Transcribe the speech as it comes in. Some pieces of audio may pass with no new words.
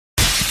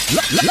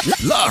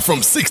Live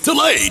from 6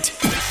 till 8.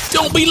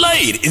 Don't be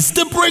late, it's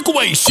the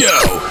Breakaway Show.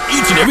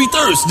 Each and every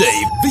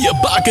Thursday via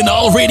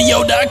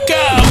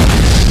BacchanalRadio.com.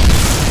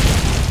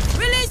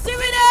 Release it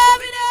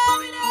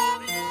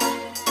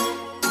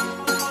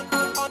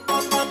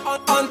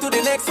on to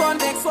the next one.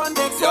 The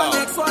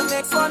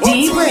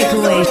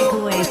Breakaway.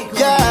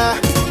 Yeah.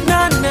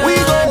 We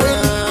going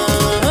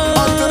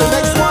on to the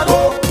next one.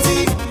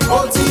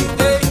 OT.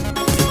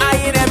 I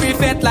in every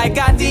fete like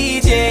a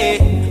DJ.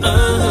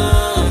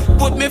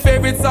 Put my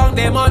favorite song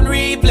them on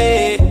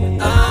replay.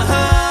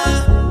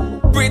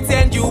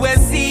 Pretend you will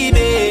see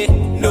me.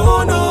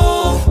 No.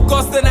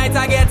 Cause tonight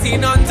I get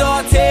in on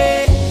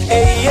dirty.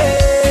 Hey,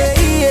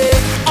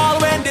 yeah. All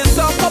when the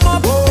song come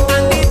up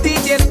and the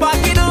DJ's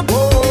backing up,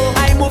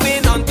 I'm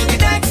moving on to the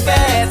next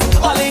fest.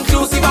 All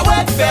inclusive, I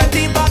went fest.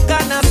 The back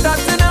and I'm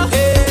starting up.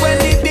 When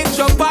the big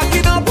truck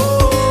backing up,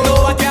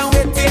 no, I can't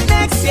wait till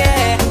next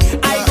year.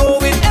 I go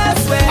in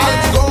elsewhere.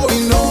 I'm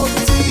going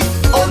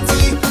OT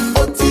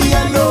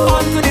and no.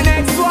 On to the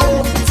next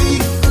one.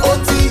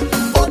 OT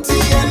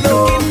and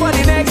no. Looking for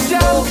the next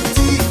show.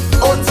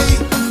 OT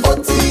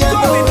and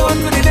no. Going on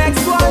to the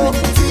next one.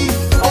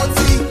 OT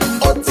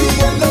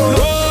and no.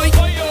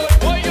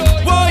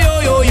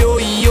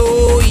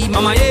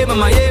 Mama yeah,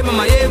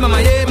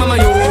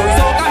 yo.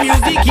 Soca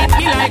music hit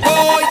me like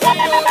oi.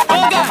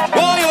 Oh God,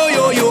 yo.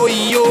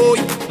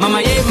 Mama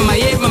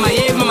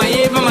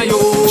yeah, yo.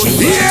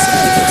 Yeah.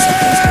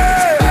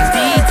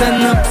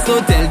 Turn up, so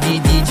tell the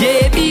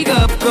DJ big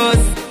up, cause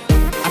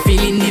I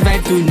feeling the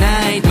vibe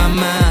tonight,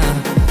 mama.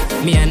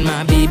 Me and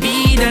my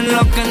baby done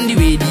lock on the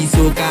way, the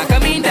soca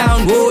coming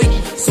down, boy.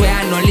 So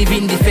I'm not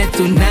living the fete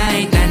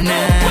tonight,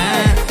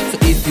 nah. So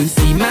if you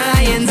see my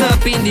hands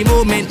up in the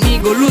moment, me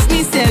go lose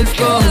myself,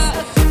 cause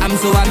I'm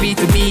so happy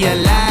to be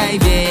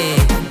alive, yeah.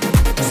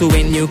 So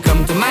when you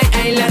come to my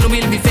island,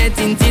 we'll be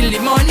fetting till the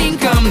morning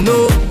come,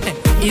 no.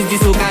 Is the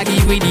soca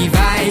give with the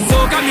vibe?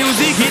 Soca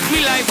music hit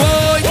me like,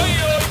 boy.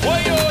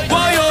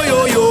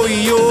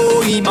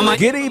 Mama.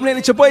 Good evening,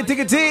 it's your boy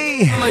Digga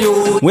T.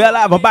 We are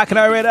live on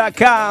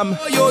BacchanalRadio.com.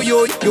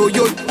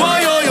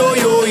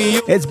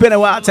 It's been a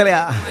while, I tell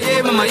ya.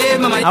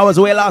 I was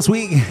away last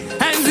week,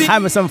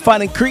 having some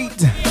fun in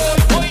Crete.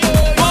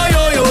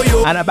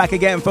 And I'm back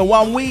again for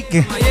 1 week.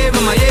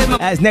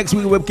 As next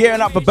week we're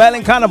gearing up for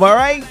Berlin Carnival,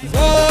 alright?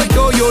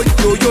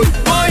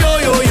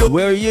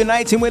 We're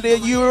uniting with the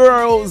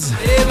Euros.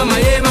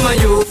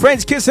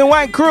 French Kiss and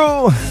Wine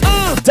Crew.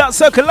 Dutch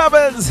Soca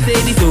Lovers.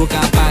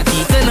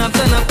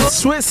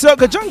 Swiss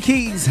Soca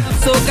Junkies.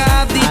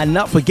 And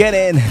not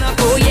forgetting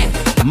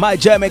my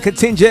German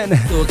contingent.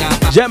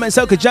 German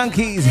Soca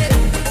Junkies.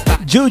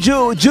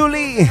 Juju,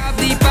 Julie.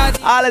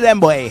 All of them,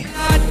 boy.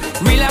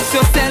 Relax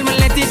yourself and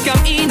let it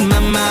come in,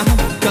 mama.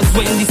 Cause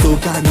when the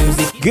soca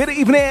music, good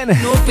evening.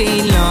 No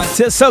pain, Lord.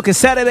 To Soca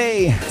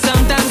Saturday.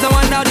 Sometimes I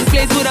wonder how this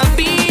place would have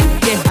been.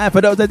 Yeah. And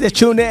for those that just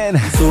tuned in,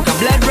 soca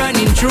blood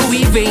running through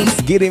we veins.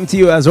 Get him to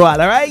you as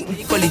well, alright?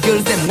 Call the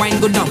girls, them wine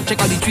go down.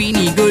 Check out the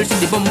Trini girls in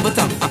the bumper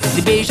tongue.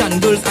 The Bayesian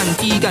girls,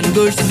 Antiguan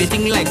girls in the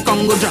thing like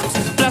Congo drums.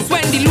 Plus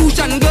when the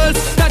Lucian girls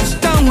touch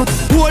down,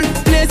 whole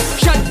place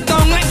shut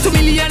down like 2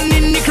 million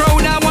in the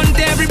crowd. I want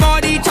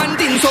everybody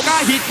chanting. Soca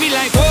hit me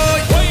like, oh.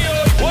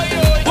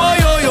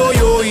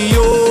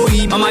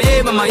 Mama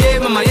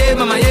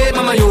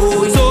yo.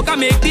 Soca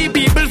make the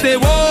people say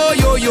whoa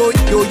yo.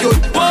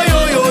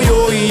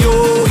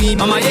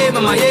 Mama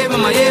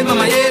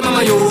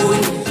yo.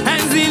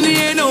 Hands in the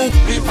air now.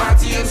 We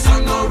party and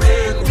sun no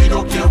rain. We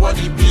don't care what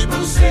the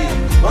people say.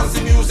 Once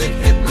the music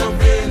hit the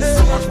veins,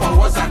 so much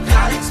powers I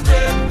can't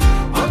explain.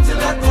 Until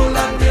I pull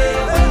and day,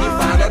 when the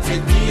Father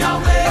take me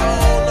away.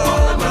 All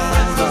of my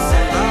friends will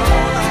say,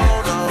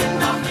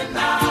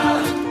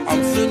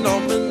 I'm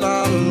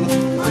phenomenal.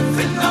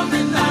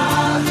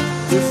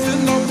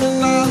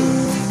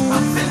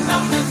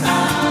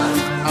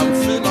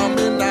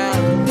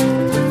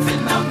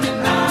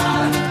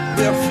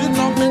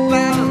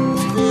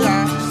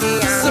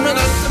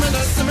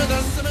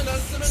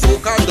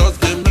 Soca just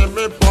give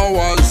me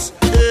powers,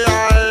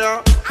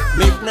 yeah.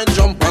 Make me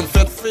jump and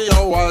fit for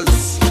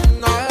hours.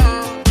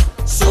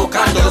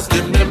 Soca just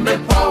give me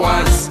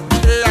powers,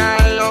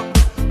 yeah.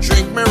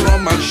 Drink me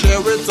rum and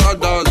share with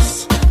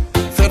others.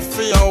 Fit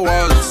for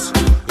hours,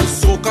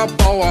 it's soca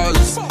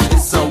powers.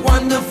 It's a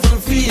wonderful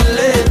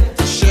feeling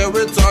to share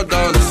with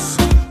others.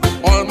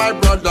 All my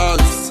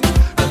brothers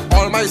and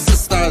all my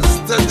sisters,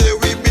 today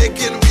we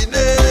making we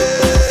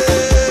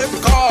name.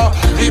 Cause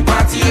we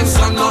party in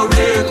sun or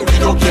rain, we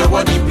don't care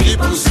what the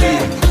people say.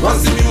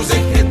 Once the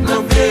music hit the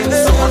veins,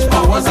 so much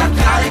powers I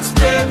can't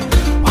explain.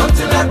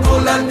 Until I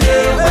pull and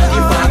day, when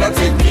the Father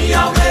take me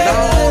away.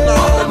 All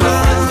of my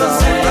friends will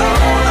say,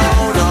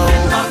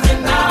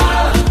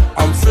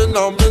 I'm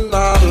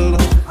phenomenal.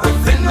 We're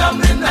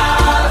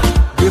phenomenal.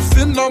 We're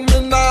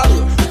phenomenal.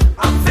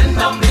 I'm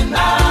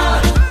phenomenal.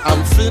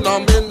 I'm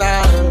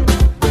phenomenal.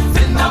 We're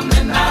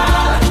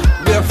phenomenal.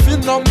 We're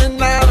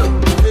phenomenal.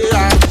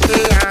 Yeah.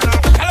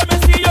 Let me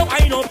see you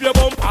wind up your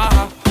bumper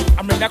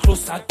and bring that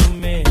closer to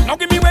me. Now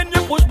give me when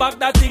you push back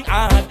that thing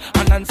hard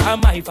and answer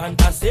my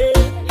fantasy.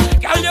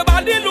 Girl, your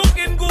body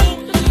looking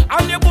good,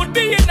 and you would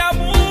be in a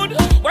mood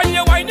when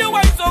you wine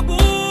so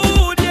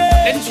good,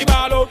 yeah. Then she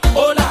ball out,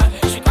 oh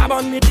Lord. She grab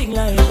on me thing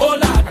like, oh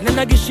Lord. And then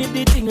I give she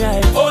the thing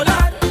like, oh Lord.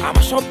 I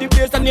mash up the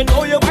place and you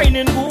know you're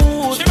whining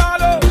good. She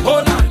ball out,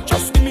 oh Lord.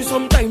 Just give me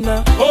some time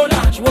now, oh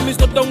Lord. She want me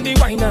stop down the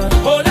wine now,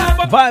 oh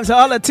Lord. Vibes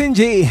are all a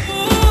tingy.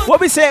 What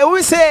we say? What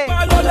we say?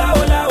 Hola,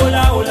 hola,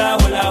 hola, hola,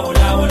 hola,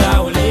 hola, hola,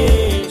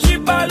 hola. She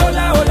ball,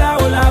 hola, hola,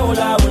 hola,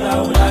 hola, hola,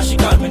 hola. She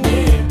call me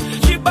name.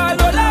 She ball,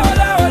 hola,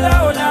 hola, hola,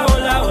 hola,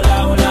 hola, hola,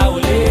 hola,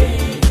 hola.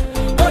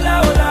 Hola,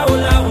 hola,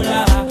 hola, hola,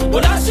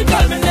 hola. She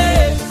call me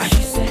name. And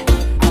she say,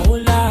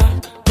 hola,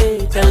 hey,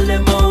 tell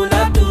them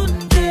hola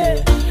tunje,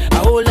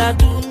 hola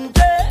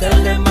tunje, tell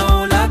them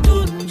hola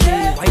tunje.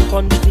 Wipe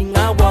on the thing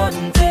I want,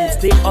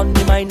 stay on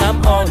the mind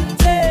I'm on.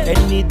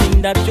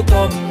 Anything that you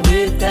come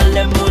with, tell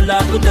them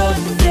hola good on.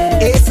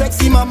 Hey,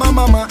 sexy mama,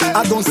 mama,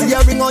 I don't see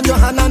a ring on your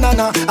hand,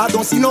 na. I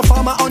don't see no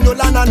farmer on your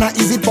land, na.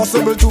 Is it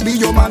possible to be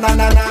your man,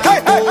 na?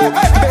 Hey, hey, hey,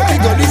 hey, baby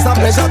girl, it's a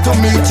pleasure to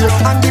meet you,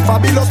 and the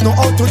fabulous know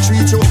how to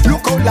treat you.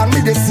 Look how long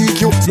me they seek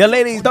you. Yeah,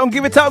 ladies, don't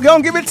give it up,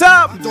 don't give it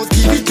up. Just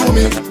give it to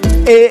me.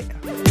 Hey.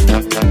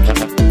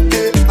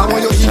 Hey, I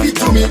want you give it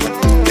to me.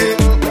 Hey,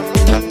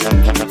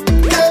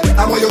 hey,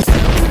 I want you.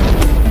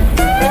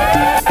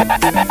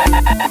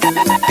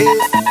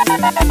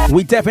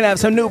 We definitely have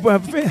some new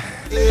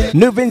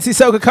Vincy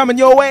Soca coming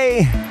your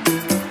way.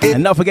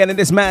 And not forgetting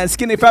this man,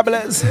 Skinny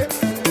Fabulous.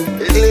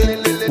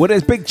 With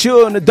his big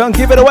tune, Don't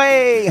Give It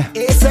Away.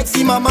 Hey,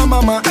 sexy mama,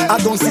 mama, I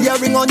don't see a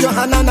ring on your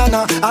hand,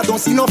 na. I don't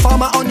see no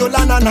farmer on your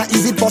land, na.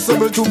 Is it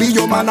possible to be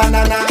your man,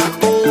 na?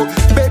 Oh,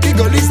 baby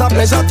girl, it's a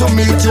pleasure to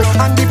meet you,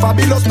 and the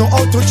fabulous know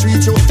how to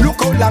treat you.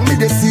 Look how long me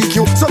they seek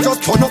you, so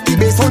just turn up the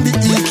bass on the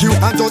EQ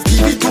and just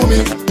give it to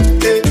me.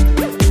 Hey,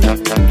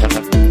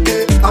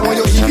 hey, I want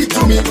you give it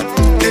to me.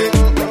 Hey,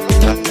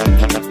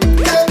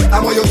 hey, I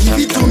want you give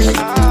it to me.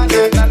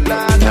 Hey,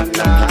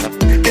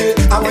 hey,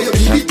 I want you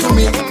give it to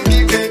me.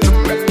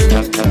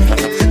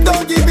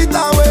 Don't give it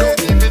away.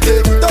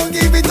 Don't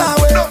give it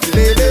away.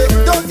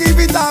 Don't give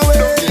it away.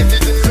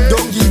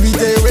 Don't give it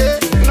away.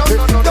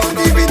 Don't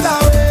give it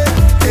away.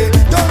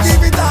 Don't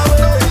give it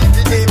away.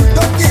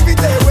 Don't give it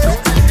away.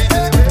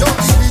 Don't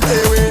give it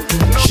away.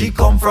 She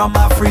come from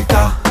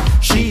Africa.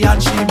 She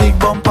and she big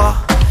bumper.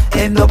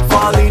 End up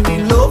falling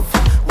in love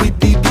with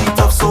the beat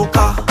of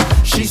soca.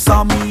 She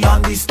saw me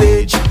on the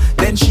stage,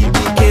 then she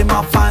became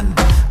a fan.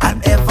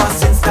 And ever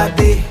since that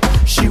day,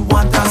 she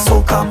want a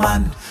soca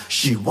man.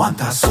 She want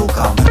a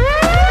soca man.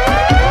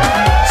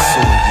 So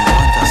you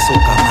want a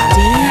soca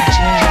man?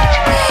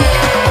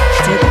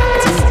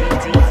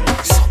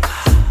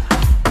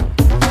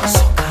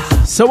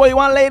 Soca. So what you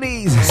want,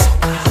 ladies?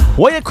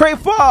 What you crave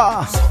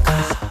for?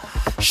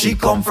 She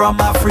come from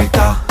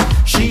Africa.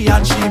 She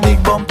and she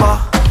big bumper.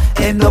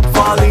 End up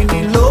falling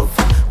in love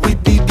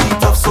with the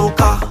beat of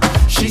soca.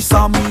 She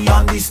saw me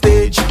on the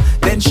stage,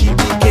 then she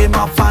became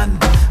a fan.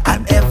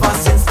 And ever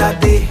since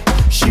that day,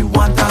 she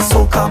want a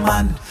soca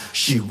man.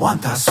 She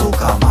want a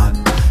soca man.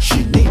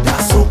 She need a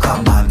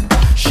soca man.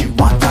 She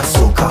want a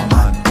soca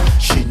man.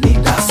 She need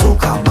a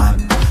soca man.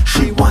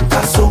 She want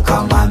a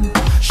soca man.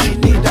 She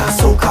need a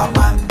soca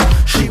man.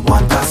 She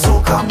want a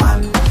soca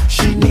man.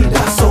 She need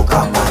a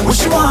soca man. What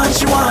she want,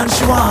 she want,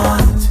 she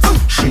want.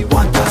 She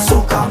want a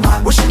soca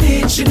man. What she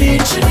need, she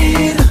need, she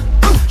need.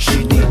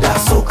 She need a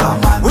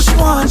soca man. What she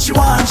want, she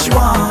want, she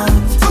want.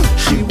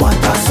 She want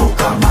a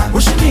soca man.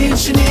 What she need,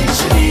 she need,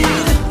 she need.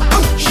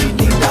 She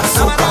need a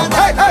soca man.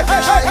 Hey, hey,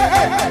 hey, hey, hey,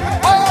 hey.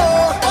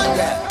 Oh,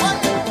 yeah.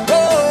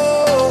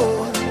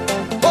 Oh,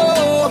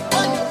 oh,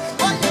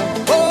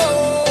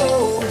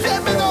 oh.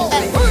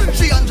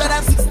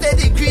 360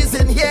 degrees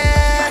in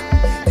here.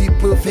 The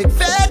perfect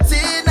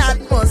fetting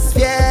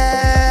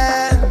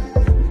atmosphere.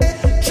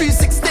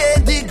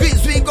 360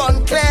 degrees, we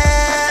gone clear.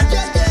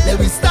 Then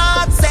we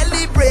start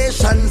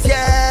celebrations,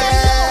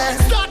 yeah.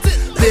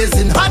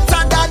 Blazing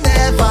hotter than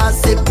ever,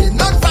 sipping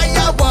on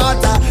fire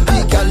water.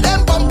 The girl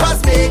them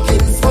bumpers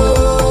making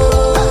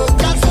smoke.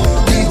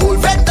 The whole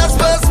vendors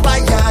first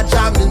fire,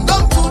 jamming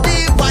down to the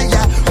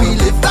wire. We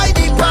live by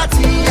the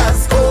party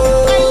as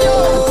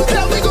oh.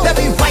 Then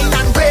we wine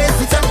and raise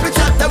the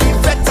temperature. Then we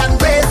fret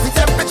and raise the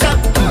temperature.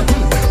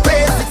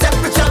 Raise the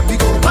temperature. We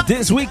go back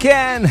This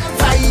weekend,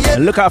 fire.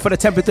 look out for the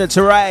temperature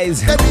to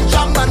rise. Then we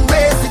jump and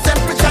raise the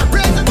temperature.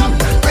 Raise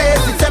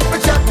the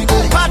temperature. We go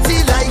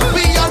party like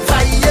we on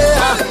fire.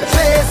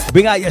 Raise,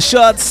 Bring out your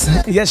shots,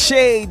 your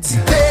shades.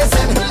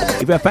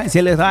 raise, If you fancy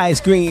a little ice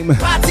cream,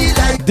 party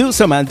like do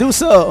so, man, do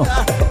so.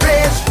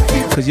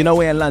 rage. Because you know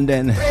we're in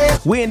London,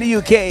 we're in the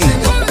UK.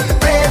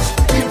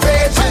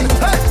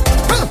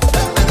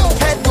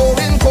 Head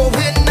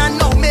going, and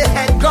now me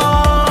head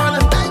gone.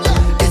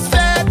 It's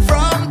fed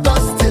from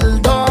dusk till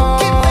dawn.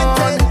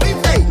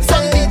 Hey,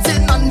 sun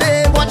beating on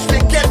me, watch me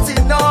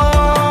getting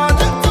on.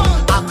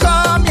 I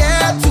come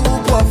here to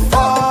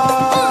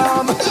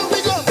perform.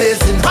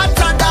 Blazing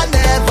hotter than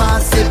ever,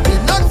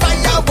 sipping on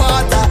fire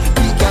water.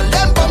 The girl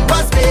them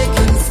bumpers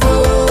making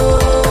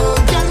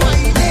smoke.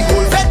 The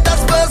whole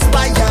vendors burst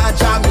fire,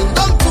 jamming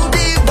down to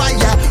the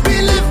wire. We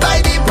live by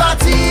the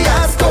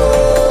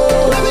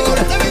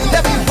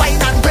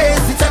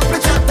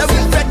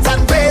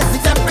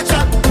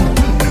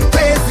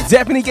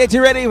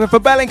getting ready for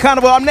Berlin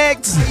Carnival. I'm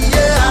next.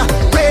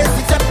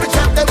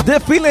 The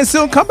feeling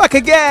soon. Come back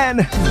again.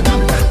 Raise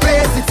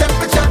the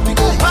temperature,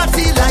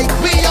 party like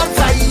we on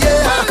fire.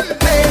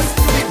 Blaze,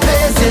 we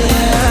blaze it.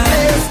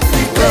 Blaze,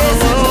 we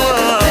blaze it.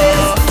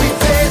 Blaze, we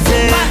blaze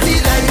it. Party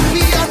like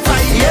we on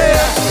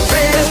fire.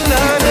 Blaze, we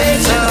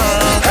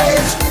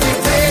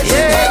blaze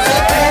it.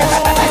 Blaze,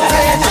 we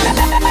blaze it.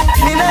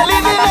 Me not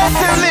living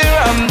until me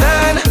I'm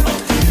done,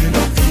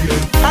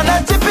 and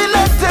I'm tipping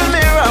until me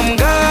I'm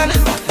gone.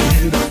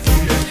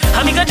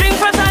 I'm gonna drink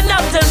from sun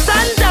up to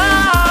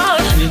sundown.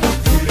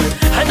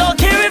 I don't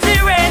care if the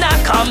rain or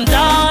come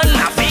down.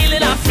 I'm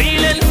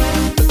feeling.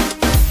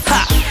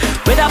 Ha!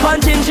 With a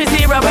punch in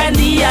zero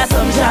brandy or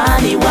some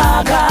Johnny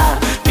Walker.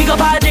 Pick up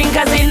our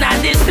drinkers in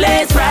at this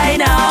place right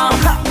now.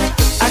 Ha!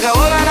 I got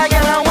all of that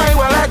girl and wine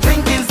while I'm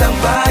drinking some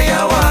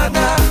fire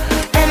water.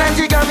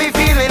 Energy got me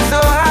feeling so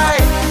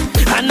high,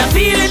 And I'm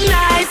feeling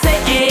nice,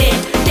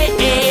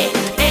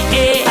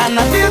 and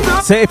I feel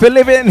so. So if you're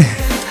living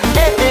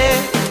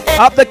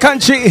up the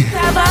country,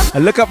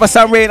 and look up for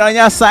some rain on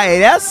your side,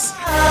 yes?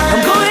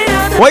 I'm going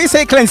out. What you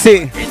say,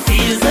 Clancy? It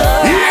feels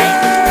alright.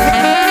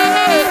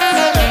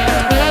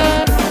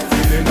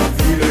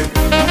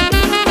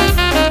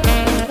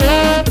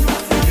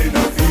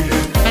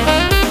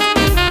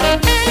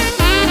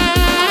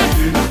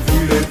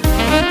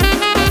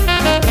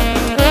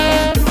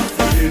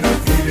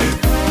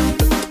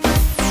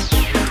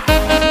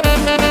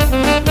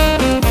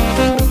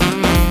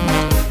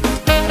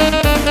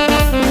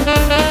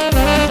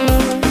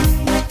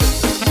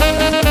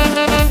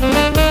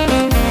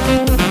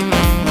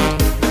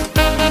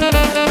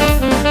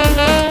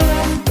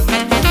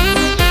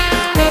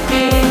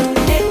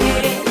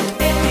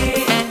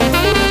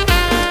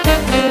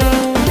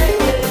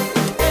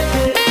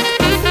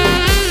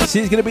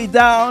 She's gonna be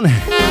down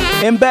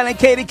in Berlin,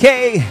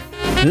 KDK.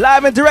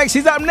 Live and direct,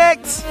 she's up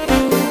next.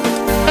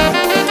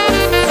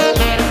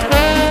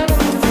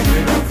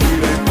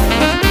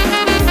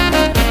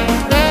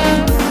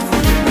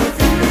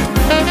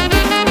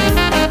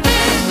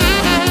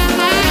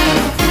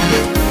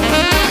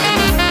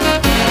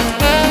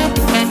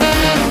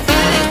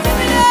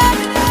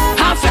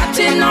 I'm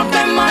fetching up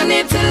my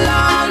money till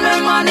all my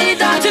money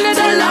done.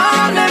 Till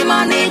all my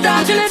money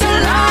done. Till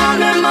all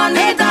my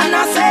money done.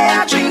 I say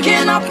I'm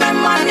drinking up my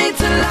money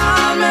till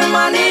all my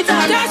money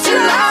done. Till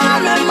all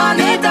my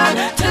money done.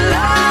 Till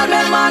all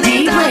my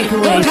money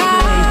done.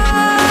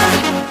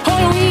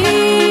 All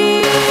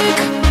week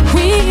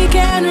we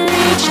can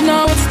reach.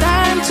 Now it's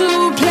time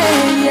to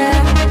play.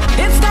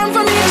 Yeah, it's time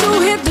for me to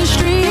hit the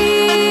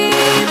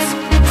streets.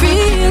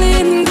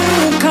 Feeling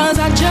good 'cause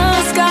I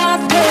just got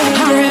paid.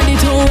 I'm ready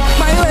to walk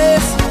my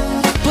ways.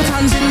 Put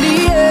hands in the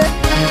air.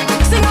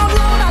 Sing out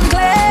loud and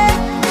clear.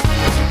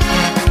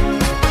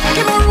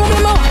 Give me room, let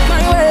me walk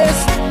my ways.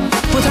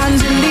 Put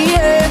hands in the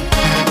air.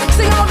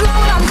 Sing out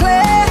loud and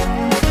clear.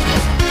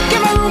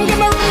 Give me room, give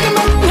me room, give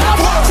me room. I'm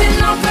watching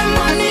up my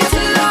money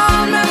till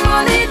all my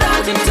money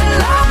done.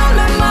 Till all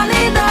my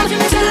money done.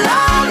 Till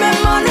all my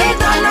money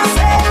done. I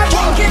say I'm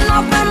drinking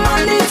up my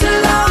money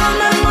till all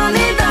my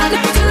money done.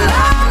 Till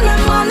all my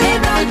money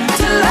done.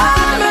 Till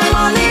all my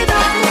money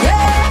done.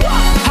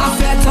 Yeah. I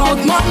fat out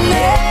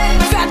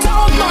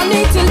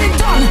money till it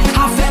done.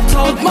 I fat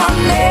out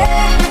money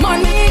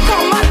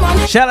come and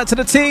money. Shout out to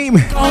the team,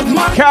 Out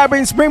money,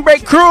 Caribbean Spring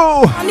Break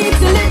crew, money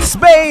till it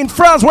Spain,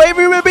 France,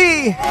 wherever you may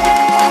be.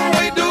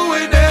 We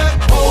doing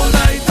it, whole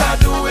night I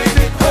doing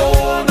it,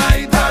 whole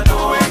night I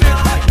doing it,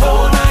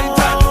 whole night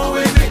I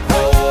doing it,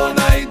 whole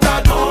night I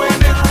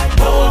doing it,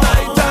 whole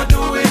night I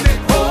doing it,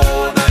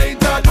 whole night I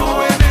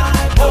doing it,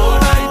 whole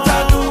night I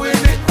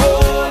doing it,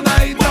 whole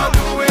night I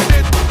doing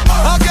it.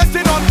 I'm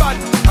getting on bad,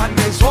 and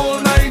this whole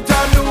night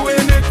I'm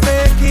doing it,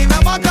 making a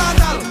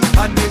bacchanal,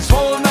 and this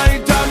whole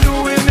night I'm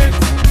doing it.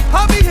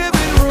 I'm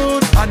behaving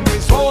rude, and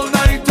this whole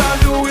night I'm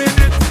doing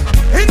it.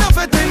 Enough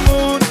at the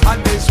mood,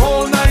 and this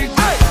whole night I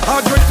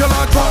drink till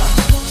I drunk.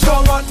 So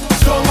what?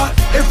 So what?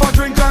 If I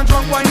drink and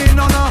drunk, whining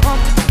on a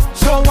hump.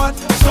 So what?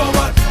 So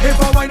what? If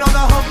I whine on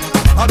a hump,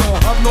 I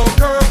don't have no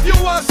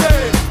curfew. I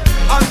say,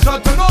 answer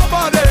to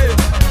nobody.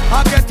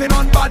 I'm getting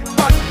on bad, and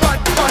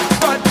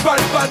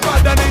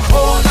it's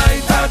whole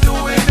night I'm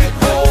doing it.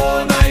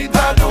 Whole night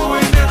I'm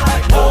doing it.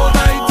 Whole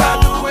night I'm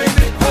doing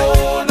it.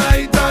 Whole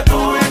night I'm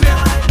doing it.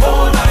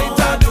 Whole night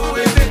I'm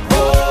doing it.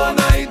 Whole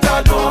night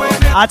I'm doing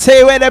it. I tell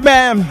you where the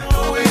man.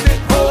 Doing it.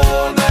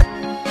 Whole night.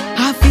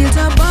 I feel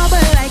to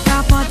bubble like a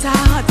pot of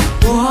hot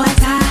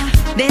water.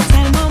 They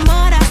tell my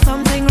mother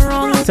something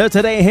wrong, So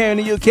today here in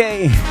the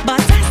UK, but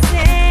I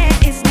say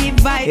it's the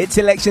vibe. it's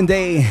election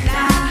day.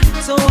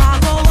 So I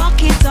go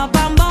walk it up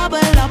and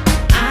bubble up.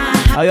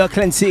 Are you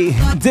Clancy,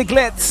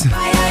 Diglets?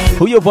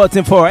 Who you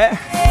voting for, eh?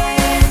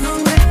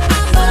 I'm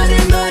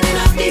burning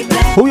up the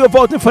place. Who you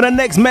voting for the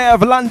next mayor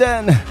of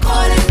London?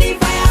 Calling the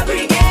fire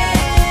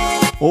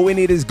brigade. All we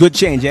need is good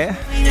change, eh?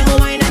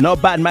 No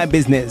bad my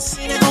business.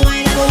 They say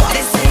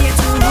you're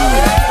too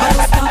rude, but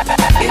don't stop.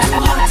 You're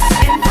too hot.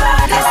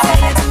 They say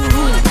you're too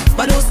rude,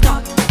 but don't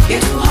stop.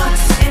 You're too hot.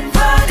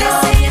 They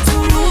say you're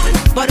too rude,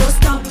 but don't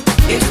stop.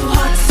 You're too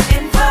hot.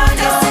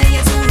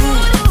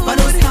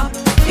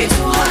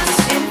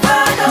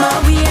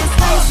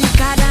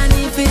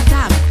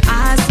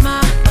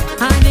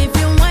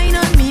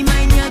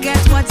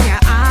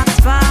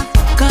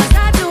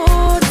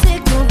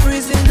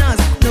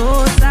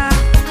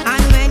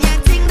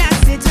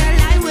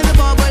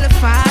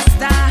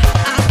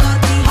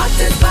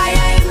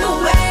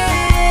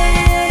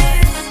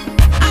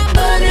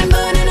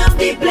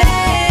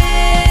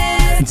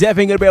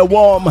 Definitely gonna be a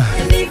warm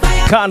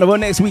carnival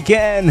next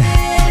weekend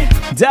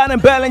down in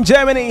Berlin,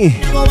 Germany.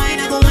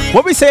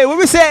 What we say? What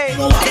we say?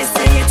 They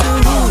say you're too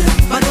rude,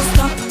 but don't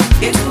stop.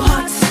 You're too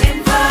hot.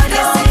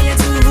 They say you're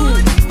too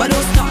rude, but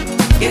don't stop.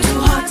 You're too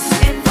hot.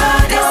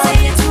 They say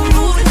you're too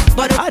rude,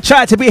 but I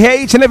try to be here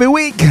each and every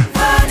week.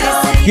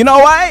 You know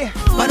why?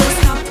 But don't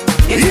stop.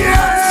 You're too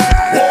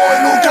hot. Boy,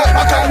 look at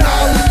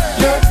Bacchanal.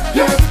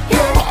 Yeah.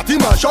 Party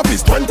mashup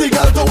is 20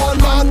 girls to one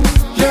man.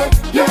 Yeah.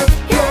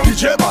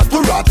 DJ bad to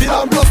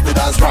rattle and blusted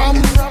as ram.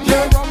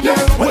 Yeah.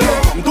 When you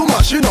come to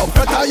mashing up,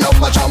 better you're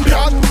my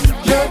champion.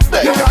 Yeah.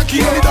 They can't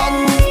keep me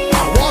down.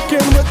 I'm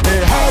walking with my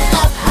head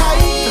up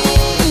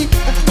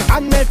high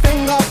and my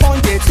finger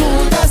pointed to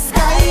the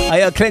sky. I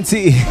hear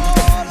Clancy.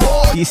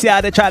 You see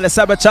how they try to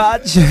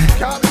sabotage?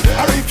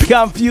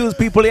 Confuse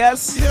people,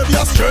 yes?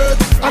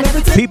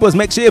 Peoples,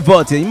 make sure you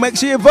vote. Make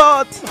sure you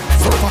vote.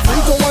 So if I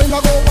think to wine, I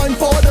go wine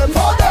for them.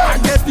 I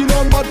get the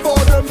none but for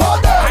them.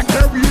 I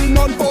carry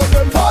none for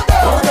them.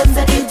 For them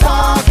to keep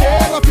talking.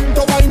 I think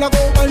to wine, I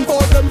go wine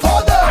for them. I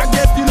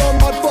get the none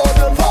but for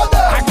them.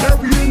 I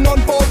carry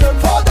none for them.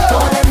 For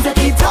them to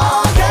keep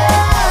talking.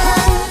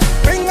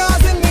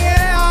 Fingers in the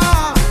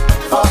air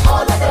for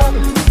all of them.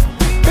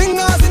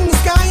 Fingers in the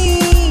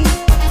sky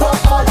for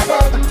all of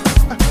them.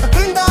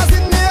 Fingers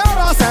in the air,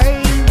 I say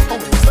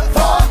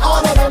for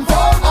all of them.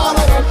 For all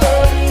of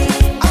them.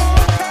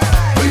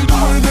 We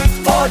doing it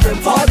for them.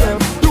 For them.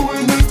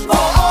 Doing it for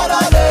all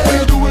of them. We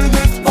doing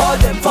it for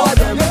them. For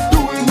them.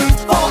 Doing it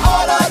for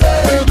all of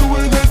them. We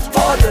doing it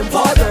for them.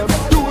 For them.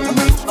 Doing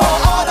it for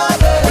all of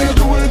them. We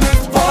doing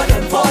it for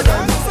them. For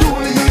them.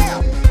 Doing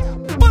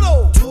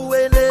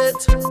it.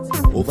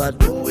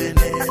 Overdoing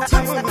it.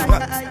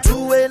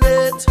 Doing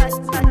it.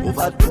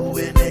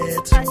 Overdoing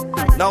it.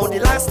 Now the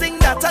last thing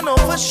that I know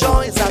for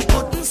sure is I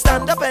couldn't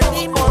stand up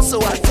anymore, so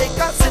I take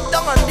a sit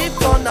down on the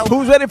floor now.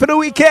 Who's ready for the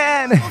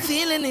weekend?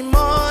 Feeling the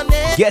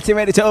morning. Getting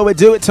ready to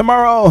overdo it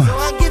tomorrow. So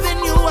I'm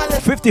giving you a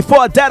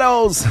 54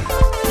 Daddles.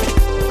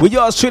 With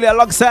yours truly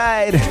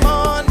alongside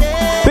morning.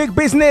 Big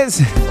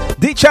Business,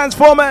 The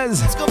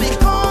Transformers. It's gonna be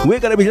cold, We're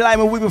gonna be live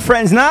and with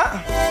friends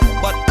now.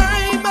 but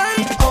I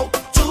might out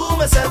to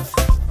myself,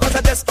 cause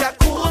I just can't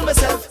cool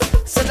myself.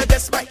 So I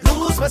just might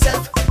lose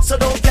myself. So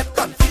don't get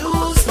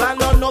confused,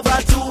 man, I'm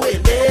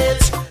overdoing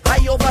it.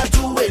 I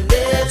overdoing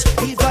it,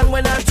 even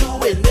when I'm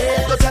doing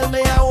it. Don't tell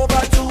me I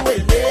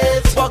overdoing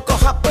it. What could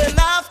happen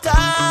after?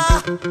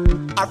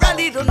 I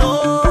really don't know.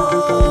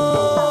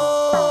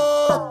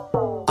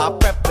 I'm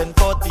prepping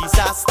for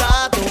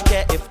disaster. Don't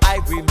care if I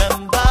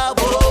remember.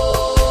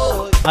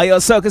 Whoa. Are your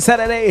Circus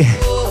Saturday?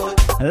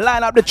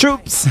 Line up the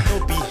troops.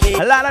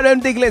 Line up them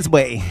diglets,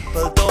 boy.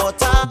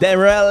 Daughter. Then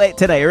real late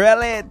today, real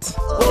late.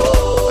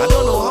 I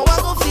don't know how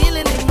I go feel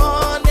in the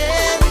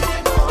morning.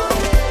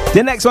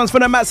 The next one's for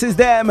the masses,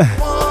 them.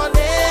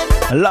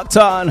 Locked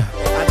on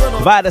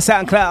via the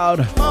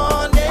SoundCloud.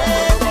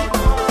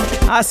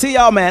 I see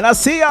y'all, man. I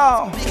see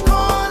y'all.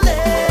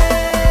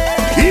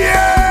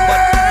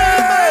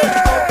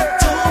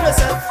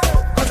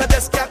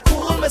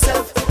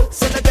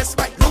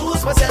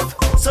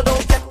 So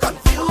don't get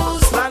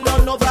confused, man,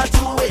 I'm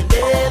overdoing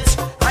it.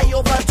 I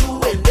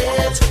overdoing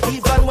it,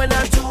 even when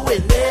I'm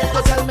doing it.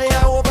 Don't tell me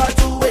I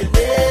overdoing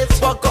it.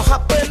 What could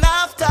happen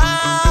after?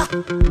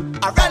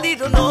 I really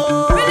don't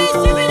know. Doing it,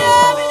 overdoing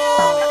it.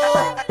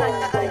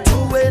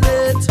 Doing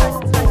it,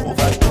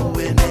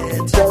 overdoing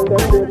it.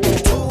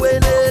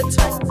 Doing it,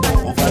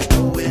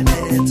 overdoing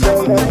it.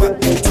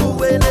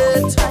 Doing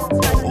it.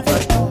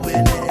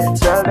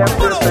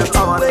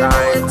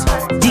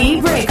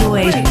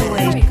 D-Breakaway.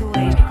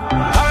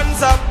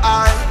 Hands up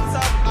high.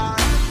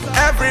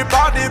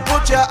 Everybody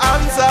put your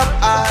hands up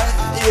high.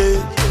 Yeah.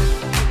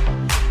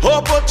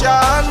 Oh, put your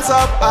hands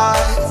up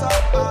high.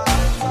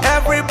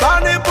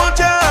 Everybody put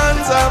your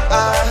hands up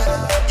high.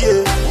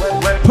 Yeah.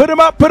 Put 'em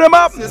up, put 'em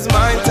up. It's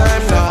my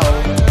time now.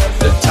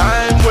 The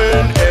time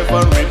when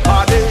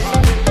everybody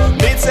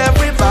meets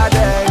everybody.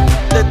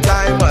 The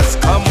time has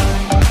come.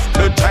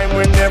 The time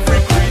when every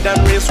creed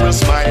and race will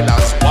smile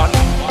as one.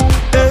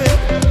 Hey.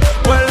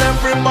 Well,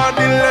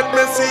 everybody, let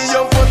me see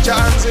you put your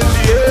hands in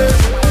the air.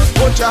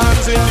 Put your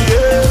hands in the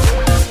air.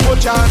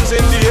 Put your hands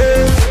in the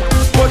air.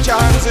 Put your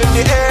hands in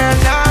the air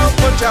now.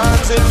 Put your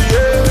hands in the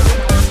air.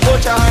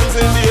 Put your hands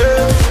in the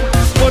air.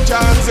 Put your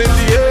hands in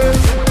the air.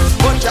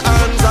 Put your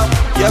hands up.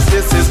 Yes,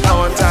 this is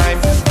our time.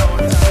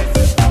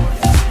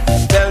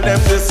 Tell them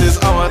this is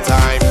our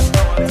time.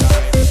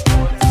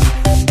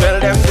 Tell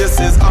them this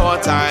is our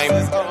time.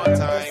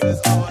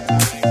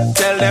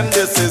 Tell them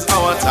this is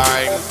our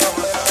time.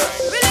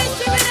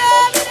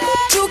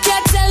 You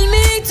can't tell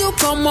me to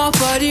come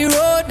off of the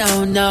road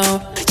now,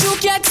 now. You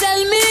can't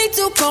tell me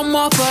to come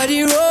off of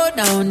the road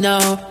now,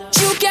 now.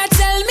 You can't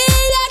tell me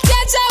that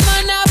catch a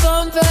man a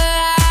bumper.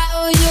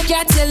 Oh, you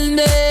can't tell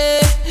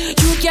me.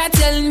 You can't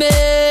tell me.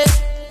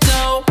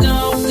 No, no,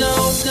 no,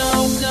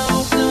 no, no,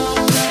 no,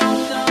 no,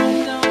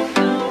 no,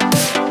 no.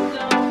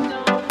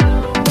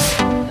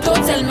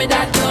 Don't tell me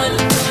that done.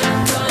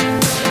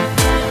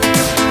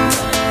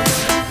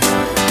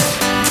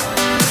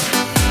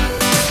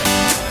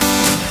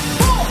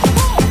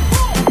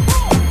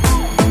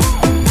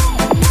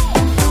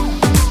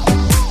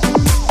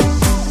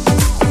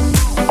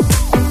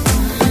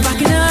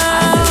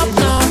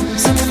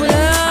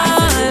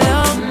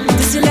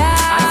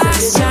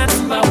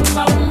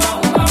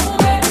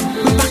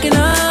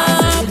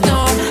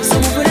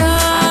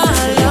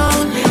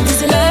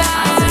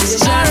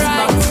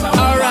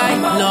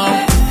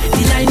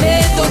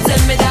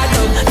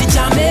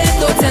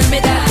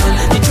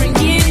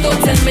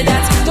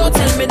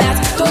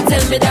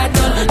 me that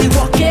done. The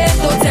walking,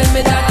 don't tell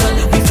me that done.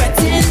 We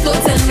fretting, don't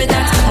tell me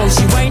that. How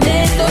she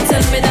whining, don't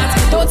tell me that.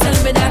 Don't tell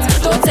me that,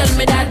 don't tell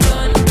me that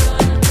done.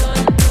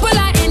 Pull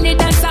her in the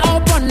dance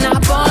up on a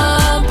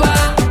bumper.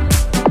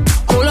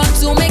 Hold on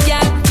to me,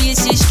 girl, feel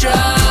she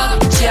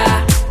structure.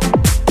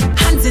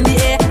 Hands in the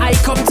air, I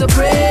come to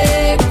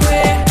break.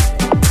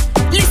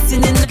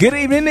 Listening. Good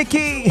evening,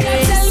 Nikki.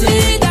 Tell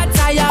me that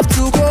I have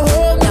to go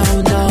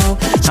home now.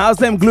 How's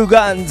them glue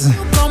guns?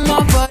 Come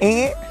over.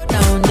 Eh?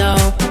 No.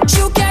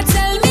 You can't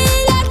tell me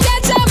that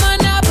get a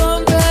man a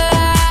bumper.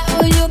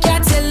 You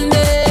can't tell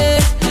me.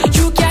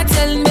 You can't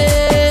tell me.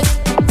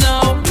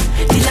 No.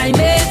 The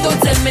lime, don't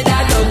tell me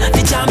that.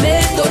 The jam,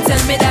 don't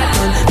tell me that.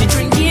 The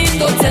drinking,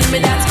 don't tell me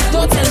that.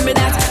 Don't tell me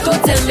that.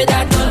 Don't tell me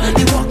that.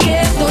 The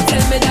walking, don't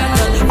tell me that.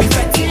 The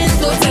fretting,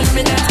 don't tell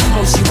me that.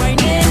 How she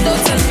whining,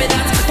 don't tell me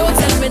that. Don't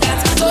tell me that.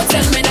 Don't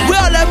tell me that.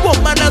 Where them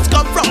woman has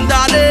come from,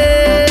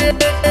 daddy?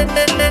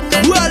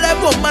 Where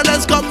them woman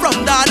has come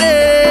from,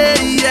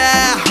 daddy?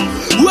 Yeah.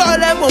 Where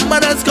them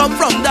woman has come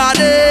from,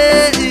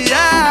 daddy?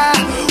 Yeah.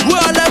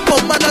 Where them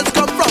woman has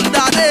come from,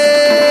 daddy?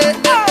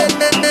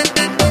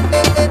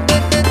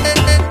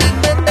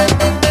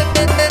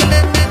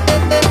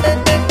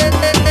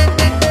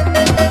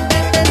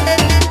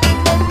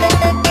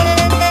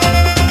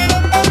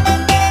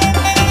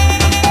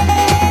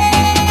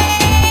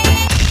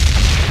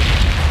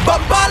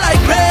 Bumper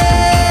like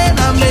rain,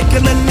 I'm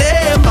making a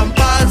name.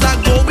 Bumpers are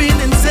going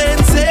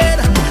insane,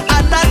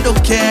 and I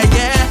don't care,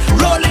 yeah.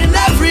 Rolling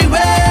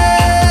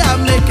everywhere,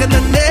 I'm making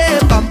a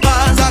name.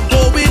 Bumpers are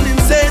going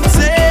insane,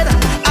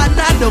 and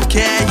I don't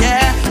care,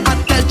 yeah. I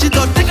tell you,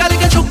 don't think I'll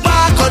get you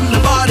back on the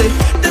body.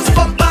 This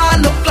bumper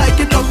look like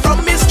it come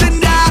from Miss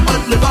Linda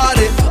on the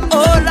body.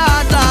 Oh la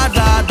la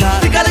la la,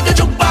 think I'll get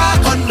you back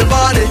on the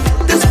body.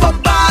 This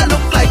bumper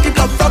look like it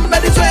come from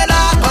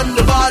Venezuela on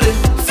the body.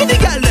 See the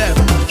girl there,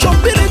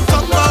 jumping in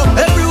Congo.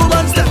 Every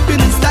woman stepping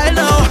in style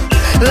now,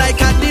 like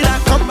I did a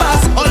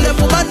compass. All the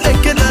woman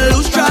taking a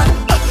loose track.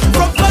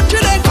 From country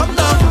they come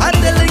now, and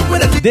they link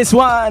with it. This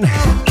one.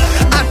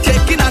 I'm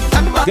taking a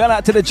tap. Going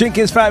out to the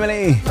Jenkins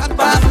family.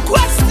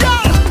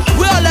 Question: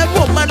 where the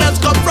woman has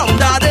come from,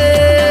 daddy?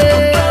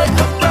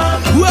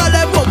 Where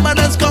the woman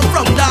has come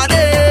from, daddy?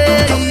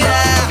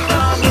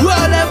 Yeah.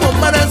 Where the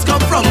woman has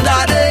come from,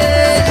 daddy?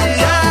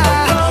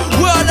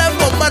 Yeah. Where the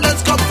woman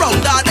has come from,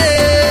 daddy?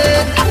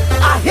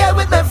 I here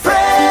with my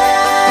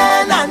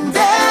friend and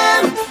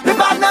them. We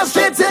partner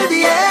straight till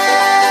the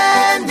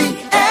end.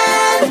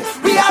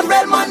 We have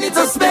real money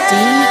to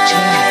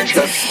spend.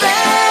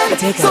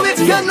 So if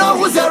you know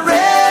who's a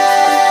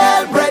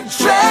real bread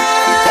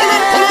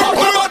trend, pop a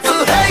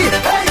bottle, hey,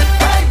 hey,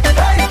 hey,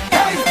 hey,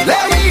 hey.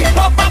 Let me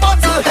pop a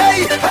bottle,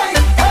 hey, hey,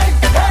 hey,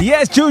 hey.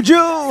 Yes,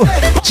 Juju,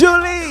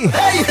 Julie.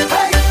 Hey, hey,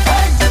 hey,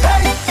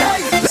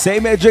 hey, hey. Say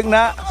me drink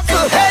now.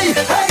 Hey, hey,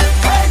 hey,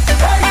 hey,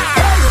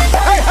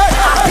 hey, hey.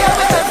 I here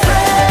with a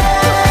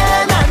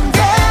friend and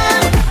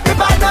them. We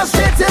partner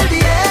straight till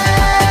the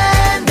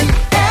end.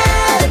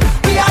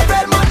 We have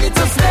real money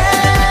to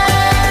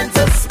spend.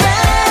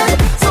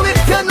 So if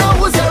you know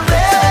who's a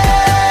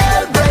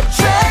real bread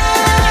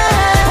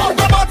trend, pop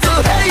a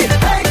bottle, hey,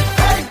 hey,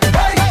 hey,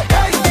 hey,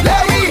 hey.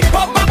 Let me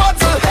pop a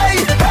bottle, hey,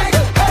 hey,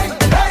 hey,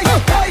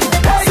 hey,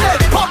 hey. Say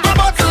pop a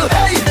bottle,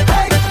 hey,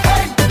 hey,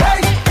 hey, hey,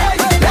 hey.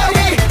 Let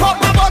me pop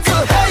a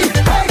bottle, hey,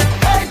 hey,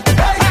 hey,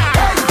 hey,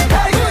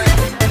 hey.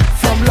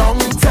 From long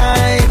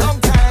time,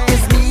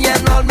 it's me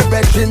and all my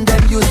brethren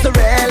them used to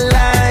red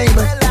lime.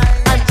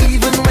 And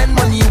even when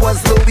money was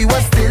low, we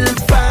were still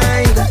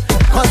fine.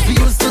 Cause we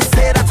used to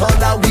say that all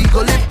that we go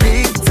live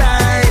big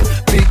time,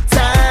 big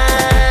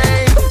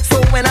time. So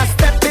when I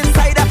step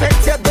inside, I bet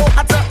you don't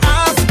have to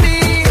ask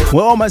me.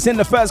 We're almost in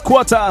the first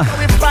quarter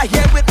If I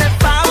here with my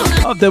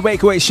family of the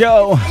Wakeway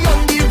Show.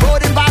 on the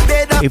road in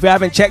Barbados, If you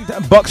haven't checked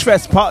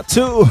Boxfest Part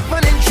 2,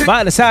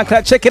 find the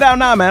SoundCloud. Check it out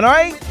now, man,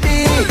 alright?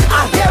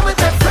 I here with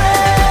my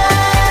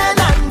friend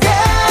and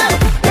them.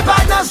 We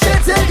partner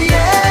straight till the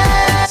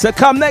end. So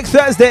come next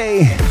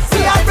Thursday,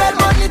 See I real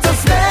money to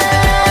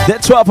spend. the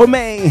 12th of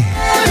May.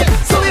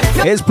 So if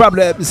you Here's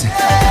Problems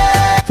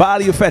for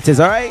all you fetters,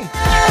 alright?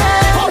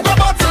 pop a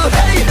bottle,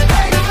 hey, hey,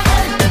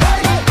 hey,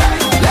 hey.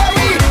 Let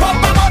me pop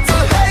a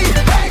bottle, hey,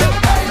 hey,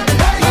 hey,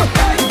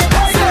 hey.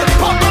 Say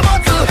pop a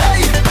bottle,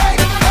 hey, hey,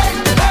 hey,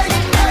 hey,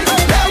 hey.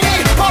 Let me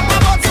pop a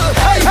bottle,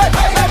 hey, hey,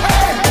 hey,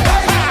 hey.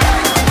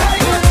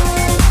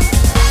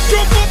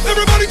 Jump up,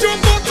 everybody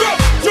jump up, drop.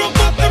 Jump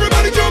up,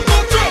 everybody jump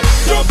up, drop.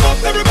 Jump up,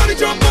 everybody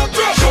jump up,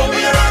 drop. Show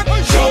me your rock,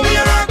 show me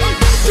your rock.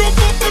 Jump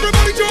up,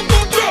 everybody jump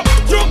up, drop.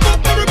 Jump up,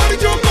 everybody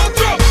jump up,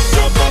 drop.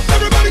 Jump up,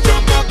 everybody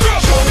jump up, drop.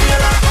 Show me your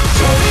rock,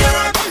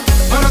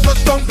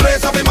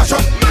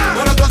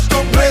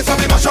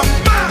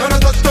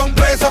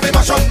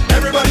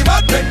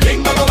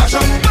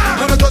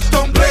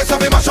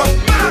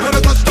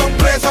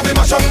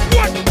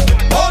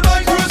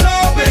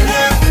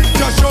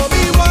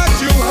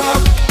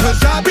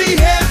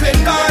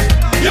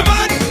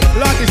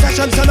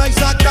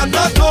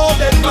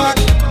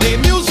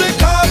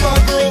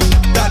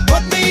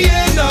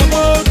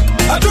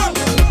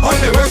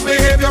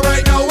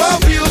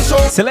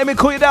 So let me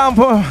cool you down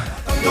for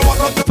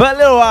a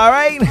little while,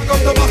 right?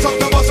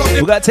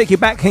 We gotta take you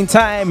back in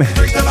time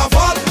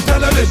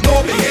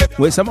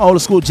with some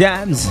old school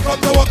jams.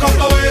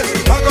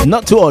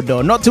 Not too old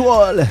though, not too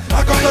old.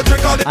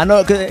 I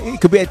know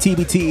it could be a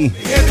TBT.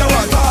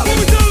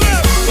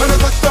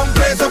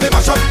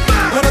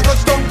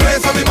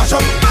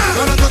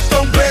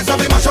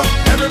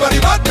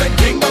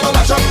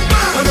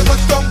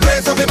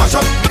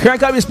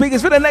 Crank up your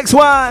speakers for the next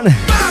one.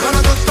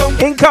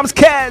 In comes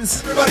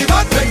Kez. Everybody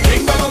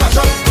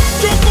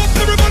jump up,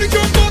 everybody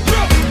jump up,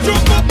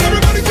 jump up,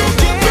 everybody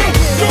jump up,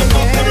 jump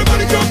up,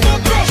 everybody jump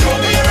up, show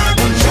me your hand,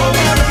 show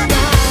me your hand.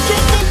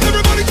 Jump up,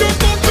 everybody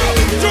jump up,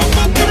 jump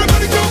up,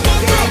 everybody jump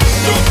up,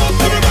 jump up,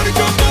 everybody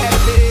jump up.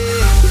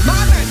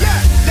 Man,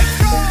 yeah, let's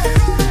go.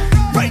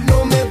 Right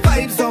now, my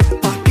vibes up,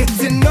 are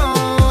getting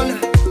on.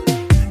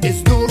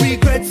 It's no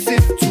regrets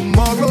if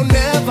tomorrow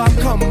never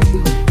come.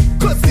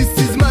 'Cause this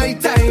is my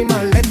time,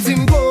 I'll let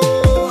him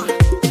go.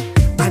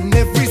 And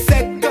every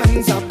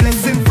second's a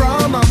blessing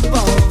from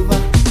above.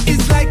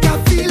 It's like a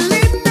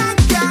feeling I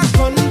can't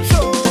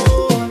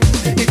control.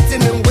 It's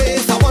in the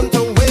ways I want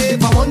to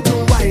wave, I want to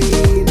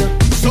whine.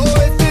 So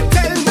if you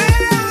tell me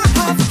I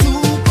have to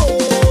go,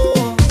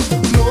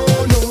 no,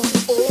 no,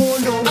 oh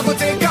no. I'm gonna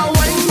take a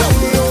wine down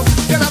low,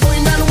 then I'm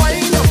going and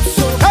wind up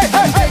so. Hey,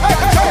 hey, hey, take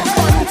a jump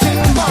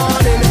until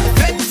morning,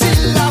 bet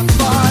till I'm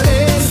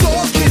falling,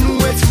 soaking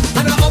wet,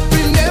 and I'm up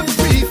in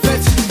every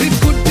fet. It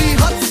could be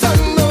hot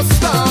sun or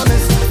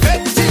storms,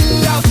 bet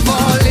till I'm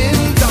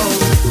falling down.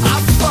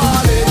 I'm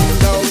falling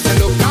down, say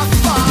look I'm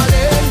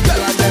falling,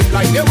 girl and them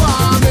like they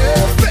want me.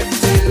 Bet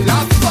till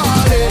I'm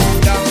falling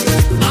down,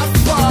 I'm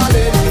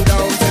falling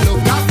down, say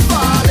look I'm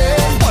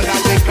falling, all I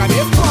think I'm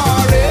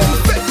pouring.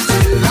 Bet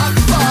till I'm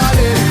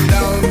falling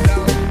down.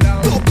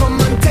 Don't come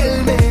and tell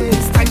me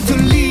it's time to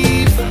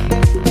leave,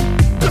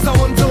 'cause I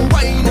want to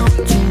wind up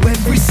to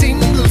every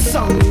single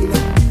song.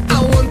 I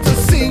want to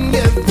sing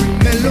every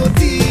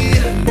melody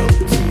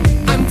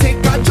and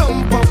take a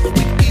jump up with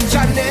each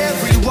and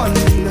every one.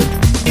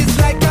 It's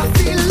like a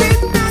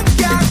feeling I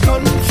can't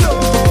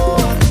control.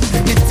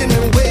 It's in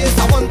the ways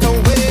I want to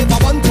wave, I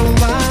want to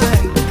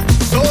ride.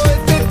 So if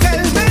they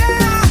tell me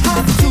I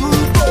have to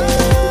go,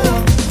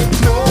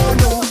 no,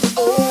 no,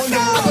 oh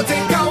no. I'm gonna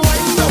take a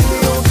wind down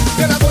low,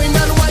 then I'm going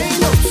and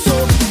wind up so,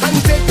 and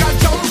take a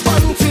jump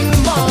until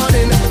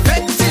morning.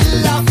 Bet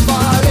till I'm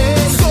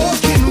falling,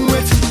 soaking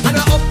wet, and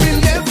I'm up in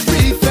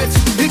every fet.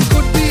 It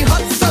could be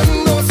hot sun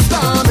or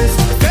storms.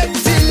 Bet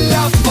till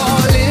I'm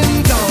falling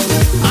down,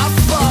 I'm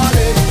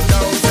falling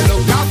down. Say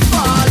look I'm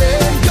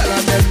falling, girl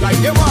and them like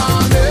they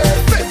want me.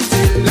 Bet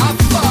till I'm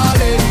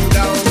falling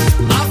down,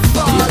 I'm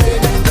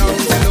falling down.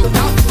 Say look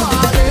I'm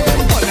falling,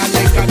 all I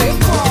think I'm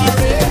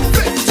pouring.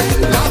 Bet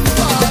till I'm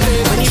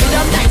falling. When you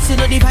them nights, you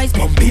know the vibes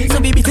bumping. So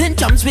baby, 10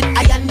 jumps with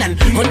iron and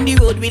on the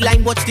road we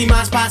line watch the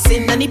mass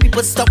passing, and the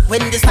people stop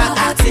when they start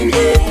acting.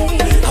 Hey,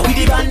 how we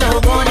the band now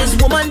gone? This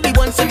woman be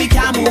one, so we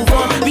can't move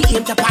on. We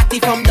aim to party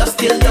from dusk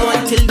till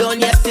dawn,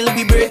 yeah, still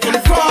we break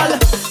and fall.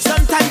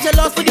 Sometimes you're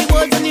lost for the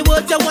words, and the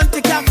words you want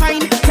to can't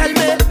find. Tell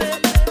me.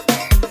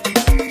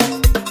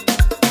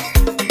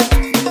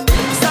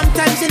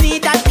 Sometimes you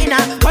need that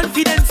inner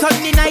confidence on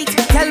the night.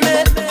 Tell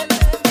me.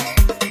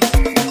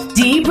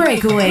 D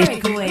Breakaway.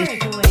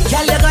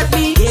 Girl, you got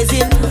me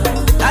gazing,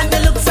 and you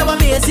look so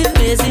amazing,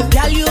 amazing.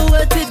 Girl, you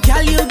worth it,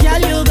 girl, you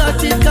got it,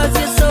 'cause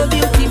you're so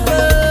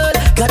beautiful.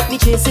 Got me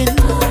chasing,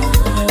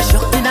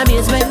 shocked in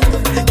amazement.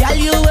 Girl,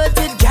 you worth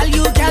it, girl,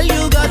 you got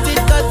it,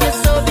 'cause you're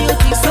so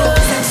beautiful.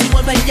 Sexy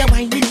one when you're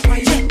whining,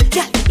 yeah,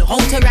 girl, you know how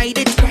to ride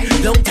it.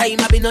 Long time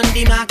I've been on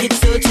the market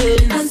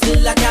searching, and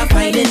still I can't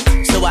find it.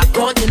 So I've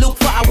gone to look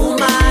for a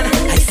woman.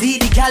 I see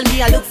the girl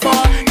me I look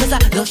for, 'cause I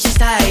love she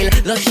style,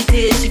 love she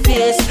taste, she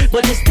face.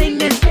 But this thing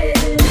is,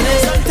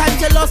 sometimes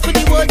you're lost for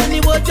the words, and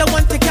the words you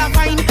want to can't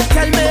find.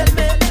 Tell me.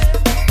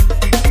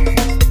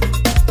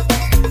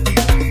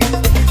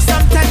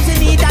 Sometimes you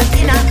need that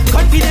inner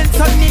confidence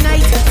on the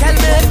night. Tell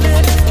me.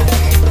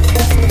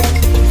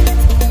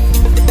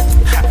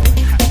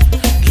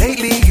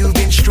 Lately you've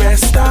been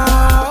stressed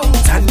out.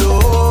 I know.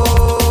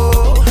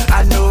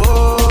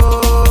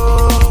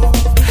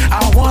 I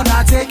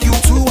wanna take you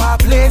to a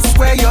place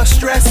where your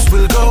stress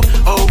will go.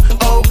 Oh,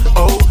 oh,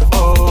 oh,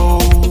 oh.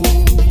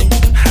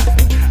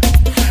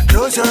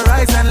 Close your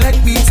eyes and let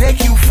me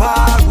take you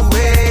far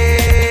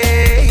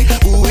away,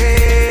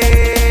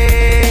 away.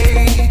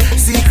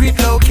 Secret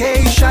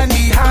location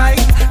behind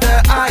the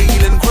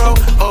island grow.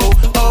 Oh,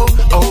 oh,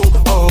 oh,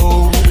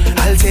 oh.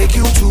 I'll take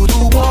you to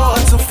the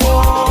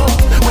waterfall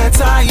where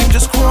time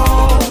just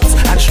crawls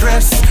and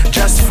stress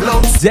just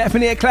floats.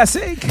 Definitely a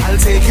classic. I'll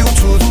take you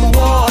to the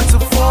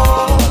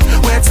waterfall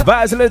where time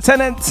Vice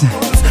Lieutenant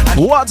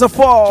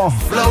Waterfall.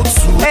 floats.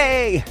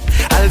 Hey.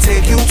 I'll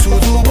take you to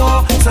the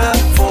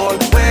waterfall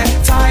where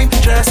time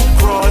just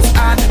crawls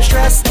and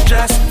stress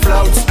just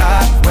floats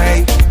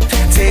away.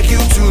 Take you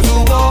to the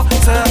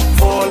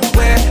waterfall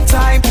where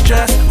time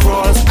just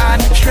crawls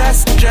and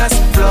stress just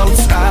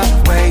floats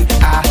away,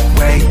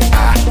 away,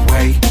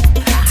 away.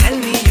 Tell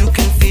me you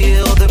can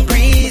feel the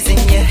breeze in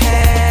your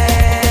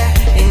hair.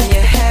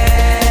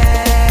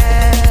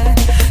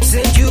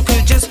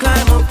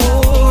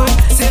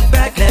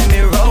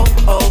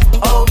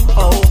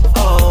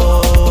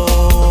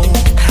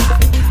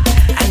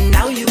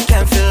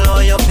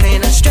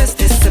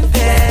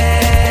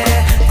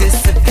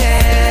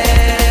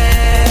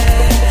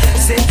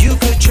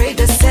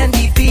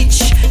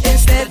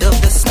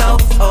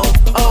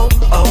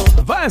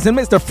 and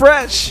Mr.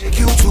 Fresh.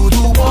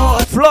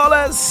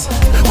 Flawless.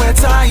 Where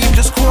time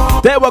just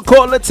cross. They were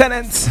called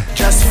Lieutenants.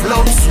 Just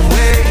floats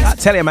away. I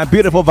tell you, man,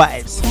 beautiful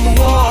vibes.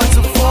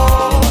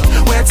 Waterfall.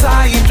 Where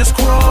time just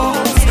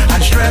cross.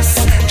 And stress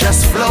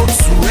just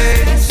floats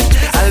away.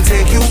 I'll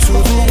take you to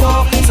the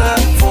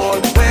waterfall.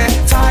 Where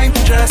time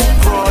just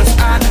cross.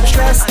 And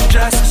stress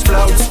just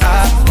floats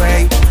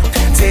away.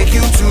 Take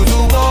you to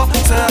the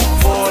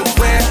waterfall.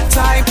 Where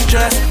time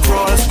just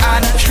cross.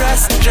 And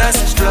stress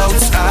just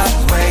floats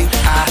away.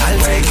 I'll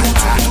take you to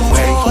the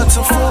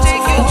waterfall.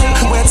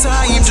 Where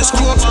time just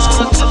cross.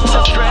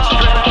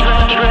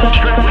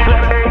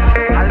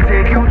 I'll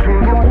take you to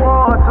the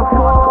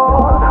waterfall.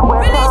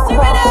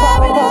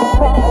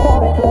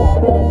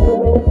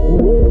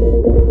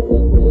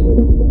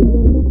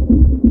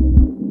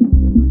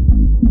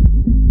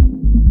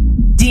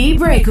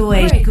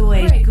 D-Breakaway.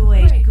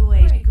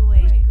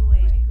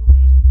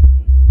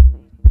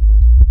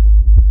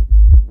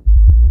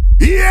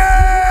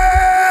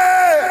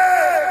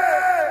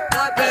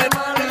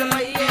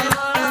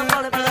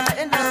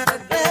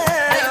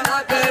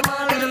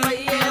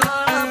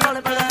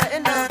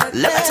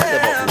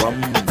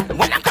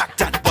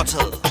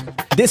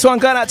 This one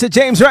gone out to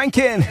James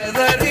Rankin.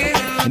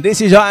 And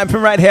this is your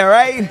anthem right here,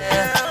 right?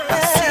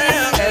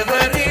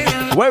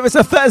 Whether it's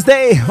a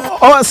Thursday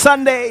or a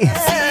Sunday,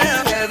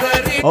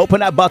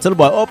 open that bottle,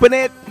 boy. Open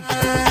it.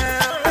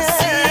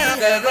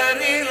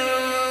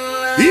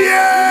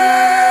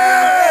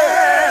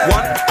 Yeah!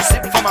 One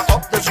sip from my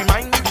cup does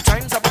remind me the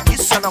times I would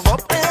kiss and I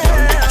up.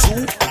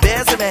 Two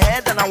bears in my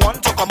head and I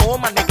want to come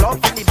home and the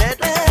glove in the bed.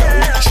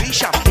 Three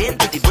champagne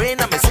to the brain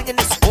and I'm singing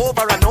this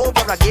over and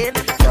over again.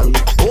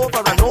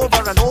 Over and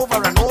over and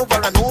over and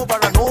over and over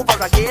and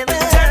over again.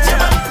 You're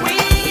my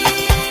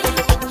queen,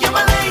 you're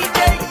my lady.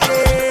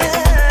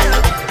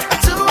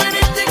 I'd do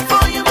anything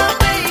for you, my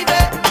baby.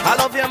 I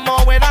love you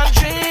more when I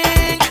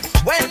drink,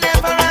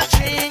 whenever I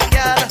drink,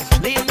 girl.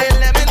 Leave me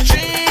lemon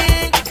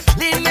drink,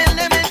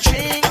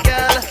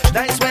 girl.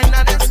 That's when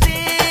I don't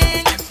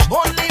sting,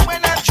 only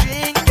when I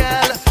drink,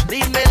 girl.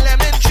 Leave me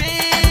lemon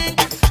drink,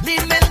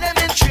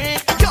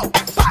 yo,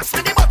 pass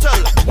me the bottle.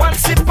 One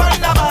sip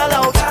and a ball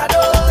out.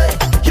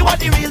 You are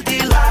the real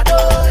deal, God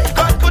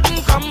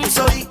couldn't come,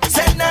 so he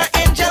sent an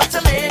angel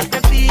to make me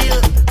feel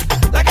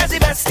like I the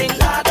best thing,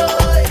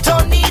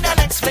 don't need an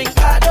next fling,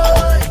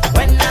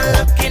 when I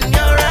look in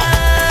your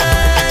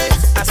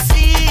eyes, I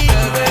see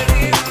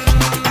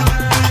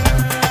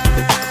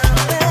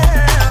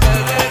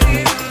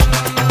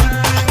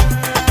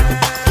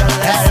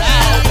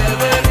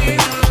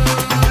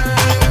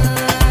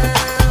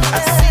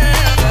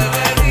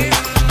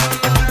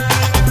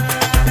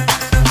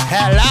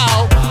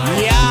Hello,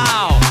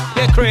 meow,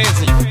 you're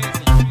crazy,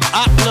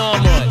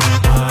 abnormal.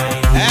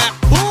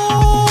 Who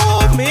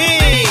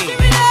me?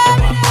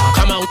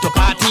 Come out to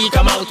party,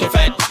 come out to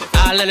fete.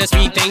 All of the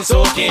sweet things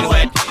soaking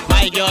wet.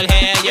 My girl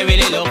here, you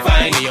really look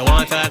fine. Do you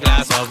want a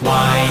glass of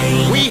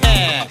wine? We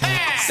here,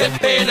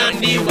 sipping on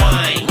the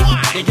wine.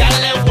 The girl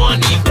that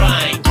want the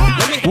grind.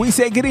 We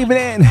say good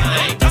evening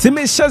to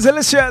Miss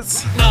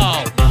Shazalicious.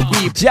 No,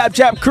 we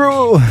Jab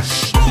crew.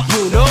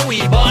 You know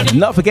we born.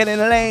 Not forgetting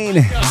the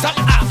lane. Stop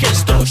acting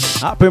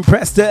stush. Up in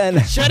Preston.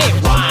 Shut it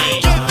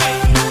wine.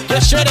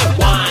 Get shut it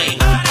wine.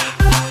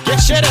 Get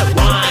shut it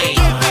wine.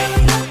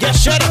 Get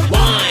shut it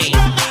wine.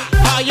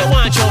 How you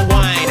want your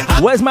wine?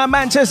 Where's my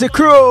Manchester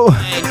crew?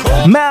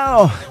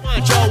 Mel.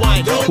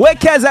 Where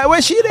Keza?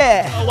 Where's she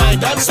there? Wine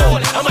dog soul.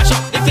 How much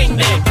up the thing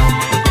then?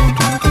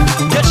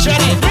 Get shut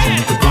it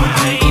wine.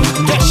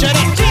 Get shut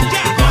it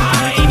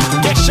wine.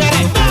 Get shut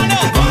it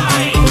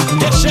wine.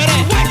 Get shut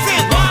it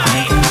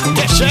wine.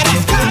 Get shut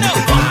it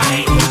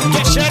wine.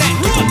 Get shut it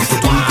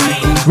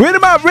wine. Read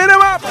him up, read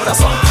him up.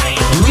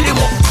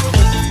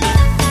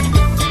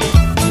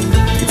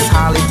 It's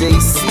holiday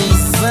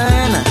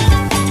season.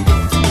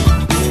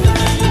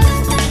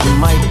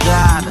 My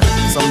God,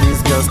 some of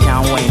these girls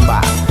can't wine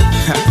back.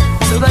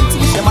 So then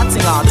teach them a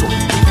thing or two.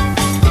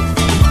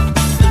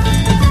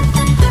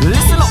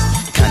 Listen up.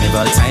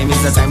 Carnival time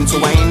is the time to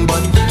wine, but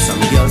some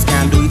girls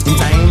can't do it in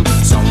time.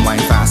 Some wine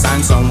fast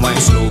and some wine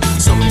slow.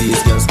 Some of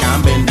these girls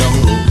can't bend down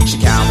low. She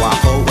can't walk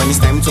out when it's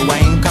time to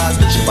wine, cause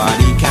she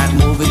body can't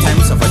move in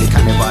time. So for the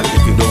carnival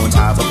if you don't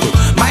have a clue.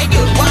 My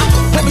girl,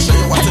 let me show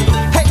you what to do.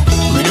 Hey,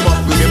 read him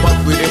up, read him up,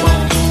 read him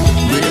up.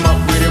 Read him up,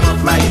 read him up,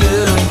 my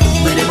girl.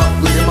 Read him up,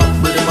 read him up,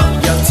 read him up.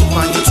 Girl, tip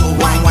on you to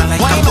wine like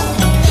a book.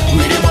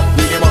 Read him up,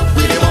 read him up,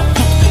 read him up.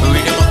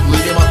 Read him up,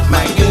 read him up,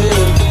 my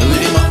girl.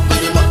 Read him up,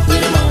 read him up,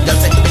 read him up.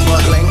 Just take the big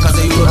one line cause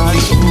you know the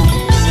shoe.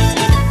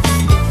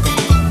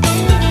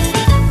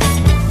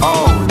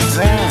 Oh,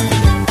 damn.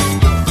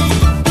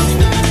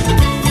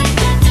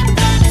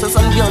 So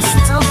some girls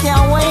still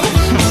can't wait.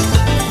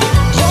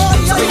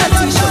 So we got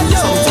t-shirt,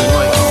 so to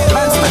wine.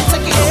 Man's man,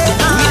 take it up.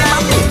 Read him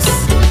up, please.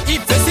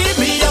 If you see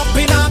me up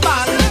in a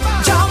band,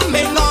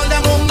 jamming all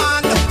them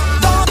woman,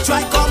 don't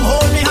try come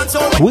hold me hand so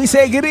We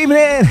say good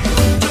evening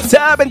to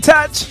Urban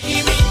Touch.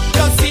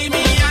 just see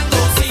me and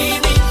don't see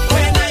me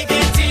when I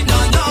get in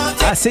or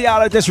not. I see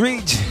y'all at this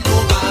reach.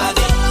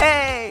 Nobody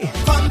Hey.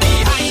 from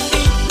behind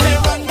me,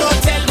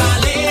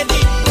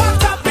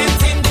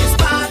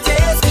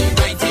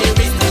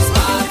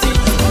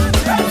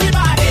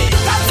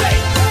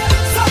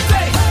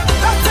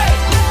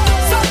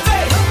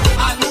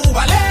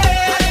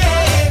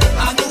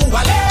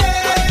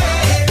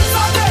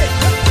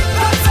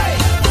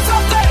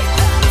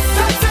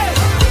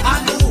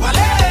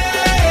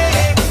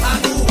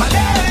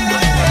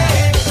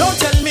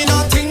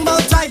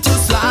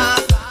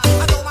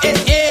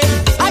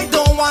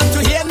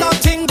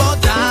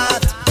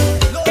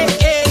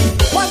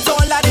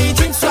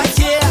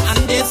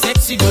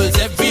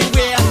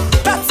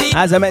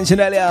 As I mentioned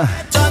earlier,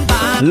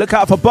 look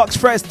out for Box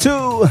Fresh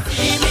 2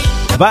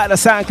 via the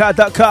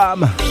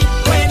SoundCloud.com.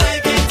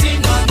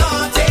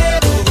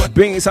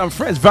 Bringing some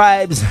fresh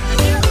vibes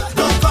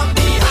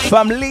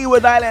from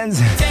Leeward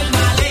Islands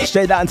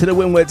straight down to the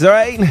Windwards,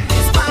 alright?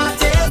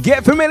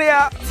 Get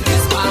familiar.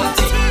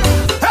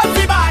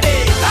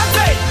 Everybody,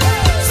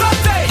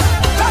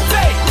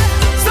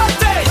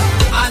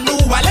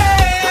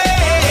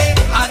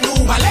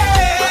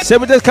 So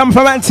we just come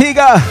from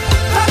Antigua.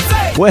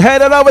 We're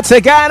headed over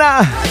to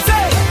Ghana,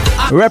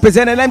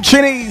 representing them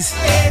Trinis.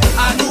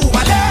 I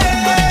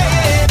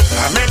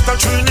met a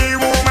Trini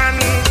woman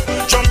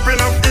jumping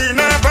up in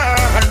a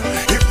van.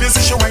 If you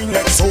see she whine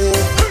like so,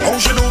 how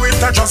she do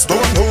it I just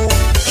don't know.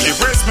 She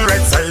braced me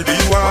right side the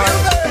wall,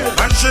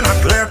 and she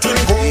not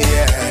letting go.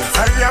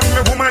 I have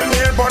my woman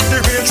here, but the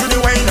way Trini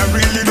whine I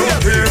really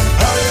don't care.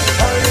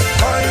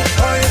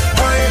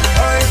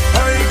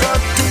 I got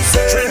to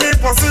say, Trini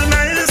pussy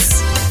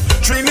nice,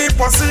 Trini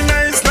pussy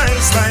nice,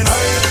 nice, nice.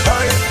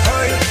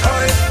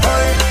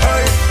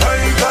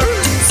 I got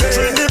to say,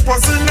 Trini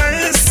pussy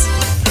nice,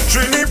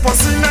 Trini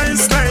pussy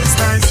nice, nice,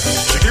 nice.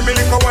 She give me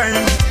little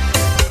wine,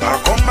 I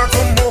come back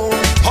for more.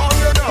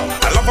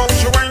 I love how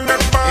she wind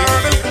that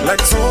body,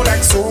 like so,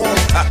 like so.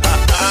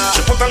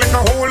 She put a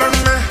little hole on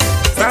me,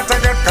 start to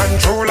get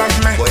control of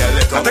me.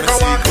 I take a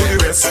walk to the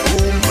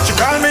restroom. She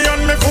call me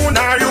on my phone,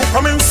 are you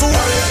coming soon?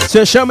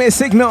 So show me a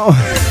signal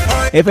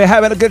if you're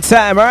having a good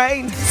time,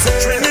 alright?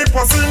 Trini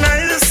pussy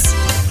nice,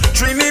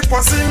 Trini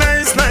pussy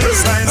nice,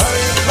 nice, nice.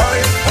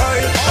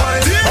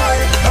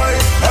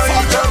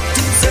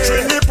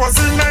 Trini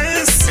pussy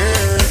nice,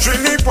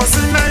 Trini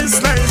pussy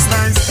nice, nice,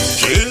 nice.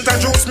 She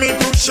introduced me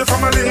to she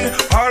family,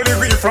 all the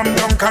way from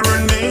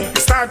Duncaroni. We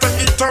started to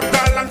eat up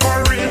dal and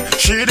curry.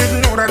 She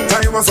didn't know that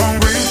I was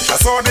hungry. I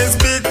saw this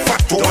big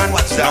fat woman.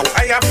 Now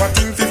I have a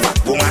thing for fat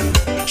woman.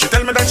 She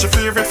tell me that she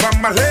favorite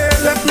family.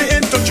 Let me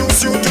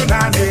introduce you to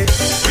Nanny.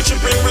 We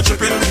chippin', we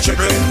chippin', we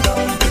chippin'.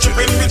 We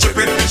chippin', we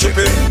chippin', we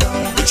chippin'.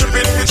 We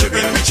chippin', we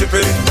chippin', we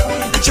chippin'.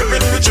 We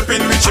chippin', we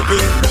chippin', we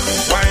chippin'.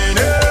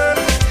 Whining,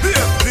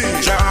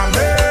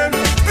 jamming.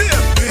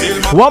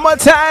 One more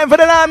time for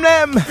the Lam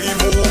Lam. We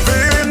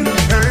moving.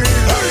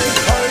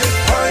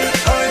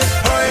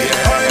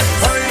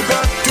 I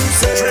got to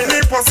say, Trini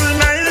pussy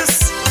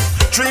nice,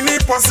 Trini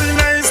pussy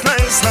nice,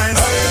 nice, nice.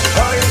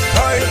 I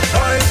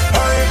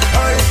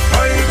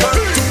got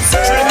to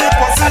say, Trini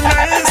pussy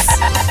nice,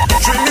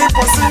 Trini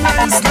pussy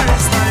nice,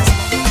 nice, nice.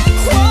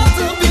 What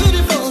a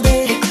beautiful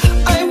day.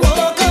 I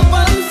woke up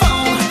and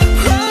found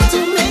how to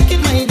make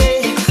it my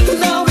day.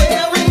 Now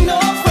wearing no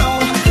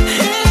frown.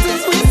 It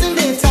is wasting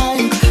their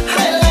time.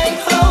 I like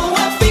how I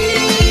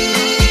feel.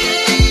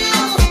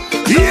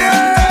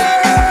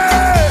 Yeah!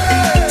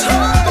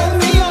 Talk about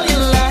me all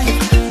your life.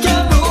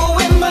 Can't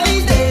ruin my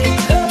day.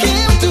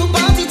 Came to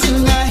party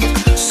tonight,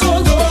 so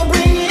don't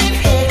bring it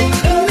here.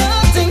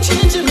 Nothing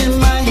changing my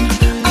mind.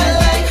 I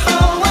like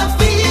how I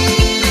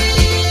feel.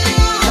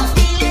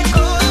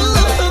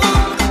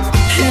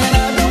 And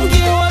I don't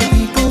care what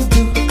people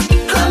do.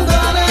 I'm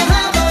gonna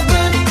have a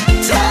good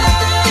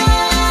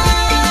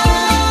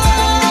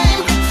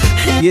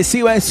time. You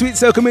see when sweet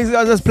soca music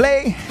I just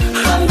play?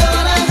 I'm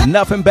gonna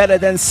Nothing better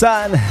than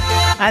sun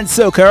and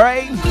soca,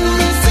 right?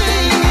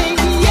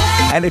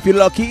 And if you're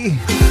lucky,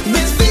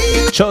 this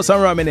feeling. show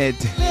some rum in it.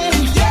 It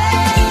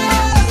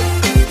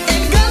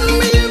got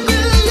me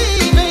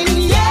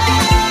believing,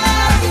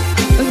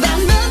 that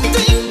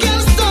nothing can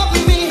stop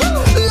me.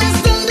 Less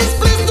than this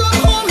place, don't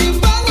hold me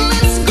back.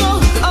 Let's go.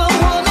 I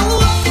wanna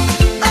walk.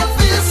 I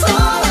feel so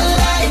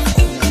alive.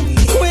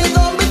 With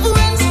all my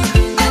friends,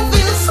 I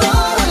feel so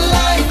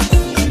alive.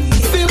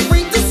 Feel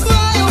free to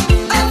smile.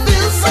 I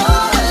feel so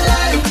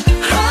alive.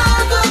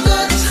 Have a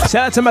good time.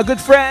 Shout out to my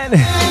good friend,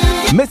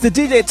 Mr.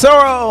 DJ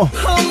Toro, I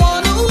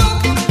wanna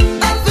walk.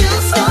 I feel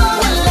so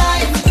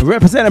alive.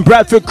 representing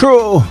Bradford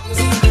Crew. I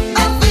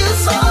feel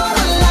so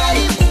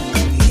alive.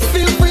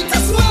 Feel free to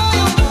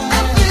smile. I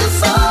feel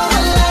so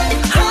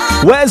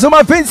alive. Where's all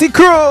my Vincy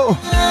crew?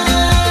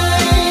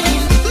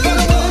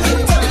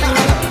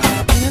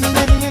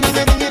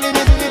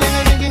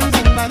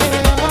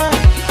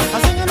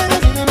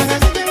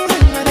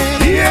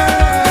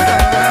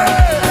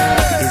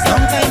 It's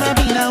long time I've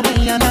been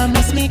away and I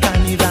miss me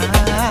carnival.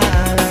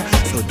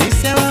 So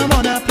this year I'm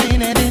on a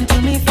plane heading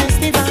to me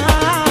festival.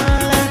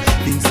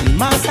 Vincy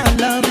must I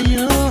love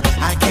you.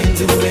 I can't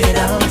do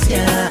without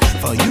ya.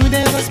 For you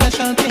there's a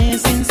special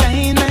place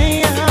inside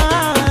my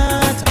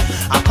heart.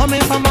 I'm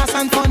coming from a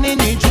San Fun in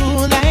the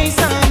July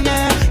sun.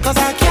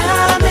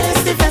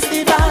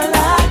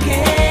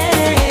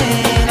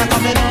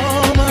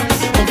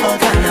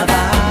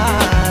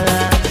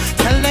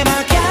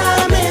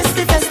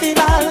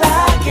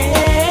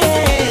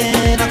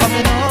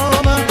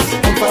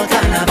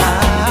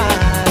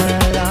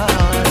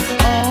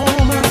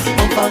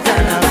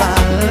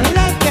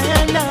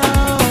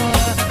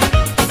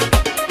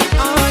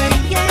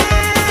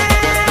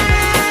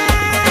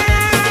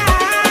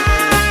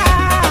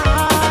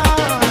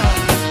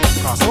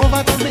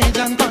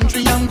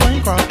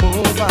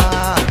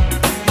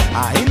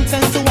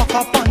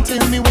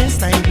 fill me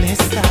waist like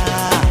blister.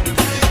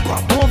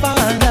 Come over,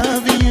 I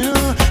love you.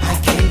 I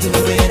can't do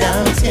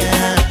without ya.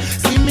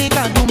 See me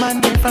got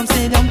woman get from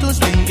stadium to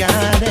Spring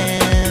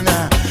Garden.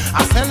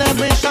 A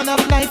celebration of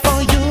life for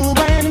you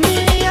and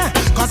me.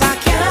 'Cause I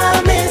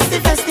can't miss the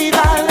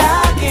festival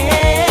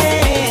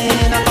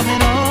again. I'm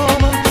coming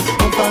home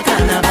for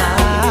Carnival.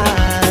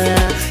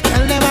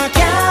 Tell them I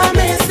can't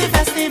miss the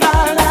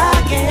festival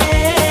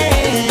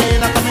again.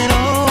 I'm coming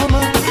home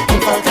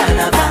for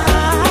Carnival.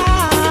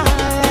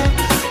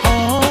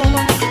 Home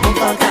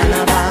for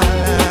Carnival.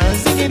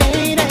 Sing it,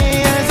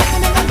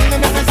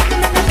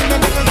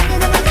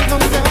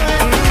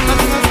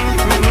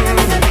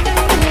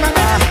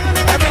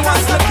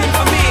 everyone's looking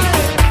for me.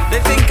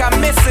 They think I'm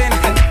missing.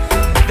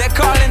 They're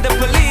calling the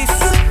police.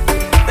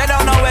 They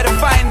don't know where to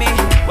find me.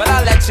 Well,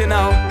 I'll let you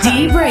know.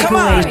 Come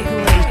on.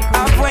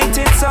 I've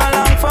waited so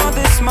long for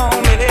this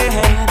moment.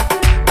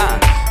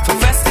 For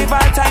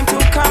festival time to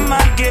come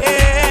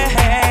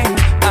again.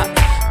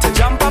 To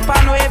jump up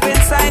and wave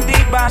inside the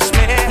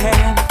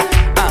bashment.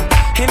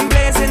 In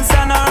blazing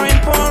sun or in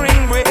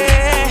pouring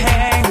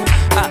rain.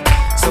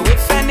 So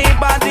if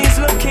anybody's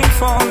looking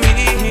for me,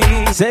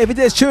 So if you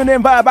just tune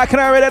in by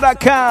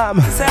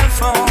BacchanalRadio.com,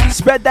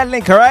 spread that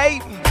link,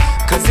 alright?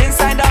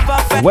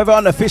 Whether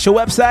on the official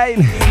website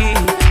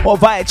or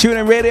via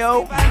TuneIn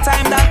Radio.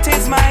 time that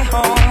is my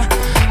home.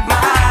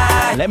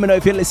 Let me know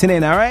if you're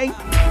listening, alright?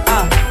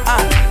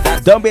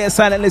 Don't be a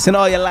silent listener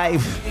all your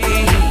life.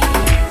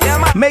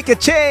 Make a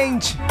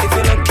change. If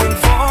you're looking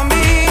for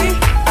me,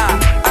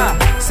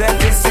 said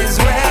this is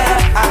where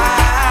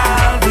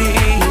I'll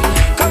be.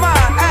 Come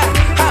on,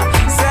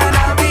 said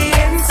I'll be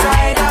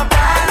inside a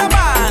band,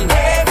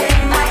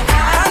 waving my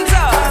hands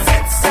up, 'cause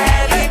it's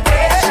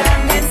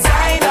celebration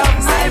inside of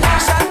my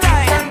fashion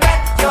time.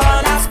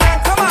 You're not spent,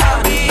 come on,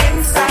 I'll be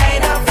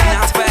inside of that,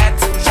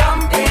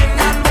 jumping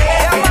and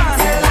waving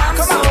till I'm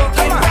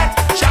soaking wet,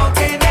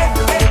 shouting it,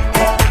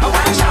 I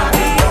want shout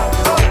it,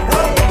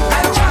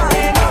 I'm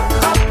jumping up,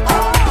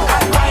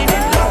 I'm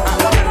winding up,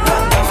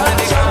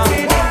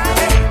 shouting it.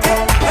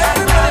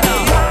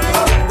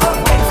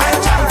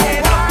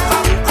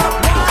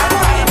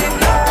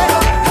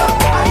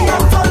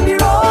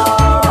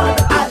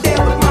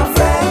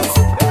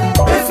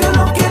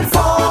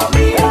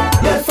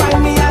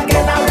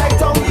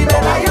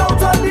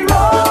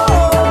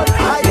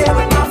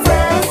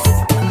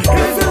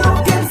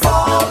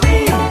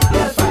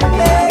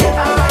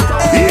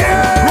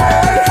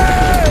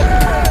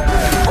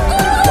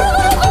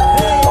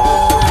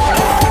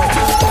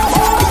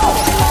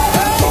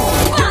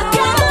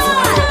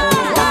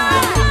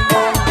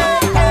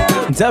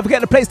 Don't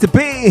forget the place to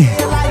be.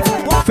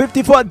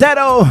 54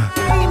 Dedo,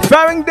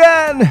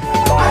 Farringdon.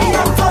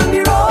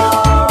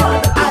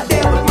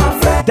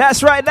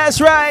 That's right,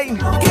 that's right.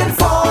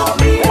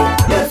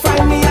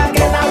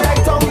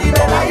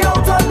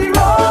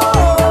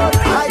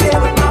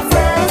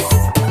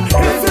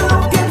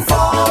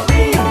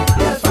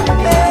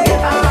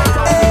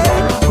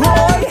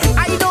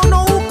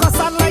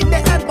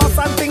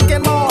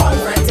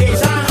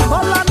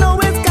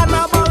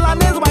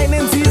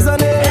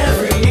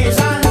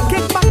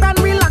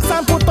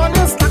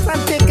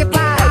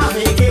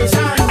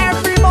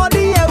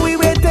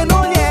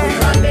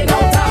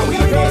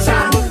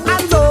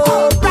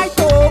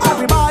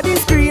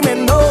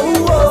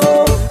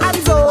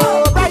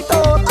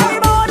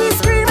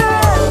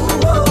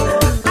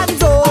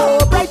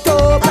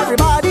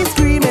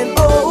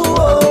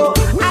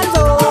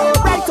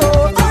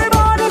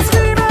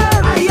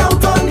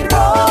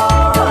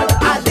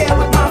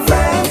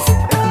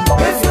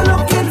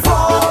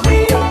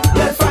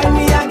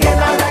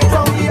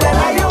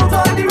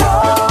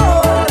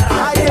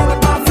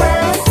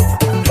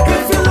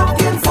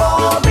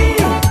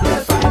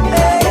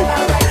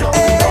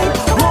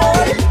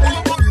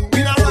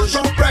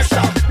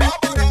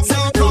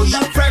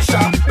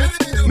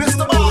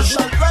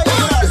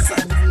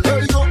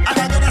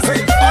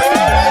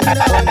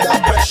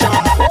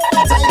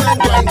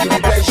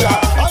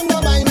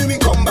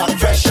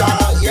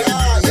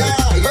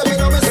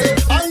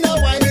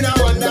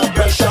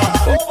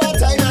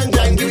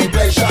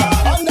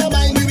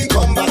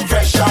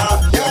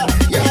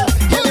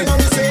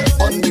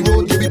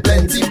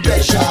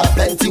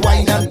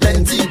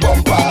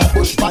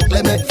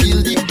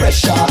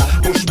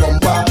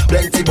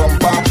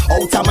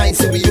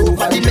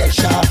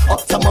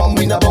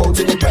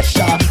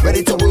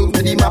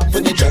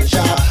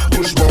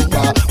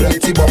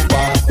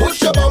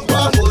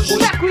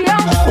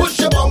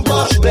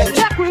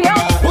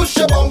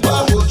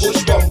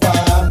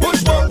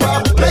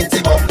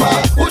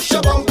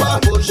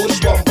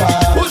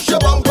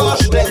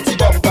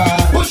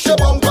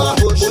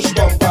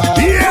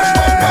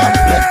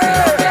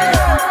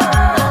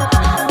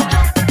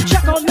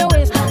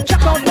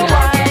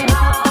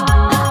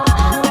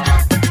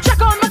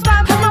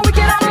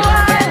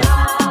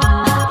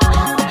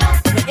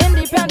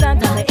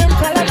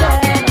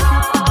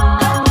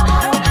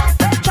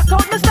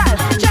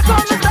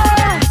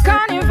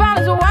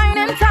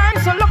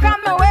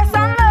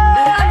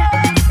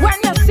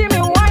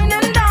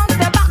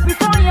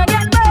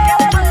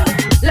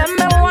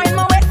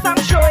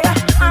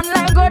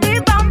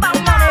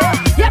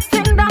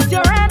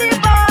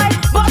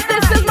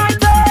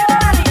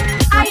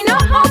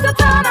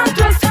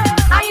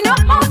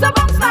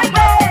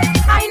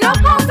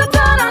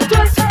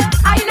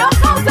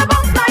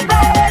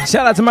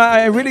 Shout out to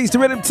my Release the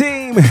Rhythm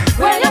team.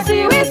 When you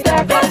see we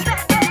step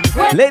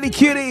up, Lady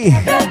Cutie.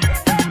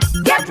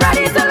 get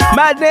ready to love.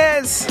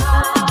 Madness.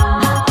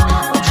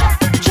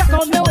 Check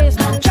out my waist,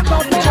 check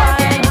out my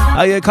wine.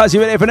 Are you, cuz,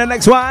 you ready for the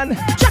next one?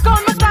 Check out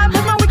my style,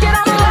 cause my wicked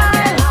and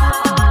fine.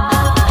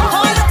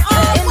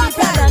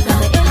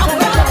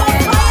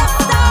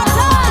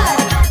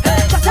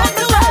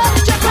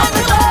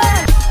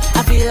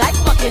 I feel like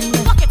walking.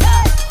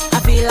 I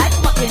feel like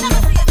walking. I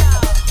feel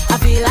like walking. I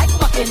feel like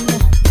walking.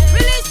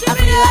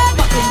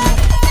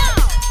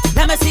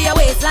 Let me see your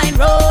waistline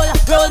roll.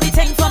 Roll the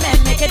thing for me,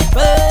 make it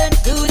burn.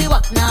 Do the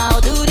walk now,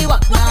 do the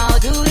walk now,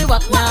 do the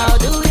walk now,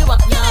 do the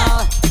walk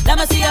now. Let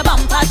me see your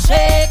bumper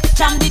shake.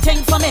 Jam the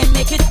thing for me,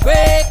 make it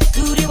break.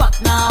 Do the walk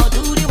now,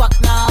 do the walk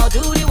now,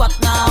 do the walk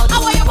now, do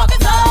the walk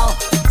now.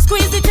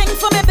 Squeeze the thing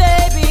for me,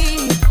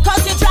 baby,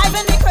 cause you're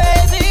driving me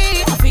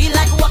crazy. I feel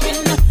like walking.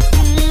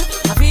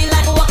 I feel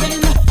like walking.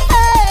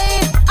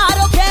 Hey, I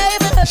don't care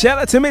if it's Shout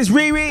out to Miss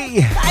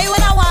Riri. I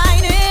when I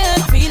whine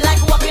it. I feel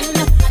like walking.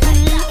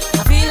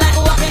 I feel like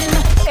walking.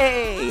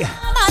 Hey.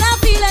 Man, I'm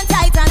feeling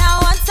tight and I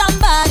want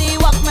somebody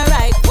walk me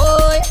right.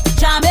 Boy,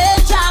 jam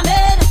it,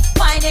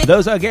 whine it.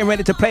 Those are getting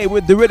ready to play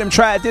with the Rhythm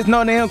Tribe this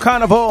Nottingham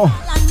Carnival.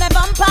 And my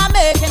bumper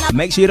making a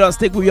Make sure you don't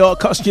stick with your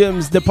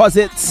costumes,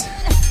 deposits.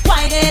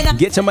 whine it.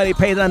 Get your money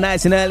paid on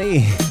nice and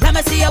early. Let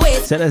me see your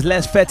waist. So there's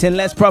less fetting,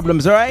 less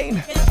problems, alright?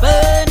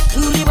 Burn.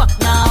 Do the walk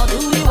now, do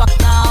the walk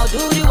now, do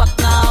the walk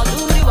now,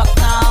 do the walk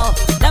now.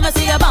 Let me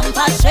see your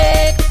bumper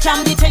shake.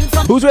 Jam the thing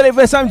from Who's ready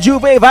for some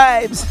Juve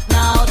vibes?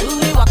 now, do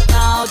the walk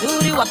now, do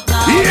the walk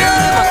now, do the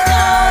walk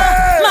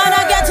now. Man,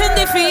 I get in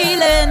the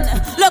feeling.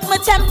 Look, my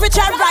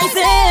temperature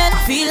rising.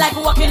 I feel like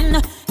walking.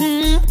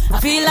 I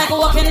feel like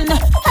walking.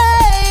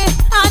 Hey,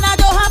 and I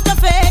don't have to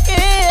fake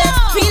it.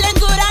 Feeling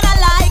good and I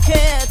like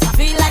it. I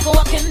feel like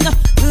walking.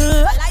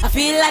 I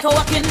feel like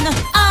walking.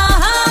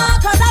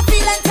 Cause I'm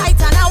feeling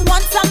tight and I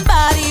want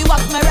somebody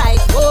walk me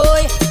right.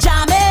 Boy,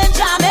 jamming,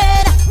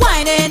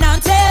 whining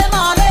until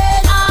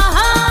morning.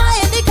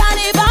 In the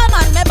carnival,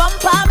 man, me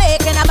bumper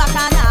making a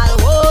bacchanal.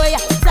 Boy,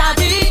 start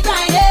it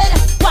grinding,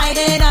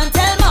 whining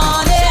until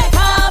morning.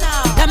 Come,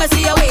 let me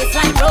see your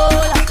waistline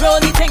roll. Roll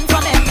the thing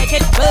from it, make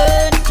it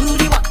burn. Do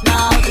the walk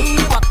now, do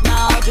the walk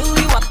now, do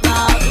the walk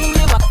now, do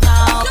the walk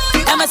now.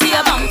 Let me see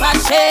your bumper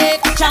shake.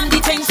 Jam the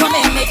thing from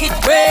it, make it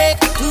break.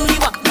 Do the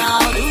walk now,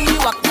 do the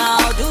walk now,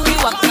 do the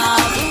walk now,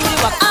 do the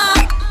walk.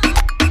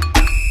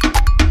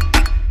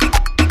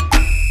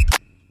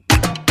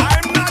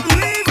 I'm not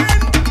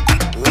leaving.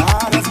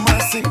 Lord of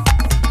mercy.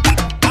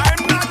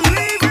 I'm not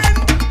leaving.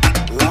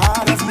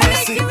 Lord of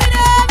mercy.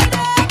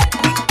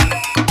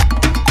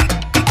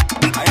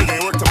 I ain't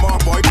gonna work tomorrow,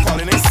 boy.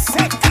 Calling it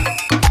sick.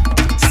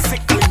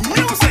 Sick with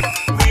music.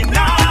 We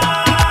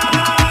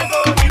not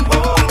going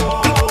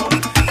home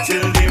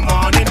till the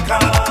morning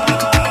come.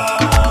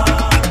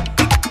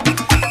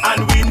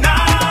 And we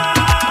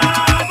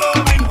not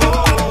going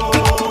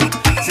home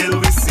till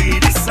we see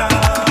the sun.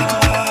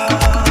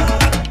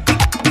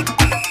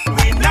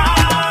 We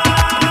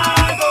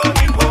not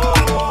going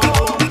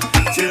home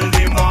till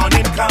the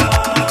morning come.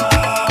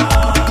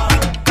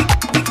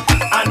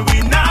 And we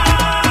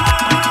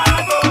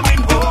not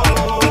going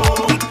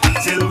home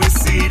till we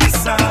see the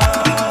sun.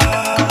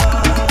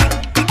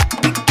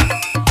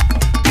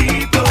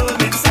 People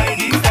inside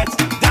the fete,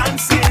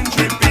 dancing,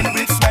 dripping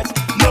with sweat.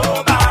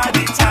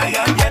 Nobody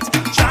tired yet.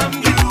 Jam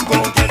you go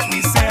get, we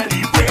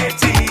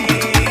celebrating.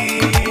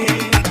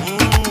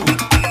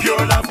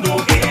 Pure love, no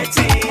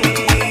hating.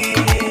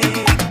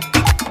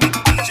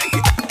 Check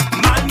it.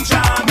 Man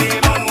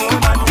jamming on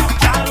woman,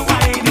 gal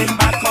whining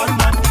back on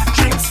man.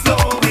 Drinks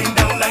flowing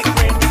down like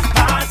rain.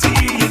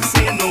 Partying,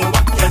 say no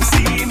one can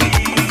see me.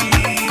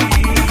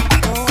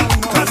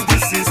 Cause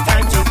this is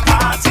time to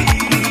party.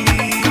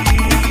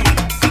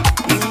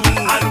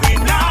 And we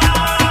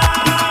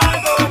not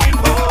going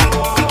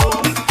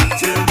home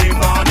till the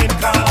morning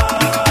come.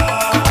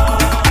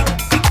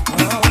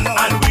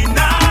 And we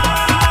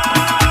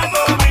not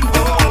going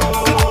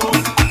home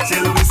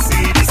till we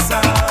see the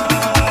sun.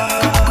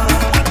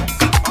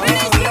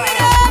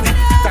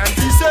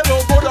 Tanti said,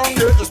 "Oh, go down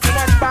there, it's too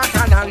much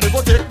bacchanal, they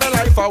go take my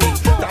life away."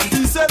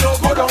 Tanti said, "Oh,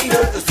 go down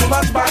there, it's too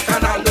much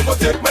bacchanal, they go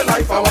take my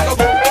life away." I wanna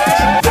go,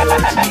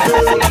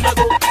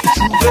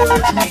 so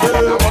let me go,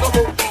 I wanna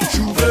go,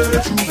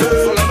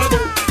 so let me go,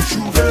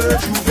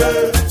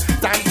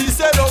 Tanti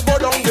said, "Oh, go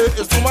down there,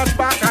 it's too much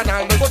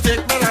bacchanal, they go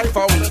take my life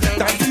away."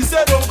 Tanti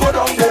said, "Oh, go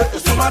down there,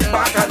 it's too much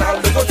bacchanal,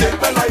 they go take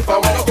my life away."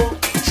 I wanna go,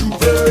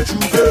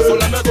 so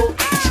let me go,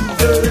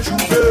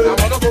 I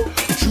wanna go,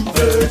 so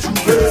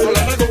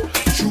let me go,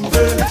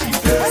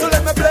 so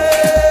let me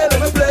play, let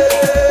me play,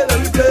 let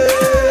me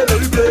play, let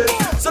me play.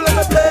 So let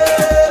me play,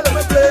 let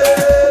me play,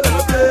 let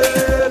me play,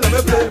 let me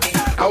play.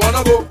 I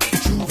wanna go,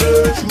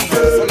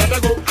 so let me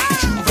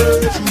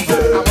go,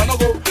 I wanna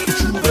go,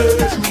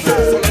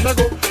 so let me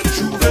go.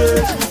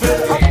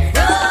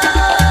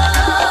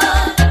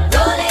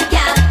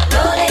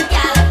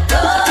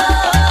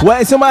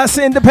 Where's some of us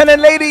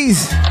independent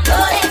ladies?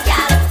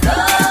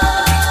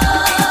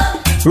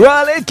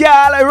 Roll it,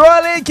 gal,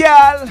 roll it,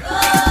 gal.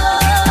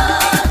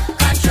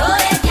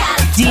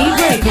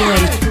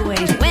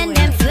 D-Breakaway. When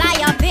them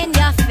fly up in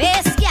your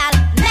face, gal,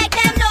 make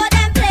them know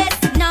them place.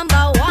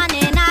 Number one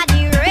in a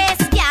the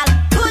race, gal,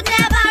 could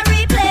never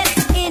replace.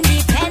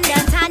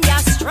 Independent and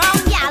you're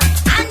strong, gal,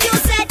 and you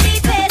set the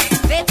pace.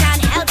 Fit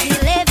and healthy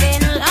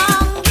living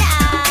long,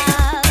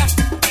 gal.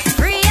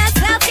 Free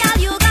yourself, gal,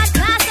 you got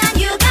class and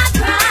you got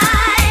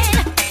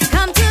pride.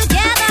 Come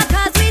together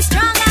cause we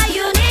stronger,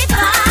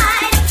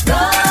 unified.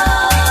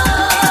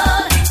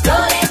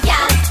 Roll it,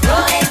 gal,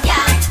 roll it,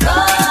 gal,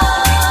 roll.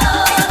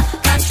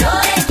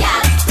 Control it,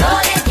 gal,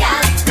 roll it,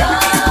 gal, roll.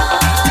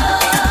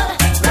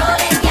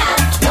 Roll it, gal,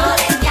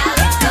 roll it, gal,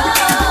 roll.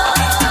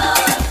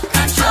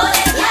 Control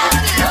it, gal,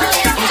 roll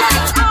it,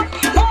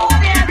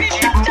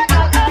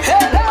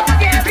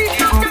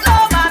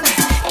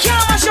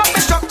 Can't mash up the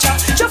structure.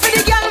 Show for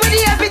the girl with the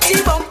heavy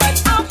T-bump and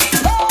up.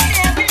 Load the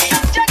heavy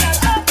structure, girl,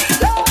 up.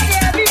 Load the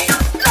heavy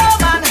structure. No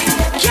man,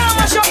 can't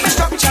mash up the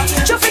structure.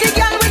 Show for the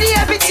girl with the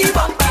heavy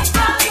T-bump and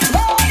up.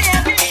 Load the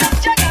heavy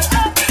structure, girl,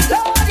 up.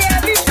 Load the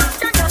heavy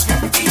structure, girl.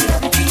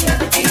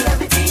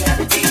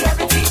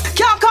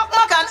 Can't cock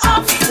back and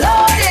up.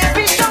 Load the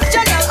heavy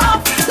structure, girl, up.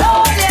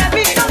 Load the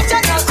heavy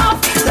structure, girl, up.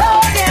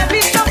 Load the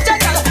heavy structure,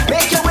 girl.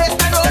 Make your waist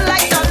and roll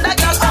like thunder,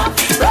 girl, up.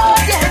 Load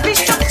the heavy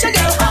structure,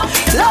 girl, up.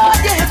 Load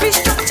the heavy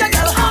structure,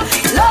 girl, up.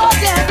 Load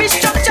the heavy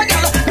structure,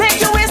 girl. Make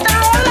your waist and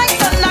roll like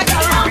thunder,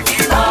 girl, up.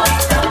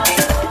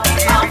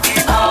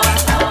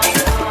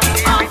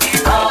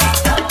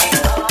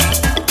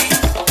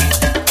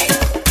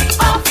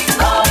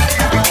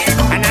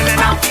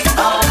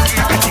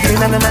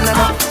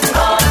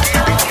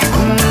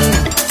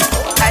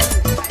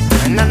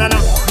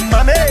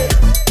 Mommy,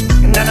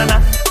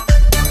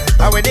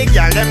 how we the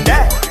girl them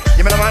there?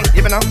 Give me the man,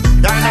 give me now.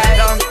 Down, hey.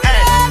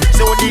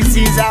 So this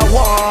is a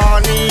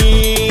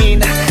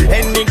warning.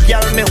 Any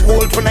girl me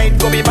hold tonight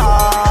go be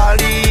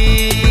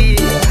bally.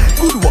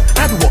 Good work,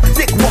 hard work,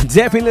 take work.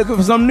 Definitely looking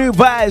for some new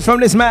vibes from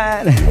this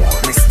man,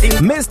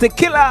 Mr.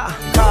 Killer.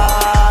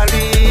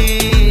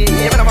 Bally.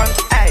 Give me the man,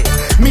 hey.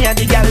 Me and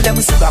the girl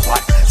them sugar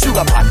pot.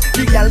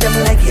 The girl them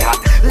like it hot.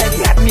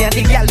 Me and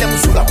the girl them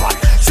sugar pot.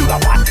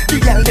 The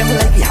girl them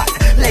like it hot.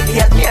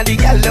 Me and the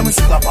girl them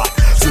sugar pot.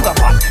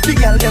 The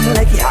girl them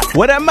like it hot.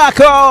 What up,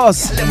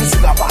 Marcos? Them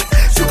sugar pot.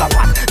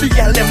 The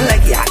girl them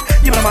like it hot.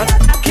 You know man.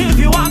 If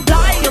you want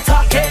fly, you're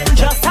talking.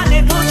 Just a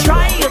little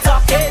try, you're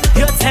talking.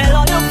 You tell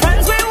all your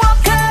friends we're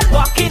walking.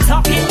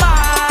 Walkie-talkie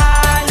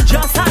man.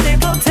 Just a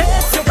little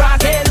taste, you're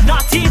bragging.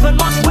 Not even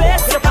much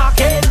waste, you're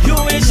packing. You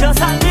is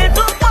just a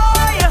little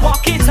boy.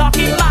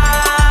 Walkie-talkie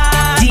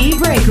man.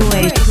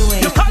 D-Breakaway.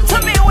 You come to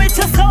me with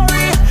your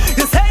story.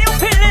 You say you're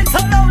feeling so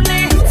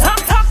lonely.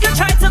 Talk, you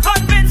try to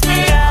convince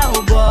me.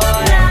 Oh boy.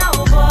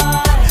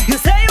 You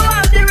say you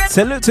have the rest.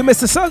 Salute to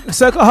Mr.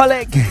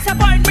 Circaholic,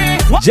 Disappoint me.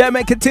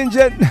 German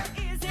contingent.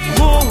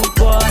 Oh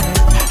boy.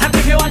 I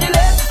give you on the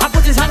left, I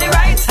put it on the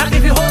right. I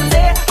give you whole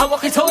day, I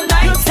walk it all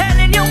night. You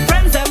telling your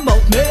friends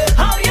about me,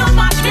 how you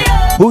mash me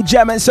up. Who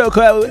German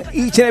Soca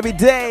each and every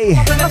day.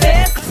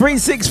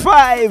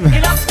 365.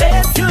 Enough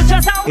space, you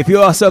just out. If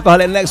you are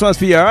Circaholic, next one's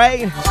for you,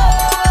 alright?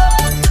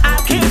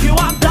 I give you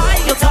a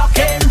blind, you're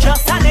talking.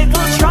 Just a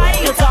little try,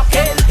 you're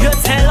talking. You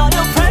tell all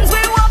your friends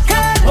we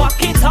walking.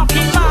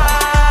 Walkie-talkie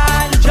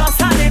man.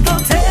 Just a little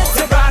taste,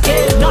 you're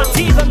bragging. Not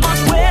even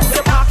much waste,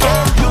 you're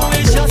packing. You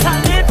is just a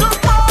little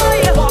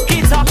boy.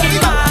 Walkie-talkie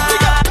man.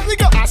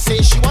 I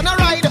say she wanna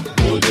ride.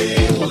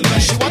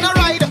 She wanna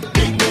ride.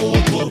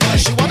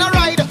 She wanna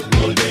ride.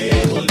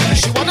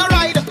 She wanna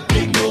ride.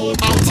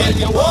 I'll tell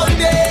you all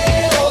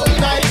day, all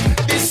night.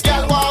 This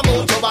girl want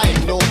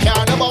motorbike. No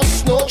car, no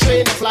bus, no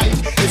train, no flight.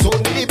 It's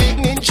only the big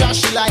ninja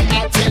she like.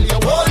 I'll tell you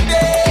all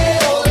day,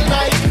 all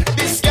night.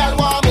 This girl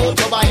want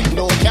motorbike.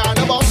 No car,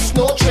 no bus,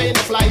 no train,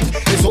 no flight.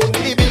 It's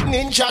only the big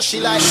ninja she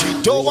like.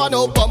 She don't want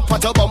no bumper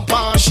to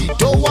bumper. She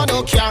don't want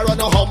no car or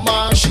no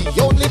Hummer. She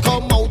only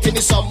come out in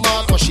the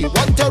summer. Cause she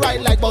want to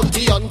ride like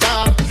Bounty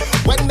Hunter.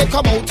 When they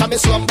come out of me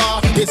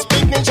slumber, this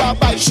big ninja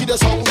bike she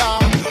does hunger.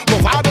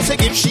 Movado say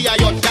give she a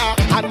yonder.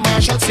 And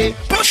Marshall say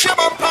push your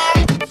bumper.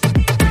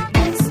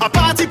 A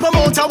party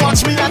promoter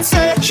watch me and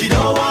say she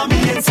don't want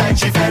me inside,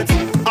 she felt.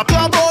 A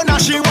club owner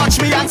she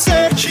watch me and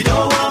say she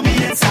don't want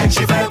me inside,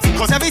 she felt.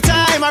 Cause every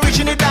time I reach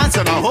in the dance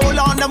and I hold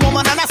on the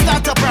moment and I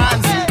start to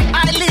prance,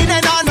 I lean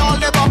in on all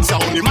the box.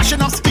 I only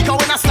mashing up speaker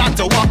when I start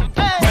to walk.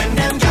 When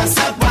them girls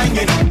start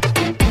winding up,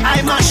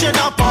 I mashing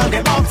up all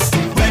the box.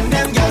 When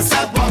them girls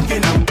start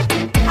walking up,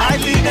 I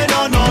lean in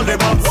on all the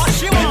box.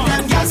 When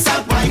them girls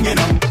start winding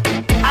up,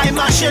 I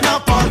mashing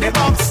up all the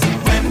box.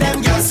 When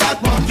them girls start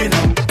walking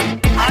up,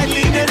 I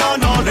lean in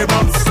on all the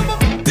box.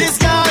 This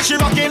girl she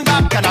rocking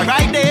back and I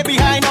right there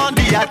behind on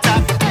the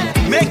attack,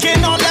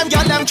 making all them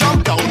girls them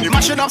jump down. The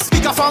mashing up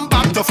speaker from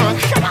back to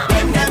front.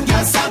 When them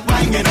girls start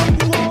winding up,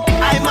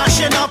 I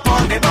mashing up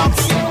all the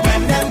box.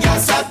 When them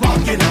girls start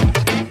walking up,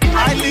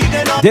 I lean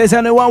in on. There's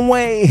only one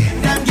way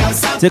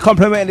to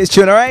compliment this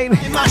tune, alright?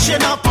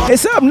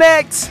 It's up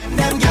next.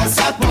 Them girls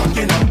start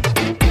walking up,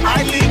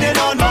 I lean in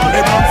on all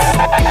the box.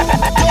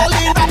 Don't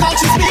lean back on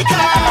your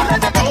speaker.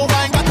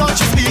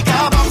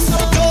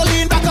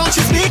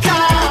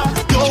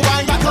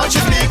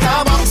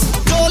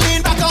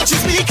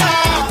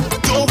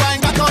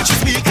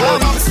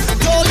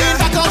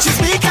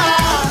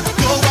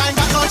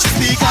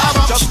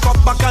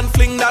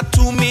 that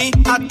to me.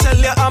 I tell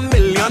you a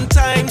million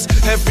times.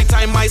 Every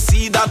time I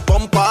see that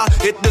bumper,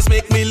 it does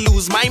make me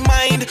lose my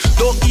mind.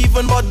 Don't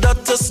even bother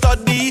to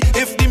study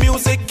if the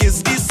music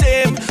is the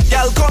same.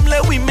 Girl, come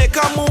let we make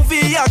a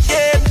movie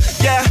again.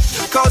 Yeah,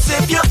 cause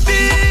if you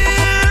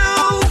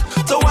feel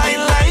to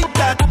wine like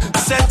that,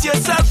 set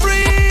yourself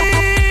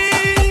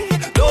free.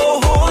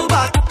 Don't hold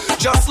back,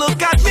 just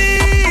look at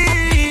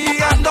me.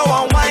 And now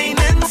I'm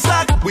whining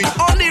slack. We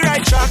on the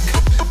right track.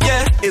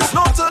 Yeah, it's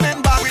no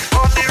turning back. We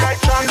on the right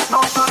track, it's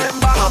no turning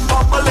back. I'm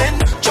bubbling,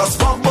 just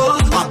bubble.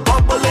 I'm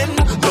bubbling,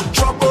 look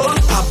trouble.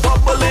 I'm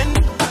bubbling,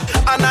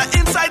 and I'm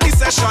inside the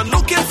session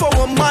looking for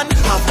a man.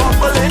 I'm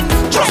bubbling,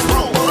 just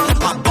bubble.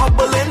 I'm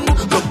bubbling,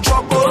 look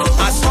trouble.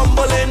 I'm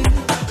stumbling,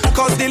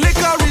 cause the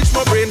liquor reach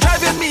my brain,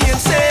 driving me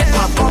insane.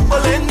 I'm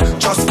bubbling,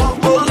 just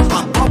bubble.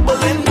 I'm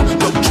bubbling,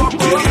 look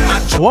trouble.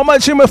 One more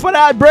tune before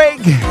that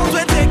break.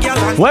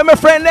 Where my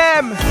friend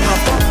them?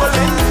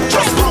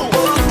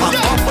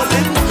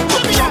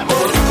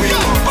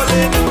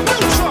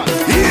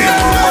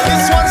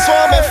 This one's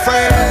for my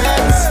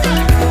friends.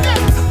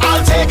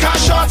 I'll take a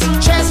shot,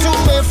 cheers to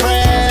my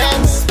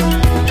friends.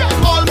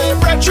 All my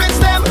brethren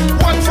them,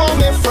 one for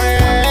my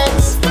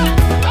friends.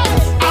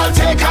 I'll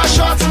take a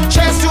shot,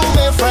 cheers to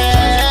my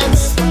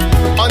friends.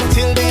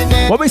 Until the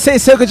next. What we say,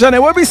 Circle Johnny?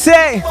 What we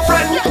say?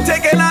 Friend,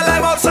 taking a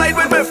life outside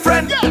with my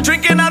friend,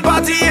 drinking and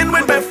partying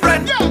with my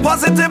friend.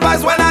 Positive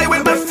vibes when I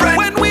with my friend.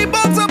 When we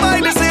both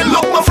survive, they say,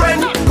 look my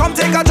friend, come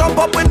take a jump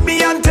up with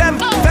me and them.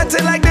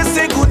 Betting like this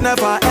thing could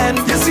never end.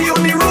 You see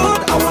on the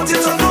road, I want you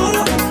to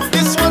know.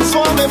 This one's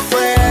for my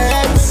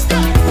friends.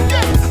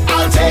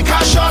 I'll take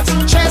a shot,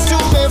 cheers to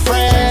my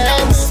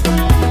friends.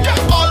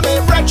 All my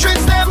brethren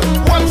them,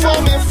 one for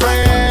my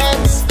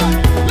friends.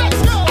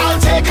 I'll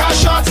take a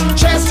shot,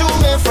 cheers to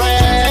my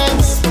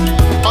friends.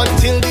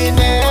 Until the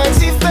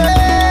next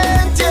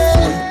event,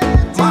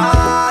 yeah.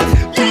 Man,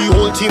 the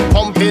whole team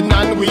pumping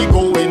and we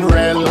going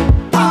real.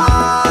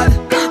 Bad.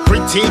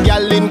 Pretty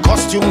gal in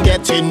costume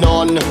getting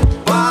on.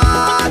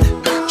 Bad.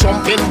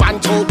 Jumping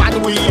band to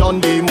band, we on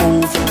the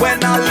move.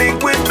 When I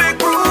link with big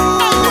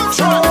group,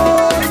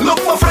 look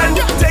my friend,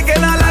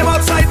 taking a life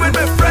outside with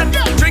my friend,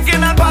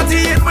 drinking and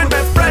partying with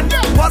my friend.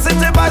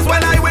 Positive vibes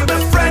when I with my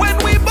friend. When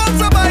we both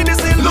survive this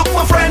thing, look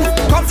my friend,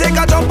 come take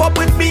a jump up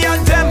with me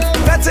and them.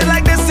 Betting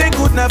like this thing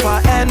could never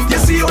end. You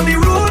see on the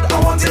road, I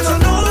want you to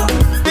know.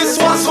 This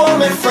one's for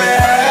my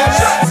friends.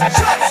 Shots,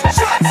 shots,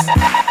 shots,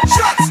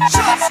 shots,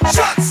 shots, shots,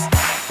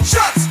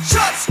 shots, shots,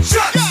 shots,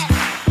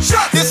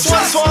 shots. This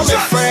one's for my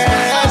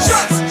friends.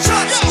 Shots,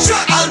 shots,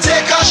 shots. I'll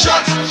take a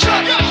shot.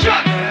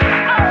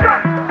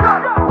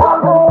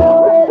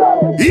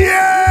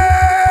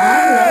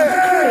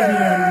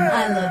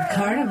 I love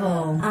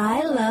Carnival.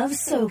 I love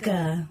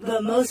Soca.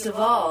 But most of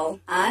all,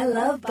 I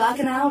love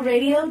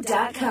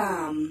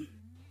BacchanalRadio.com.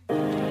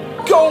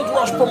 Gold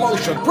Rush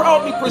Promotion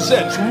proudly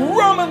presents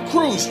Rum and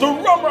Cruise, the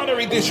Rum Runner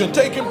edition,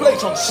 taking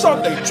place on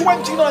Sunday,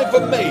 29th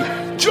of May.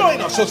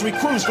 Join us as we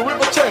cruise the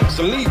River Thames,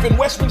 leaving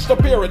Westminster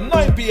Pier at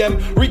 9 p.m,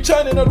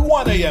 returning at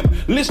 1 a.m,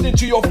 listening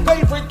to your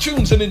favorite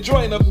tunes and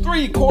enjoying a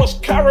 3-course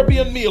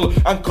Caribbean meal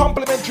and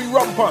complimentary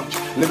rum punch.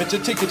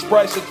 Limited tickets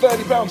priced at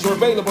 £30 are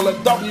available at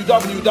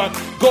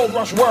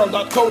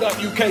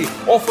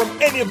www.goldrushworld.co.uk or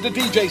from any of the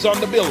DJs on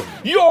the bill.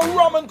 Your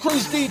Rum and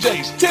Cruise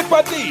DJs,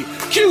 Tipper D,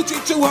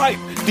 QT2 Hype,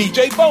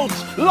 DJ Bones,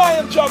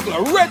 Lion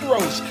Juggler, Red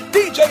Rose,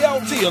 DJ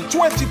LT and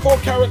 24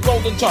 Karat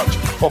Golden Touch.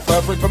 For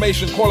further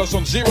information, call us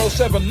on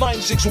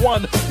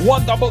 07961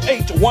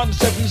 188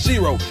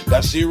 170.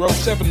 That's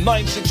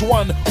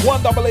 07961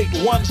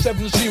 188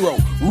 170.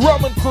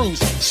 Rum and Cruise,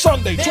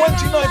 Sunday,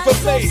 29th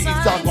of May. It's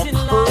gonna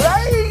go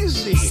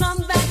crazy.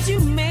 Some that you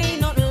may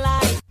not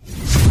like.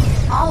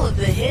 All of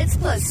the hits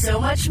plus so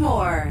much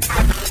more.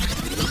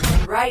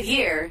 Right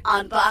here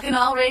on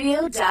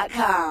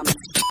BacchanalRadio.com.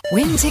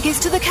 Win tickets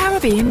to the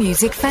Caribbean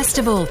Music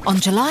Festival on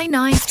July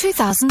 9th,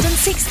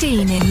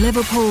 2016 in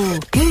Liverpool.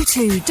 Go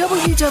to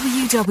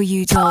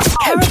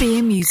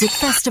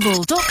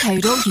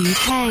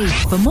www.caribbeanmusicfestival.co.uk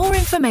for more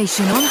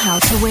information on how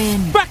to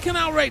win.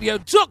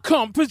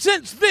 BacchanalRadio.com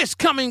presents this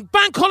coming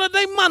Bank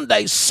Holiday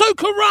Monday,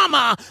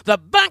 Socarama, the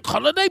Bank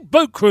Holiday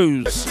Boat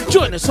Cruise.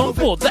 Join us on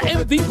board the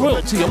MV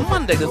Royalty on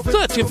Monday the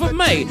 30th of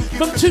May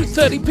from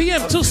 2:30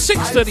 p.m. till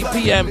 6:30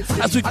 p.m.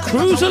 as we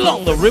cruise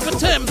along the River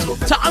Thames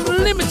to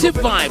unlimited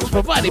vibes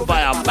provided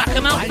by our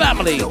Bacchanal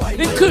family,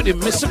 including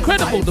Mr.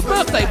 Credible, the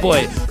birthday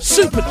boy,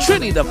 Super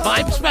Trini, the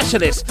vibe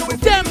specialist,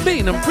 Dan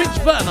Bean and Prince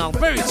Bern, our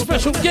very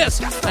special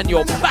guests, and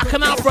your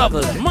Bacchanal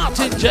brothers,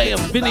 Martin J and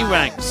Vinnie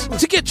Ranks.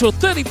 To get your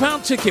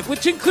 £30 ticket,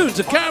 which includes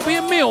a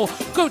Caribbean meal,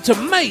 go to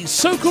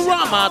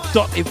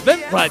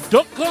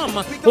maysocarama.eventbrite.com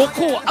or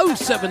call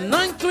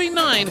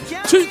 07939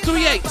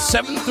 238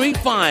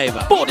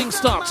 735. Boarding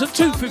starts at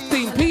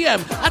 2:15 p.m.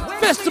 at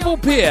Festival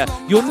Pier.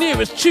 Your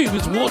nearest tube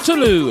is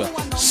Waterloo.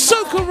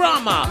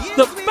 Socarama,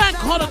 the Bank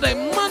Holiday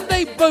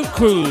Monday Boat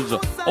Cruise.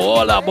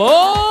 All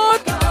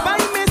aboard!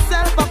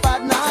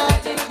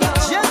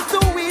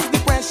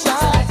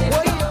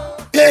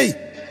 Hey,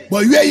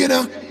 boy, where you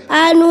now?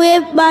 And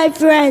with my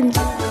friends.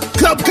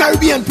 Club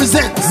Caribbean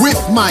presents With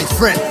My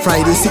Friend.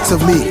 Friday 6th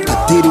of May at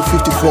Dado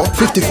 54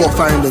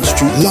 Farringdon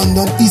Street,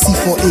 London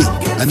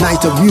EC48. A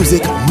night of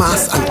music,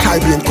 mass and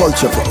Caribbean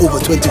culture for over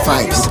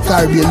 25s. With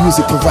Caribbean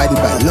music provided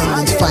by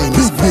London's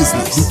finest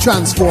business, The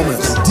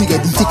Transformers. Digger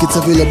the tickets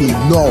available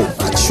now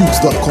at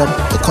shoots.com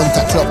or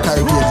contact Club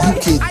Caribbean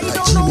UK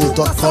at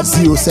gmail.com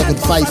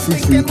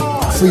 07533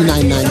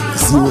 399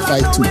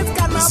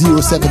 052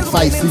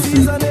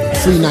 07533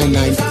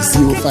 399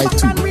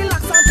 052.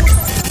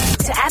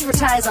 To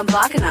advertise on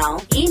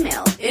Bacchanal,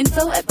 email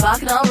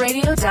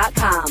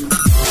info@bacchanalradio.com.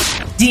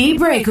 D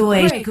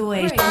Breakaway. Girls,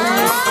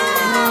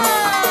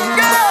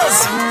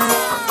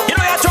 you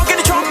know you're talking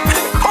the trump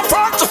up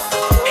front.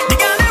 The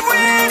girl them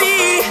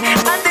ready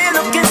and they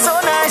looking so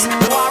nice. The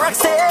war rock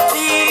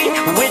steady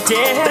with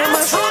them.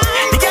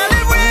 The girl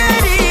them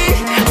ready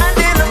and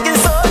they looking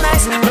so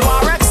nice. The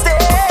war rock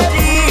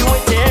steady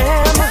with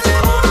them.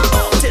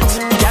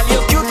 Girl,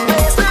 your cute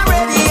face not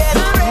ready yet.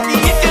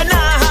 You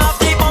cannot have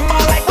the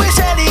bumper like we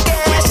Shelly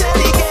get.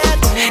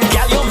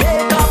 Girl, your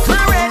makeup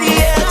not ready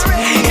yet.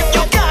 If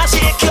you can't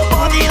shake your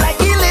body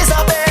like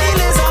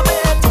Elizabeth,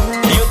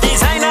 you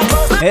designer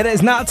clothes. It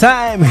is now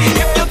time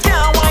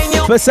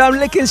for some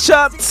licking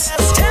shots.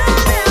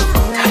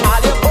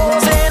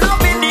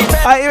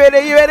 Are you ready?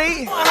 You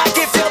ready?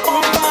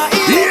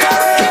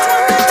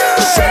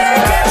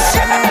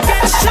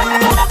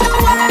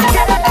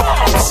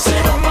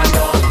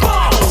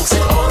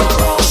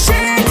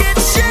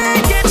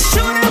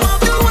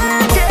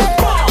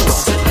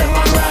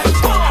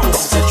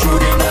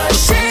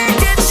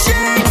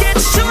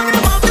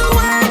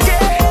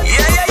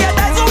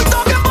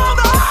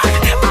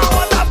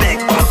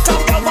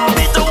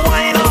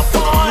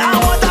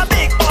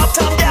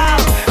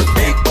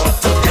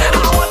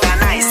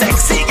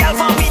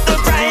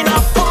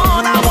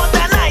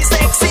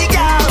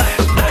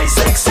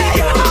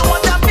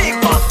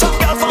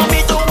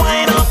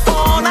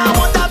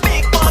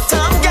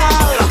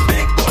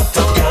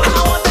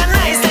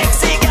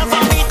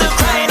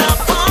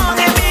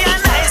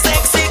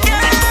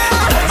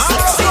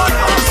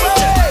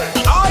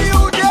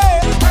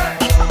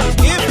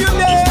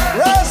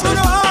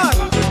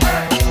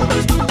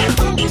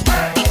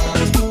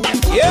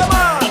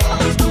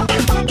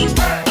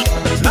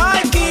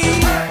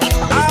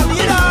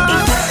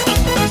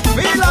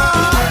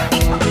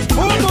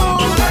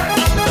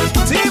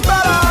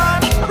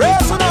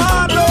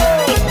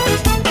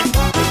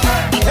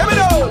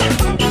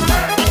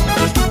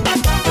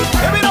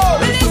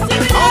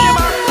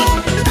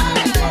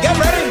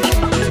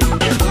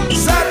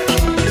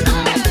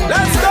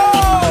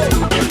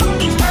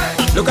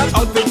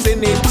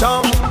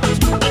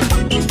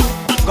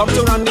 Come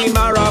to run the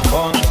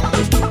marathon.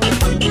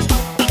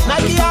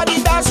 Nike,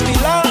 Adidas,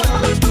 Fila,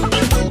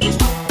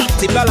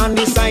 Timberland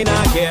design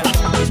again.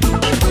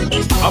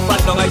 Up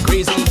and down like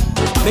crazy.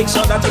 Make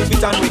sure that you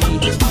fit and ready.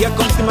 Here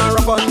comes the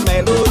marathon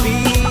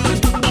melody.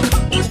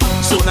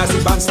 Soon as the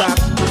band start,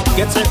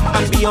 get set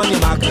and be on your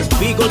mark.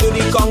 We go do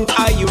the count.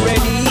 Are you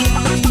ready?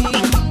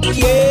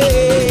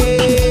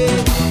 Yeah.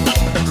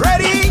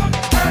 Ready?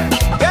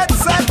 Get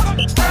set.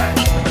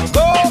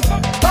 Go,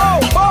 go,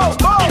 go,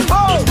 go,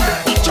 go.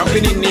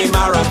 Jumping in the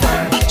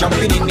marathon,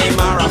 jumping in the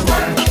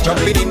marathon,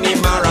 jumping in the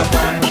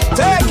marathon.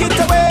 Take it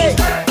away.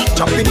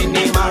 Jumping in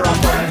the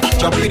marathon,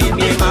 jumping in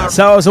the marathon.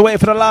 So I was waiting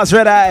for the last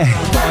red eye.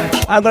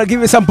 I'm gonna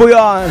give you some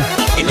bouillon.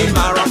 In the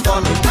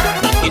marathon,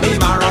 in the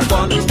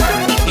marathon, in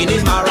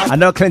the marathon. I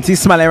know Clinty's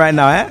smiling right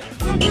now, eh?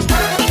 In the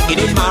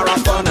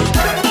marathon,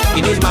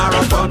 in the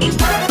marathon,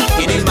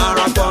 in the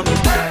marathon.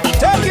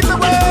 Take it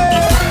away.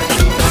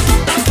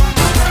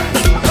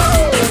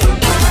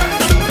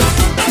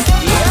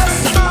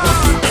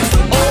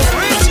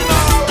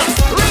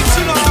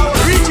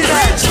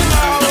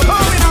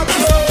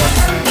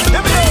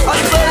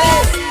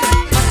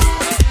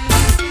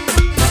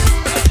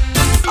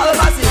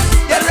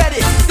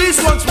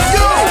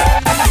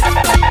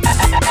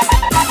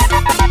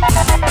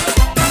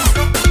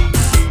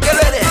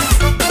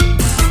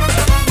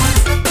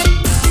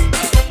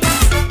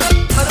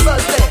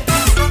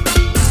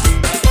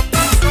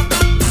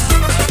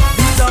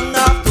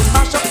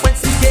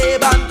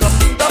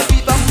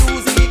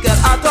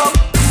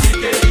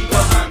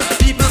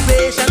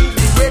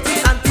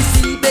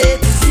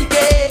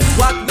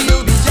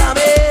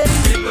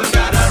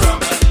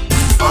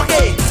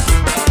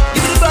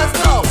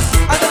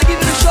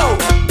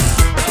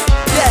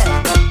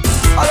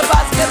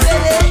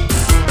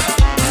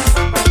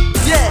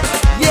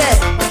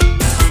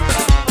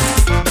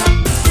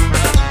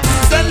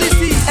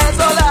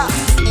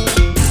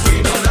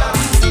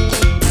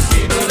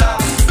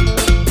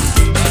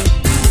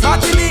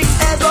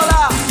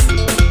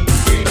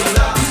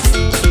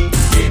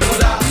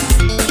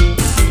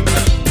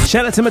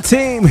 Shout out to my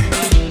team.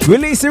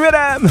 Release the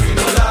rhythm.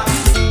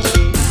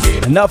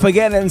 And not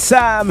forgetting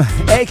Sam,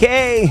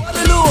 aka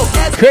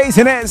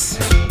Craziness,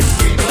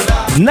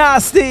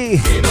 Nasty,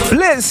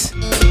 Bliss,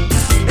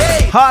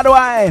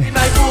 Hardwine,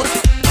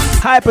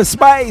 Hyper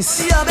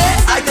Spice.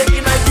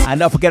 And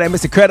not forgetting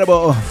Mr.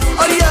 Credible.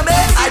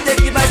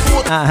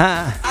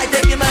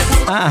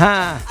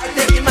 Uh-huh. I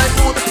take in my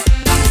food.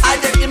 I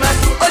take in my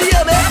food. Oh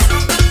yeah, man.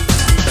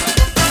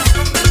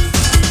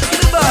 Give me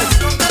the buzz.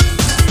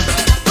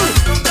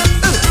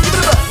 Give me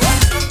the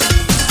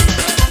buzz.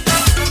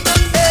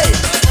 Hey.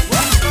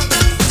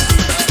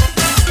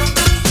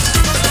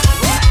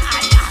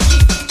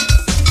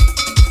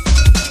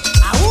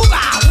 Awooga,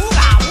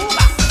 awooga,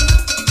 awooga.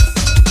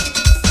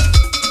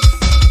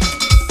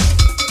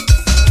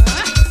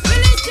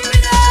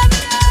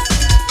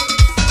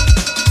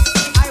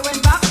 I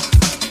went back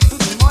to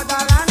the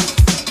motherland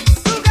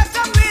to get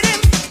some rhythm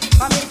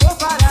from my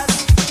forefathers.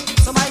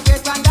 So my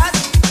great granddad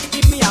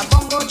give me a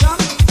bongo drum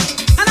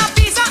and a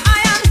piece of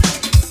iron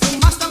to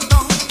mash down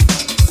tongue.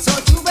 So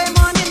Tuesday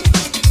morning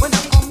when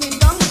I'm coming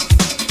down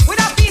with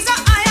a piece of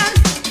iron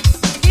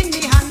in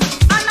me hand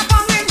and a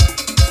bonging.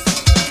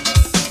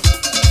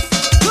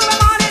 Tuesday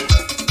morning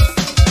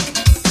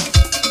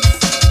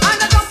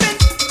and a jumping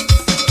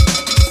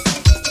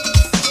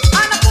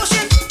and a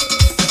pushing.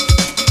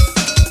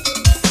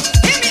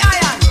 Give me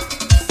iron.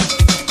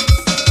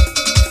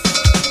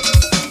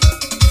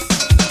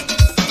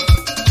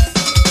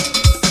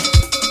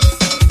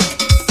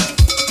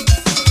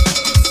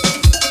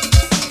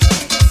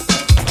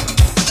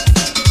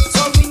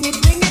 So ring it,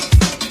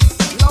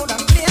 loud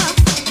and clear.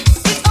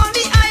 It's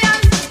only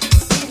iron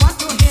we want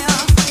to hear.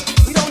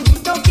 We don't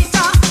need no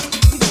guitar,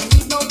 we don't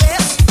need no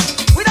bass,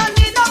 we don't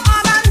need no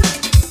organ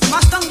to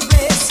mash down the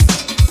place.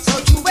 So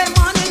Tuesday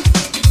morning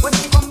when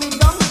we coming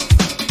down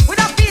with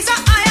a piece of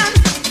iron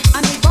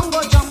and the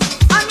bongo drum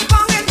and the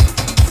bonging.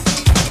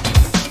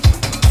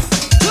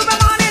 Tuesday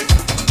morning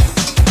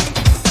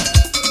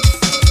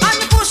and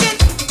the pushing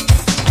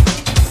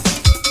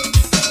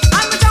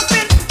and the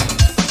jumping.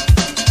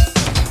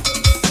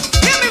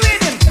 Give me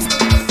rhythm.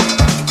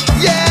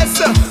 Yes.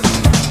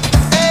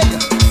 Hey,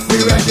 we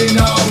ready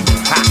now.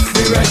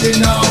 We ready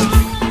now.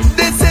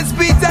 This is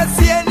Peter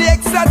C and the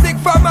Exotic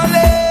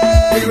Family.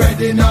 We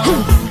ready now.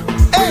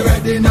 We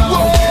ready now.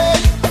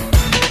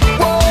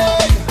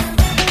 Boy,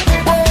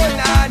 boy,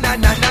 na na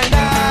na na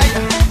na.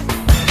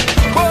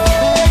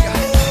 Boy,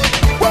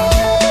 boy,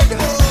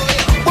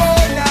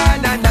 boy, na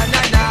na na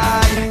na na.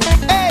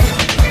 Hey,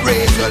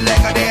 raise your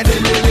leg again,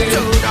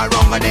 turn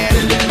around again,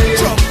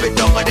 drop it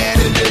down again,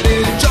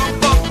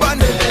 jump up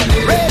and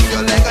raise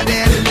your leg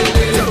again,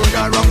 turn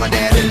around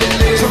again,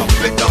 drop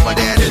it down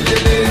again,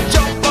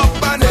 jump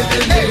up and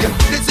hey,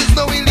 this is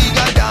no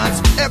illegal dance.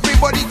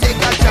 Everybody take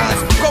a chance.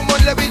 Come on,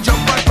 let me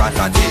jump and prance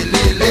until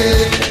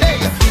hey,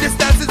 this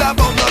dance is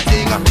about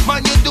nothing.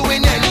 Man, you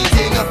doing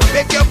anything.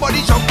 Make your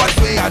body jump and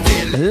sway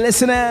until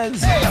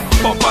Listeners,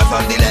 bumpers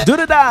on the left, do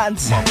the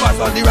dance. bumpers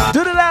on the right,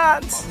 Do the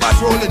dance.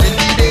 bumpers rolling in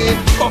the day,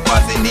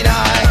 bumpers in the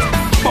night.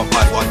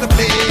 Bumpers want to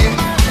play,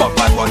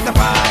 bumpers want to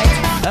fight.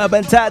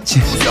 Urban touch.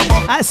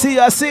 I see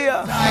you, I see you.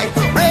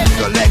 Raise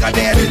your leg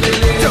again,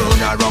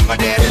 turn around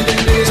again,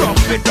 jump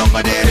it down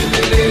again,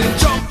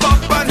 jump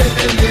up and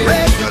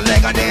raise your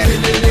leg again,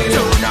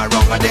 turn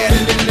around again,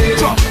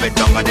 jump it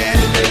down again,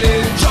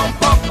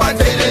 jump up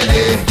and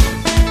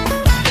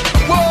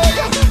whoa,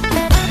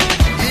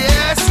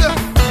 yes,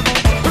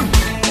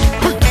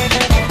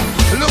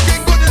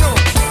 looking good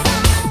enough,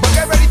 but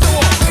get ready to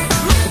walk,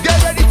 get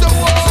ready to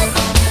walk,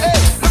 hey,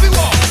 let me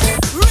walk.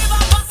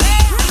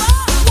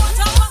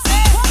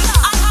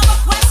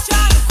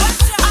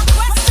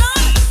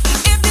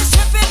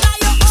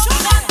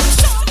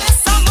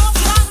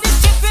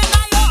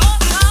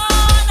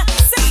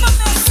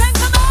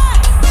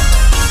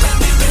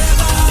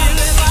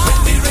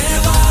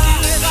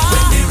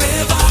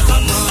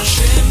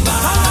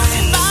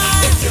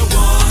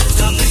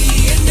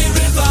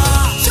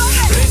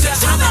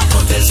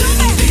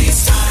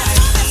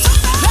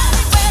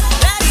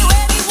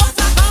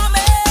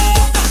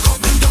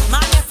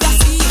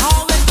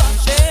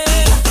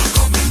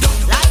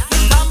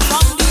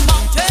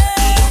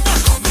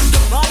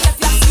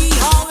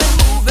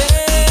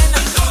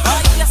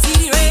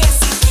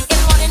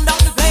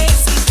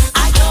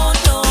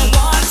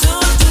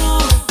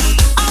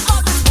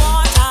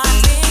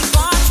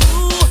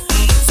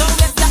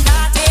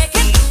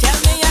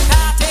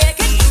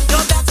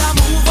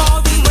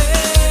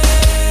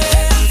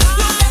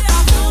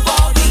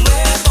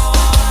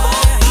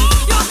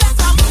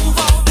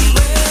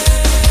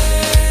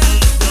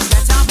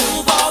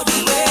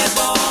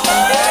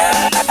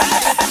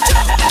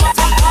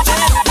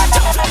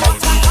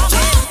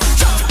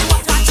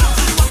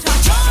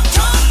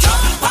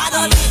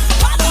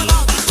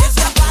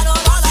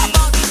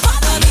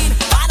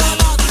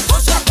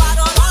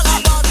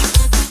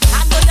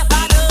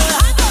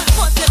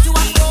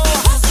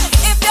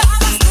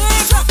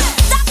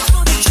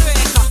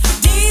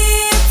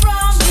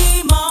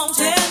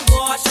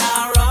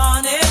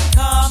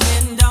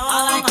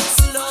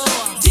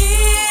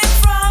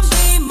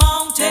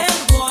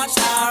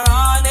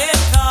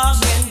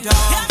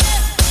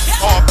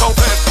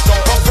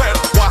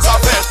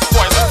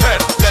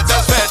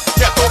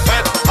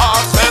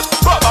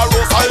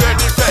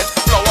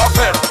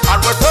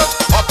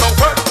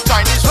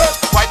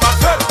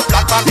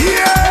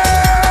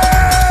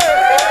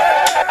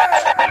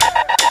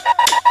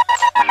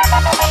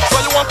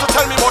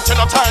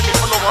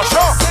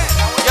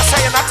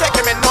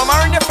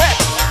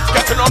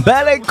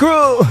 Ballet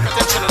Crew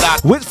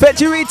with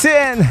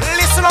Fetcheritin.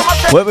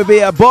 Where we be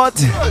about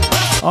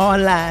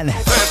online.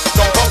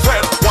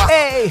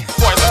 Hey.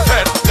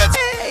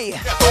 Hey.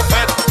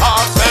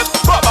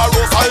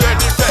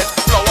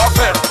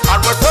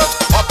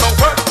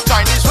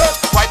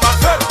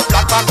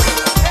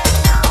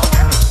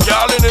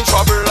 Girl in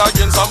trouble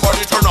again,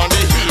 somebody turn on the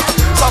heat.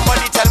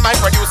 Somebody tell my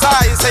producer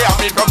I say I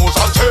need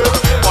promotion too.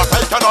 But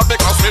I cannot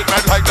make a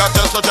statement like that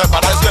just to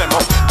jeopardize them.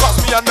 Cause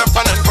me and them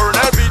talent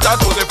Colonel Peter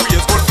to the free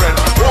good friend.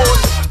 Oh,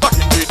 back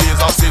in the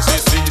days of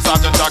CCC,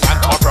 Sergeant Jack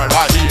and Corporal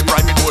Rahim,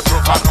 rhyme me to a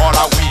truth and all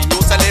a we.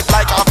 You sell it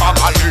like a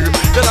family.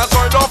 Then I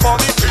joined up on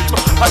the team,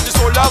 like the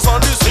soldiers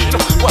on the scene.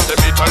 Want them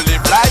to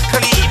live like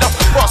clean,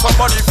 but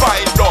somebody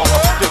find out.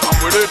 They come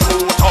with a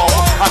two tongue,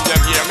 and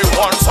them hear me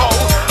one song,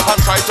 and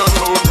try to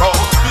turn round.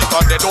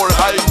 Because they don't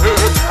like me,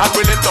 and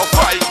willing to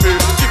fight me.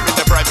 Give me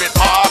the private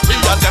party,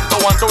 and them the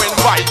one to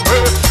invite me.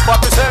 But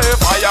we say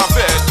fire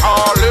fit,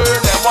 calling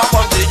them up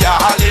on the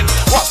gallon.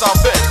 What's a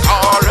fit,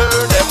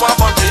 calling them up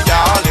on the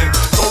gallon.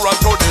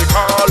 Toronto they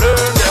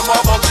calling them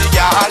up on the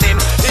gallon.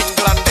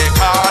 England they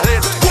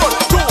calling. 1,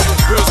 2,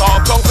 here's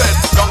up down fit,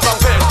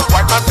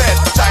 white man fit,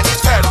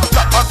 Chinese fit,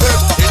 black man fit,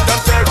 Indian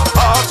fit,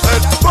 hard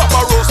fit,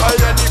 Barbarossa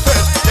any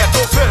fit,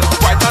 ghetto fit,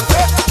 white man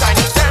fit,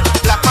 Chinese fit,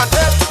 black man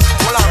fit.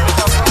 Hold on, we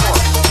just one more.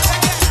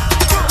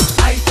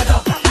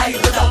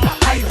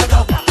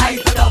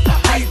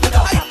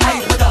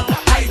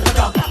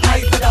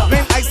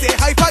 When I say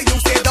hyper, you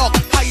say dog.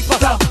 Hyper.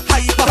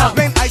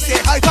 When I say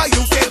hyper,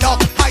 you say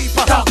dog.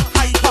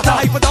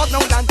 Hyper dog no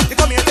land. You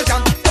come here to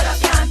jam.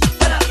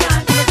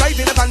 Who no drive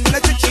in a van, in a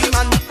chichi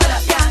man.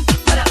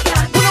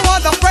 Who no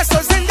want the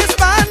pressers in this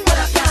band?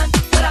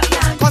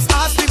 Cause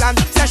as the land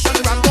session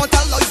run, don't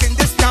tell lies in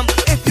this jam.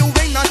 If you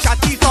ain't a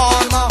chatty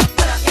farmer,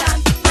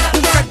 who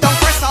said don't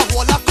press a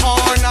whole a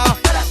corner?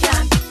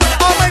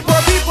 All my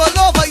poor people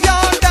over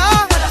yonder.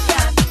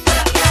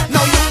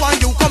 Now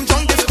you come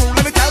join this crew.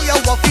 Let me tell you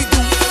what we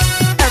do.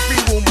 Every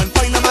woman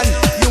find a man,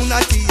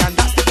 unity and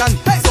that's the plan.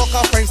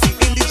 Soca frenzy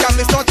in the jam,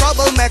 it's no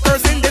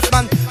troublemakers in this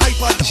band.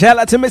 Hyper. Shout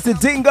out to Mr.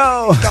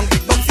 Dingo.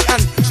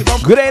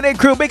 Good evening,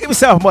 crew. Make it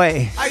yourself,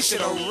 boy. I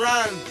should have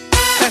run.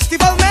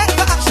 Festival make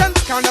the action,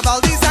 carnival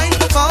design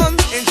for fun.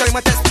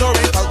 Enjoyment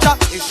exploring culture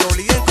is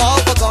surely in call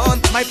for gun.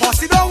 My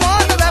posse don't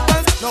want the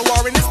weapons, no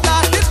war in this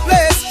plastic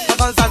place. The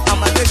guns and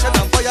ammunition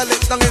and fire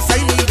lit down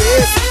inside me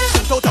base.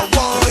 Shoot out a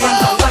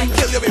wine,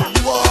 kill you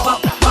with war.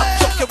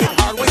 Chuck you with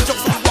hard wine,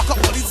 jokes when you walk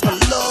up, police for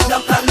love.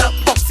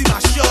 Boxy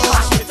my show,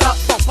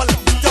 bumper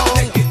like the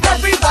dog.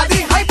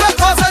 Everybody hyper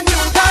cause a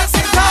new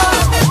dancing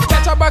town.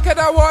 Catch a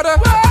bucket of water,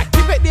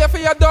 keep it there for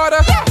your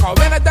daughter. Cause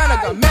when I done, I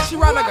gon' mess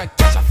you around, I gon'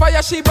 catch a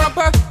fire, she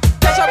bumper.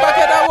 Catch a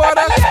bucket of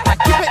water,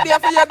 keep it there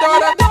for your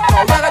daughter.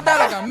 Cause when I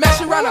done, I gon' mess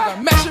you around,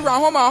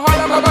 hold my heart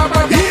on my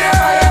bumper.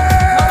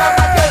 Yeah!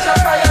 Catch a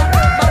fire,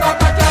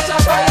 catch a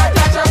fire,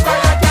 catch a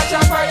fire, catch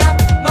a fire.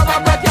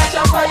 Catch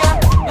a fire,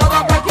 catch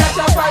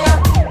a fire,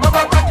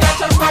 catch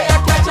a fire,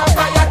 catch a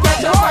fire,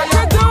 catch a fire.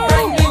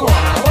 Bring the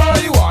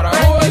water,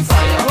 hold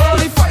fire,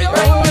 holy fire.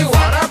 Bring the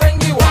water, bring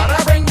the water,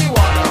 bring the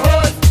water,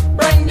 hold.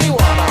 Bring the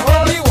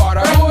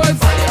water, hold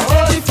fire,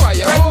 holy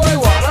fire. Bring the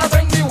water,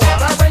 bring the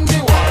water, bring the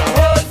water,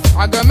 hold.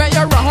 I gonna make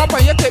you run up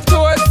on your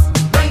tiptoes.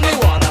 Bring the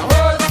water,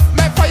 hold.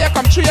 Make fire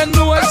come through your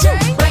nose.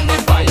 Bring the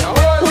fire,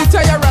 hold. Who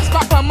tell you rest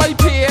back on my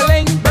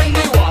peeling? Bring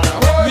the water,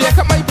 hold. Wake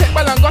up my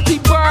pitbull and got the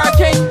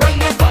barking. Bring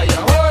the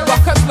fire, hold.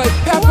 Rockers like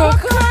pepper,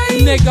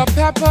 nigga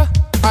pepper.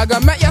 I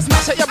gonna make you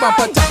smash at your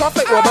bumper, take off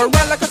it over,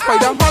 run like a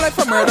spider, haul like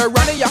for murder,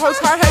 running your house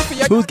hard head for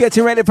your. Who's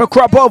getting ready for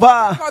crop over?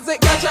 Cause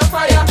it catch a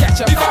fire, catch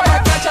a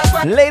fire, catch a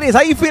fire. Ladies,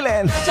 how you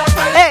feeling?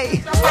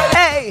 Hey,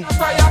 hey.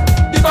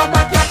 The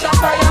bumper catch a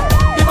fire,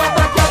 the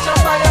bumper catch a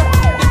fire,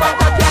 the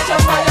bumper catch a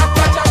fire,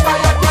 catch a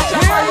fire, catch a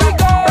fire.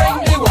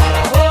 Bring the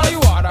water, hold the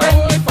water,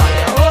 bring the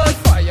fire, hold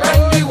fire.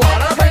 Bring the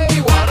water, bring the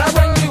water,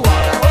 bring the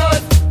water,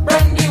 hold.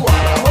 Bring the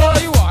water, hold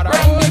the water,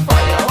 bring the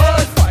fire,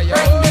 hold fire.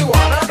 Bring the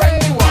water, bring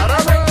the water,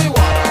 bring the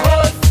water,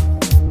 hold.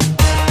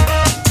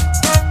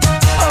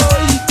 I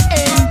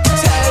ain't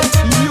tell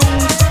you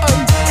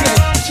I'm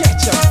gonna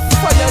catch a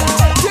fire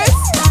with this.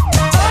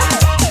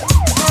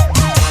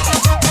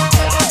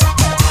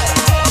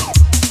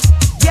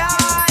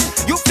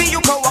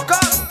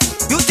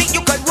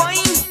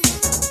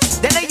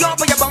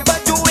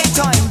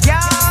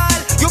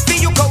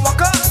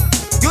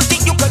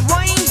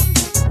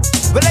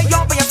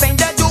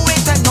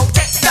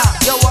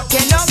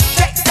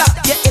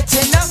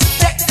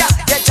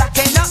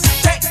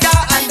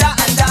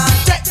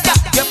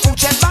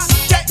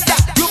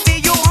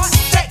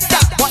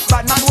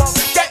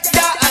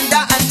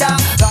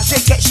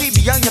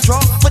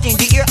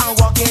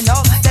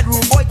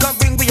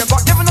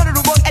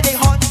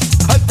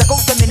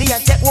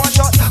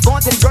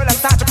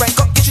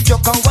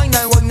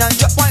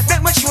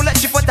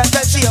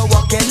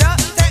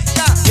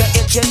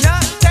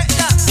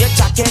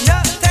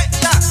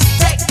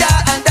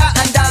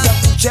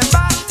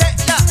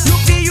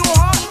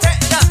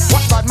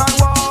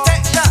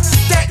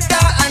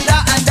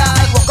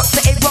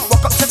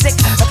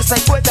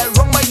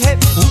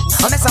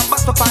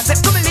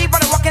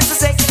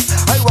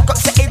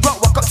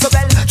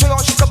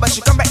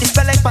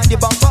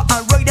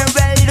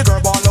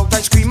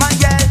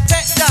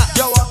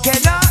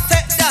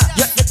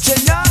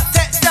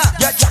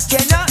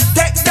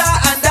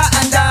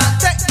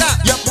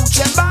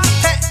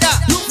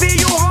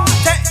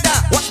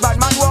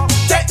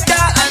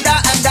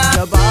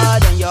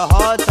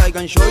 I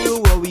can show you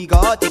what we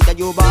got. Think that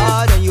you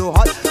bad and you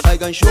hot, I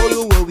can show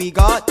you what we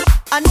got.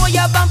 I know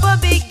your bumper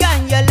big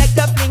and you like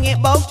to fling it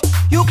bout.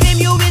 You claim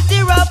you is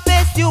the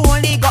roughest, you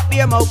only got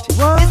beer mouth.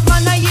 This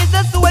man I is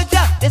a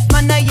soldier, this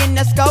man I in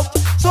a scout.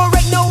 So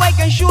right now I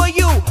can show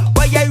you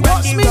why I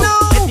run the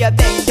route. If you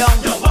bend down,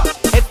 you walk.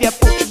 If you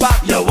push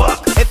back, you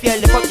walk. If you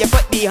lift up your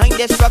foot behind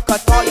this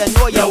record, all you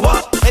know you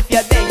walk. If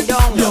you bend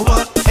down, you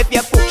walk. If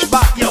you push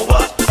back, you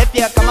walk. If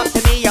you come up to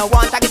me and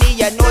want agony,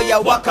 you know you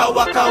walk,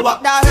 walk,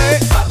 walk. That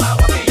hurt,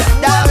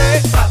 that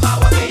hurt,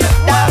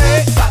 that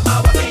hurt.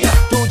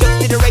 Two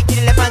just to the right, to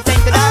the left and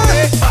center. That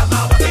hurt,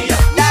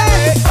 that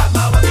hurt,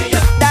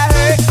 that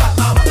hurt.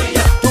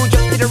 Two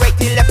just to the right,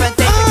 to the left and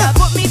center. Now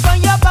put me from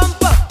your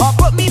bumper or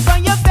put me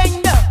from your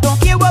fender. Don't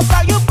care what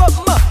car you put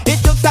me. It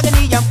took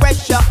agony and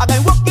pressure. I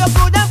can work your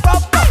good and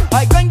proper.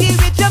 I can give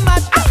it your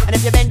mass. And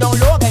if you bend down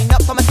low, hang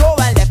up from my toe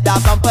and left that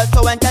bumper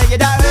so and tell you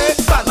that hurt.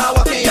 Bad man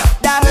walking ya.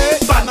 That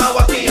hurt. Bad man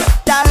walking ya.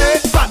 That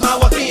hurt. Bad man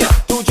walking ya.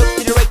 Two jumps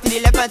to the right, to the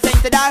left and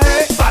center. That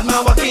hurt. Bad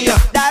man walking ya.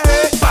 That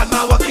hurt. Bad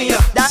man walking ya.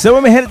 So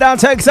when we head down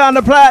to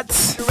Alexander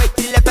Platz, To the right,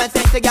 to the left and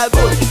center, girl,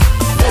 good.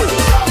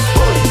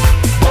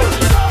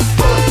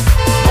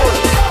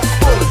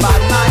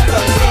 Bad man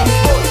walking.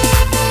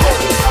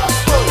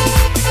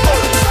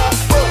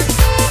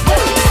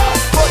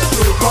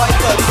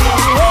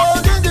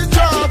 Hold in the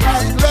traffic,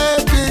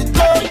 let it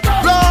go.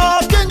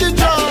 Block in the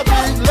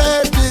traffic,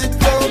 let it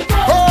go.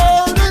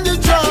 Hold in the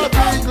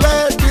traffic,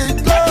 let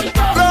it go.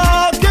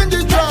 Block in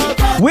the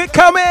traffic. we're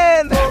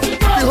coming.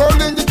 Be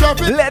holding the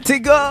traffic. Let it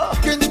go.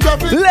 In the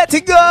traffic. Let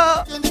it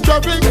go. In the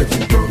traffic.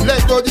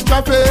 Let go the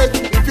traffic.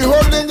 If you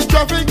hold in the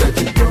traffic,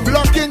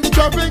 blocking the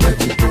traffic,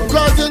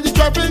 causing the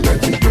traffic,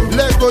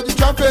 let go the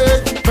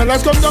traffic.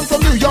 Fellas come down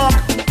from New York,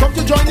 come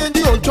to join in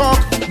the old talk.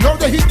 Now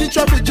they hit the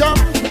traffic jam,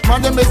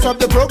 man they mess up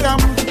the program.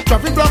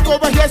 Traffic block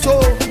over here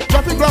so,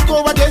 traffic block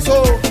over there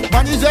so.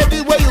 Man is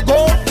everywhere you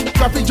go,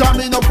 traffic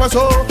jamming up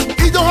so.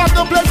 He don't have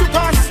no place to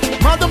pass,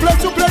 man the place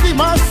to play the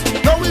mass.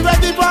 Now we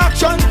ready for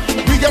action,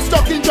 we get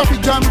stuck in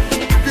traffic jam.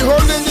 You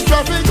holding the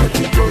traffic,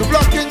 you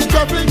blocking the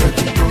traffic,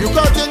 you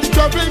causing the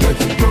traffic,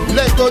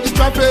 let go the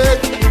traffic.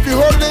 If you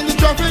holding the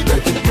traffic,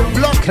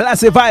 block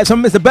Classic vibes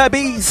from Mr.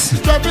 Babbies.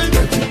 traffic,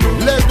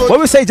 let go. What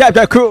we say, Jab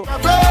Jab Crew?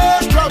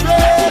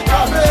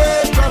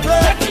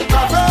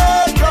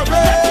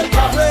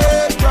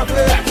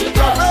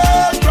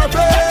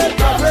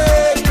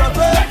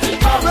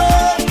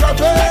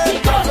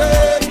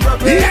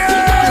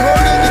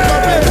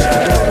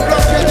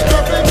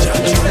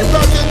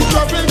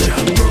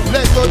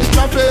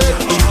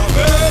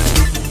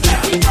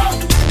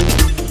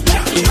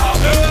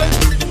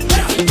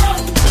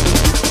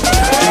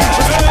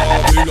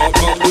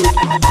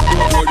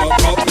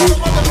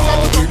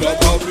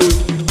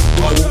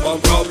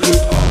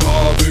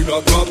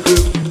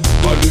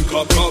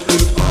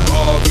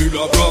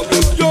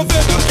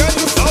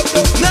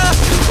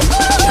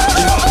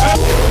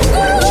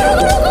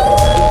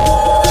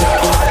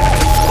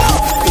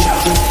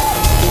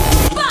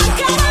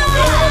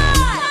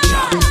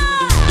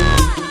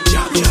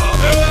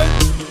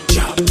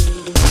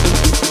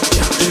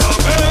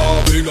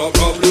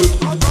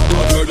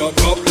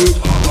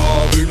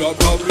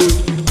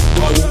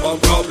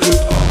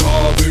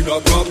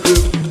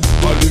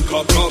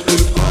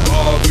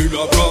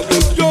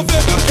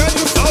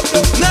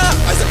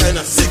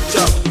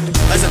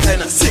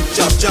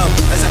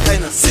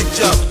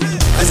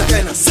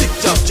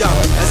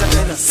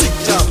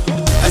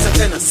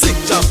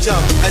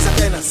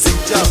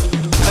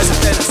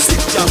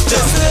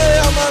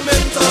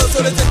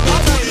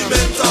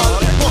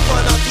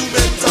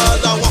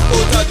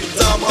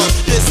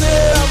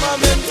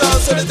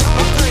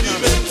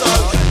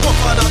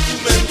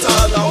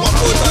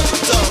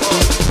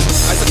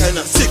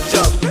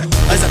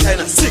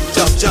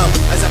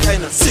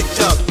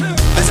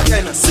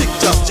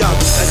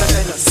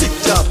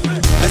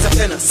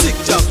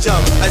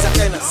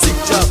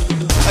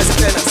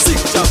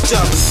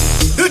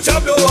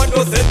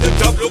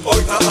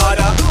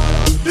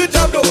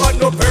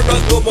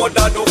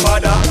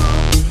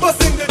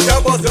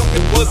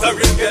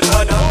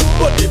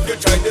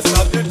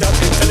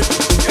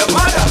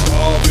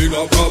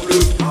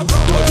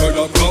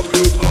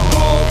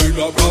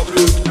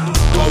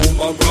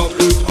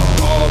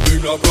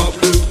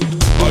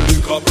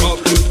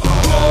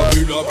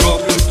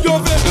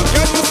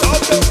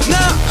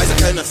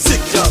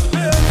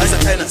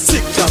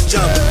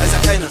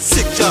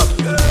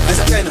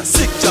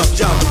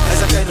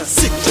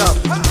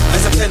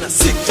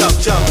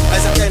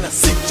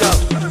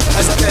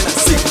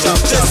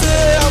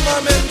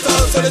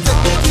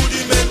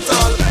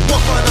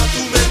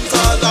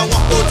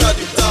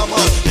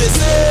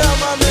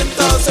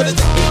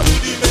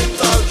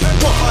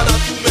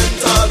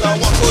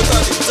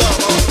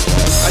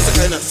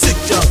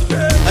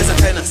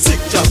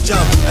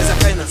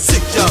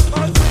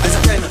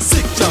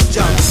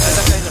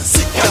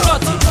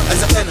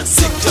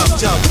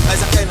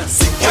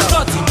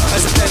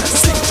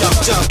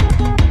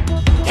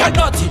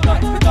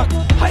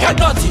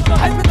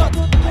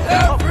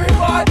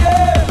 Everybody,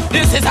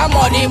 this This is a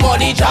money,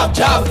 money, job,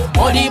 job.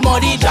 Money,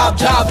 money, job,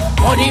 job.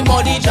 Money,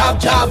 money, job,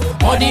 job.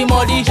 Money,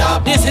 money,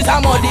 job. This is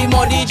a money,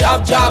 money,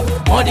 job, job.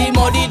 Money,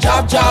 money,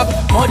 job, job.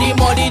 Money,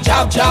 money,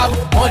 job, job.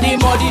 Money,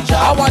 money,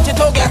 job. I want you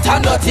to get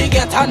and dirty,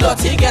 get and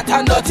dirty, get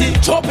and dirty.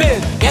 Chop in.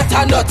 Get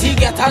and dirty,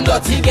 get and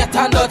dirty, get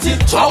and dirty.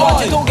 I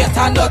want you to get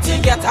and dirty,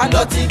 get and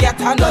dirty,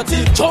 get and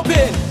dirty. Chop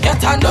in.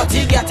 Get and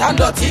dirty, get and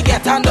dirty,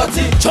 get and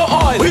dirty. Chop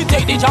oil. We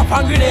take the job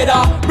and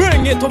Grenada,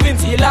 bring it to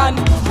Vinci land.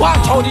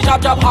 Watch how the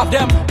job have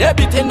them. They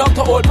beating up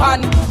to old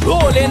pan.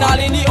 Rolling all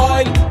in the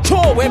oil.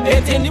 Throw when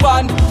paint in the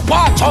van.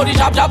 Watch how the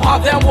job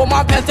have them.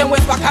 Woman pelt them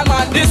with back and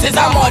man. This is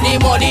a money,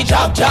 money,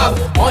 job, job.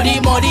 Money,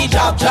 money,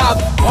 job, job.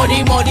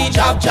 Money, money,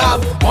 job,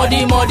 job.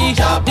 Money, money,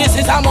 job. This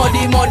is a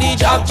money, money,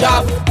 job,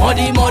 job.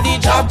 Money, money,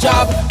 job,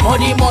 job.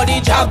 Money,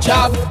 money, job,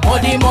 job.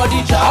 Money,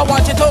 money, job. I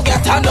want you to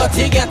get and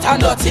dirty, get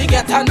and dirty,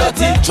 get and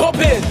dirty. Chop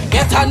in.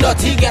 Get and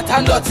dirty, get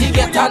and dirty,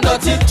 get and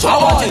dirty. I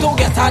want you to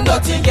get and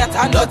dirty, get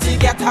and dirty,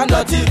 get and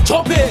dirty.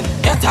 Chop in.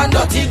 Get and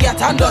dirty,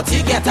 get and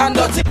dirty, get and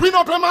dirty. We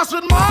no play mass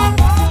with man.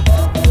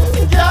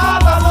 Yeah,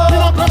 we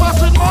no play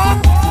mass with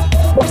man.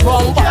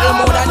 Strong bottle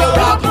more than your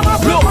rock.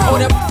 Look how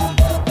them.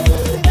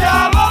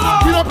 Yeah,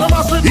 we no play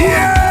mass with man.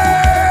 Yeah.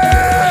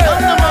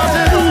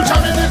 You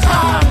jamming it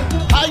hard,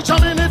 I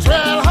jamming it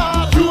real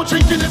hard. You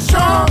drinking it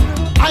strong,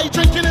 I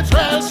drinking it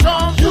real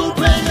strong. You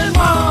playing in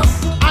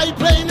mass, I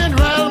playing in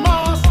real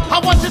mass. I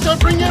want you to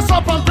bring your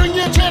up and bring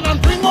your chain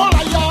and bring all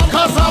I am.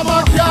 Cause I'm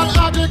a girl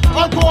addict,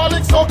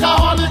 alcoholic,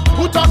 socoholic.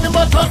 Who talking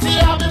about dirty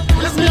habit?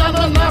 It's me and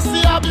a nasty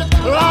habit.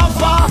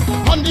 Lava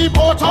on the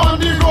boat, on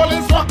the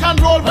rollings, rock and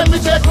roll when we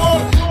take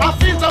hold. I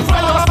feel the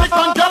fire stick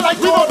on girl like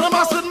we don't play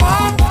mass with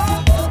man.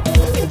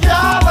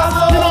 Yeah,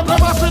 we don't play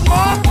mass with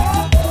man.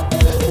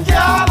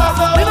 Yeah,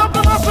 we don't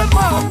play mass with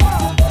man.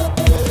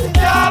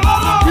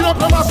 Yeah, we don't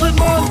play mass with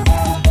man.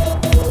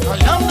 I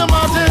am the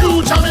man,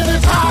 you jamming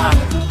it hard,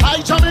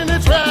 I jamming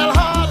it real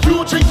hard.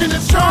 You drinking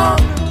it strong,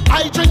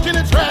 I drinking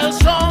it real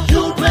strong.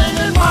 You playing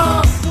in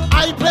mass,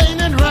 I playing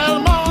in real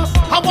mass.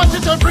 I want you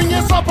to bring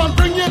your up and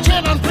bring your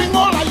chain and bring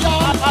all I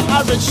am.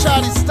 I read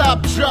shawty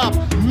stop, drop,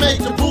 make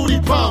the booty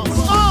bounce.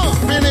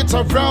 Spin it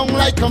around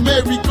like a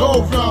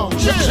merry-go-round.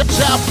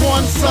 Jab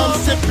one some,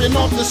 sipping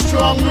on the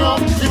strong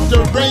rum. If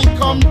the rain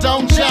come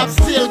down, Jab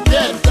still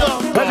get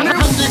down. And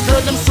the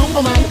girl them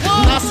Superman,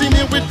 now seen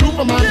it with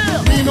Superman.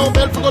 Me no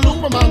bell for the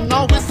Looperman,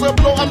 now whistle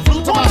blow and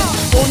flute man.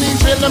 Only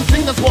jail them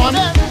fingers one.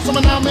 So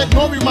man now make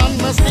no man,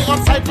 now stay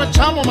outside for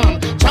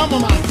Chamberman.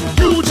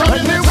 You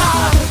jamming it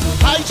hard,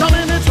 I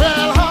jamming it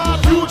real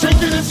hard. You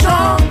drinking it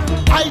strong,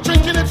 I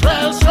drinking it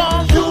real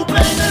strong. You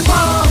playing in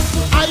mass,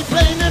 I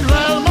playing in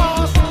real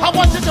mass. I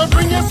want you to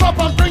bring your up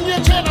and bring your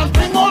chain and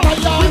bring all I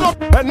am.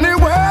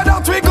 Anywhere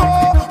that we go,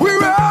 we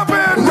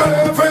raving, we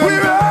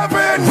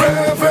raving,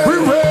 we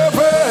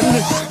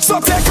raving. So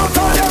take out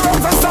all your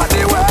arms and start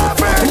the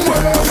waving,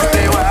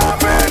 anywhere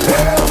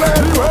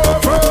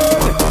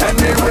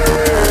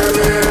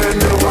in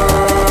the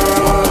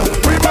world.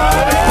 We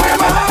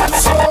mad,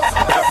 so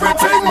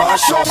everything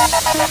mash up.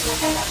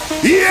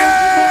 Yeah.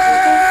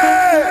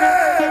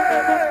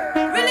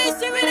 Release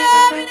it with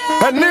them.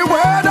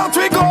 Anywhere that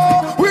we go,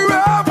 we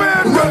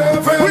raving,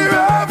 we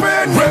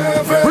raving.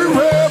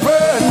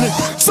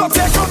 So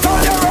take out all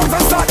your arms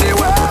and start the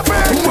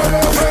waving,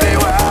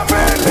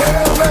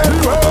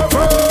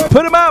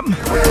 Put them up.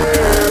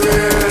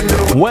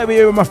 Wherever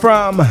you're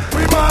from,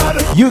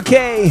 UK,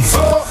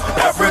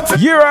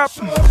 Europe,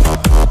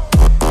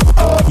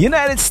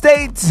 United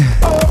States,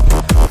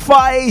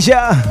 Far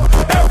Asia,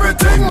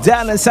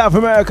 down in South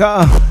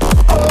America,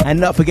 and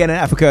not forgetting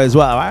Africa as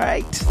well,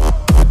 alright?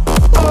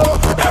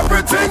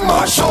 Everything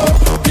mash up,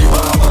 the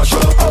bar mash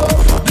up,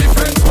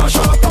 defense mash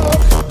up,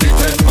 the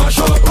tent mash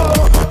up.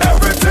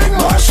 Everything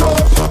mash up,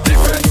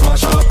 defense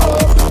mash up,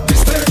 the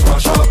stage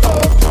mash up,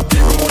 the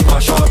road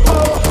mash up.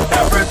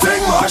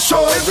 Everything mash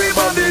up.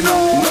 Everybody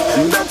know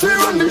that we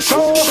run the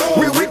show.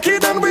 We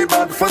wicked and we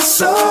bad for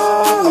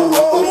soul.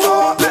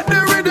 Let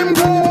the rhythm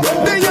go,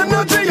 the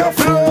energy of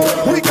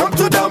flow. We come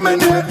to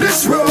dominate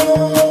this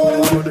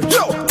road.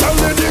 Yo, tell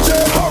the DJ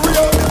hurry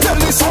up, tell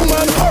the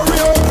soundman hurry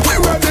up. We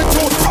ready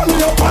to turn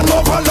you up and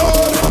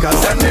overload.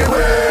 Cause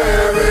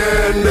anywhere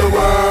in the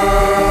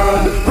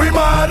world, we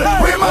mad,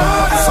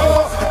 so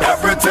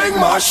everything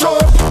mash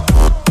up.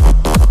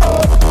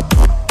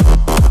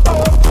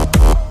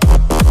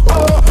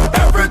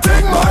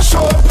 Everything mash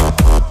up.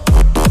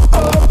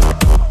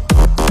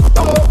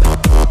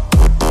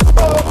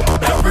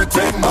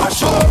 Everything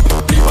mash up.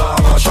 The bar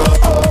mash up.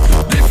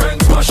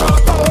 Defense mash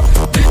up.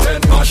 The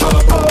tent mash up.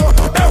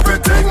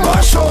 Everything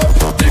mash up.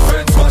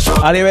 Defense mash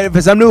up. Are you ready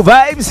for some new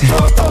vibes?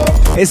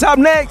 It's up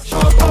next.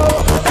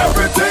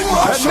 Everything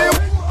mash up.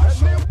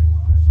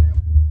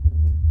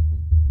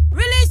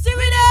 Release it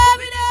with them.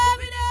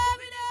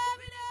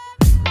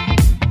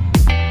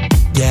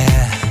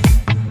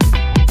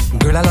 Yeah.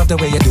 Girl, I love the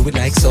way you do it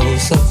like so.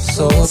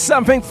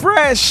 Something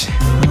fresh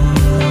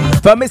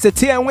from Mr.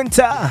 T and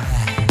Winter.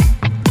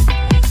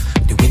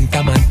 The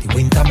winter man.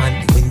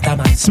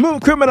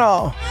 Smooth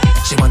Criminal.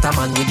 She want a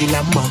man with the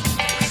Lambo,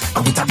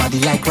 and with a body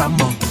like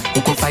Rambo,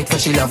 who could fight for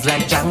she love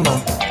like Django.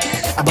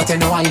 But you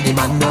know I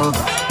demand now,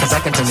 cause I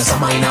can turn you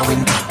summer in a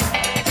winter.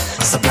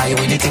 Supply you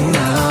anything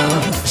now.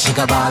 She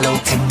got ball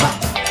out timber.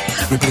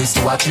 Replace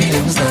to watch me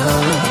limbs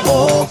now.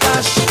 Oh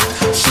gosh,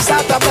 she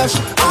start to blush.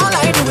 All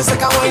I do is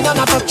take a wine and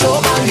a touch your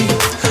body.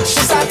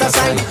 She start to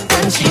sign,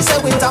 then she say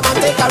winter man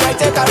take a ride,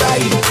 take a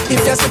ride.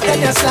 If you slip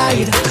then you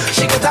slide.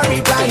 She get a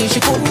reply,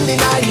 she couldn't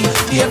deny.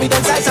 The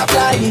evidence I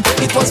supply,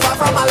 it was far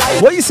from a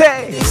lie. What you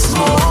say?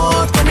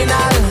 Smooth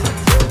criminal.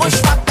 Push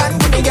back and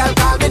give me girl,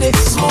 call me the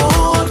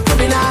smooth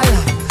criminal.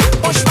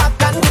 Push back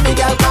and give me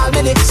girl, call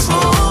me the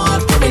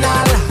smooth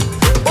criminal.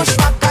 Push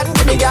back and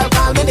give me girl,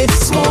 call me the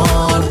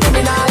smooth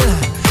criminal.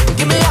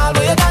 Give me all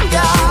what you got,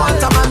 girl. She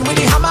want a man with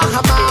the hammer,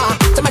 hammer.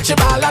 To make you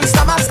balance,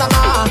 stammer,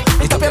 stammer.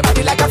 Lift up your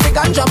body like a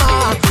freaking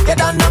drummer. You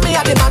don't know me,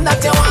 I the man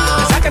that you want.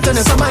 Cause I can turn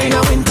the summer in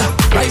a winter.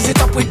 Rise it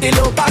up with the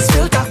low pass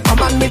filter.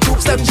 Come on, me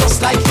troops them just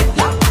like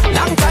Hitler.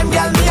 Long time,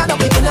 girl, me I no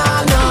beginner,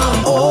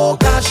 no. Oh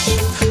gosh,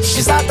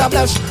 she start to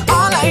blush.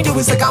 All I do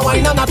is take a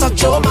wine and a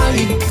touch your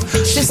mind.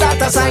 She start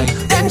to sign,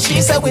 then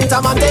she say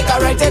winter man take a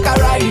ride, take a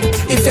ride.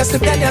 If you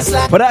slip then you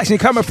slide. But actually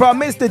coming from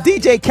Mr.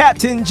 DJ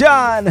Captain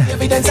John.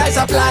 Evidence I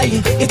supply.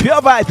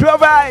 Pure vibe, pure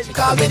vibe. She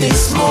call me the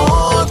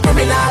smooth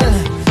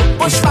criminal.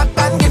 Push back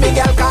and give me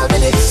girl, call me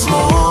the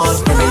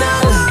smooth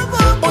criminal.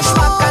 Push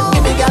back and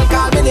give me girl,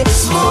 call me the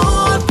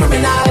smooth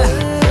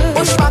criminal.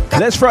 Push back.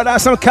 Let's throw down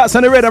some cuts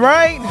on the rhythm,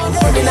 right?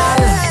 Criminal.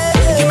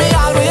 Give me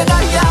all what you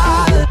got,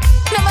 y'all.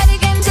 Nobody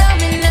can tell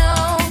me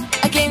no.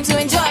 I came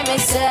to enjoy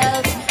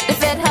myself. The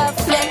Fed have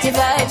plenty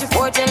vibes,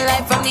 reporting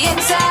live from the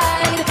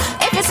inside.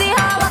 If you see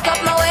how I walk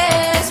up my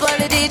ways, well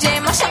the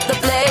DJ mash up the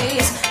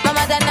place.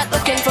 Mama, they're not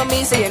looking for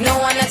me, so you know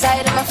I'm not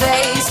tired of my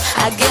face.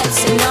 I get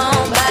to know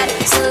body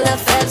till the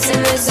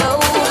fencing is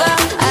over.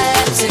 I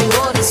have to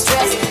go the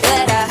stress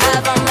that I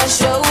have on my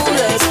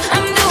shoulders.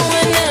 I'm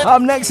doing it.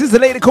 Up next is the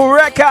lady called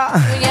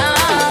Rekka.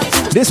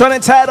 This one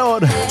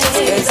entitled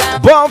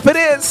Born for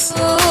This. I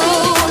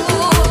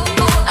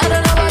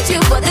don't know about you,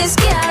 but this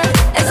girl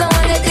is the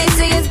one that they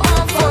say is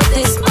born for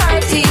this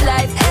party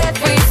life.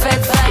 Every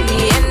Fed find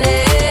me in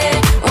there,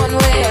 one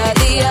way or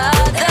the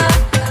other.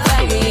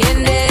 Find me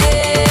in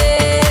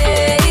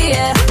there,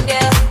 yeah,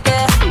 yeah,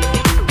 yeah.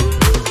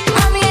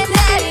 Mommy and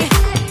daddy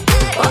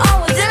were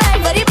always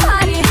delighted by the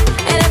party,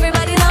 and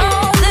everybody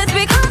knows it's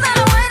because I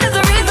know it is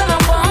the reason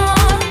I'm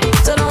born.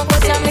 So don't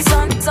question me,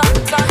 son, son,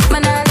 son.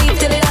 Man, I leave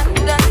till it done,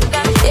 done,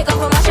 done. You come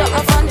for my shop,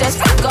 my fun, just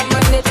come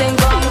bring the thing,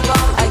 come,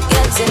 come. I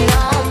get to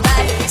know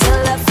body till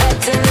the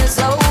fetting is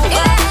over.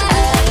 I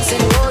had to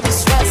know the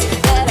stress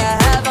that I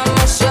have on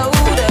my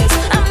shoulders.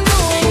 I'm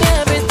doing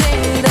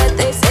everything that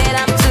they said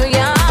I'm too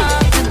young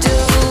to do,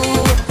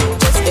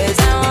 just 'cause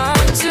I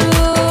want to.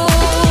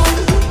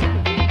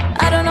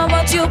 I don't know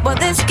about you, but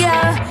this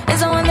girl is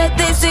the one that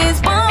they say is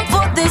born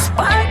for this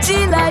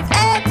party life.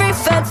 Every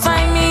Fed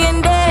find me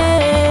in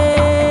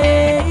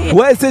there.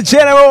 Where's the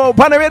general?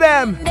 Pan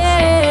rhythm.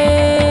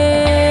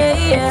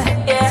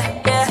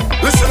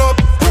 Listen up,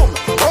 boom.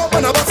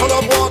 Open a bottle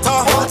of water,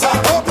 water.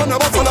 Open a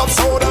bottle of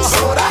soda,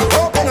 soda.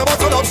 Open a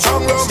bottle of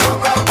strong rum.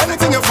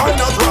 Anything you find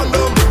out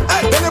random.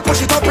 Then you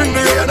push it up in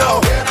the air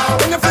now.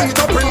 Then you fling it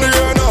up in the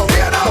air now.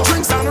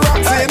 Drinks and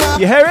rocks in.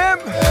 You hear him?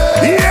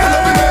 Yeah.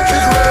 Let me make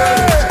it rain.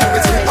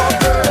 Everything up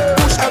there.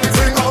 Push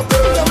everything up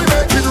there. Let me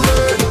make it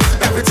rain.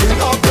 Everything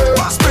up there.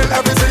 Spill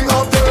everything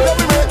up there. Let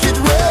me make it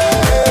rain.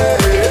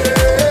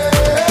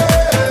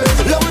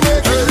 Let me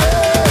make it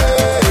rain.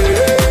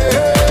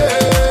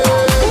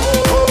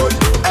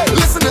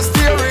 Listen this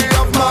theory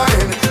of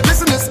mine.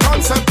 Listen this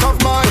concept of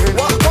mine.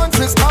 Once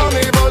it's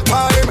carnival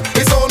time,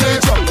 it's only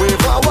jump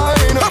with a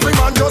wine. Every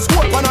man just go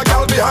up on a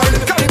gal behind.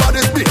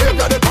 Anybody's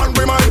behavior they can't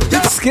remind.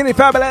 Skinny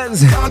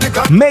Fabulous.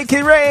 Make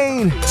it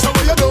rain. So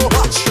what you do?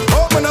 Watch.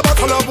 Open a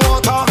bottle of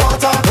water,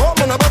 water.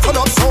 Open a bottle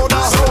of soda,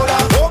 soda.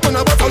 Open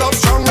a bottle of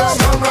strong rum,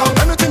 strong rum.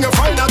 Anything you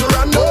find at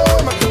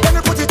random. Then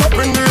you put it up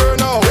in the air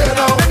now.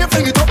 Then you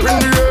fling it up in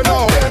the air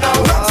now.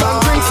 Nuts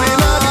and drinks in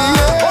the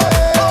air.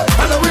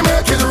 And then we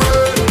make it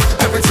rain.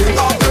 Everything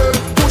up there.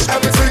 Push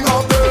everything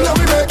up there. Then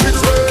we make it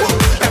rain.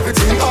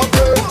 Everything up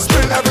there.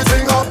 Spill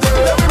everything up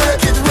there. Then we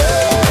make it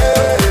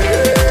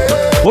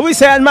rain. What we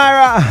say,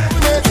 Admira?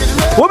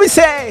 What we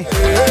say?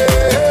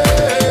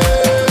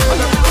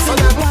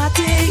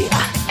 Party,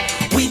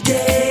 we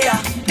there.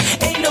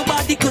 Ain't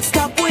nobody could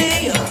stop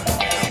we.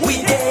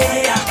 We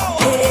there,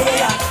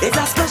 yeah. It's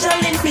a special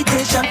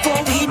invitation for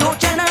we. No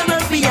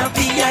general, we are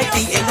VIP.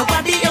 Ain't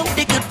nobody out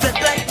there could fit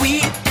like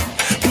we.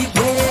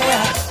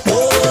 Beware. Oh,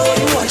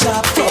 you watch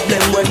our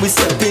problem when we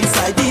step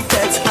inside the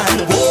fence.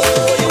 And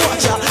oh, you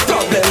watch our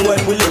problem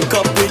when we link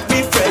up with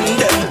we friend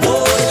them.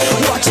 Oh,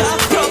 watch our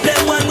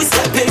problem when we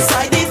step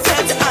inside the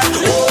fence. And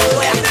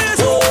oh,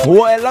 yeah.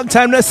 What a long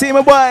time no see,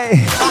 my boy.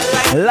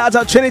 Lads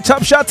of Trinity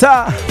Top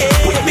Shutter.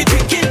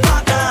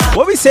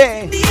 What we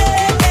say?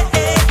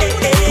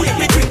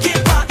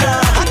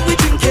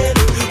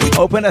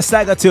 Open a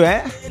stagger too,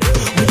 eh?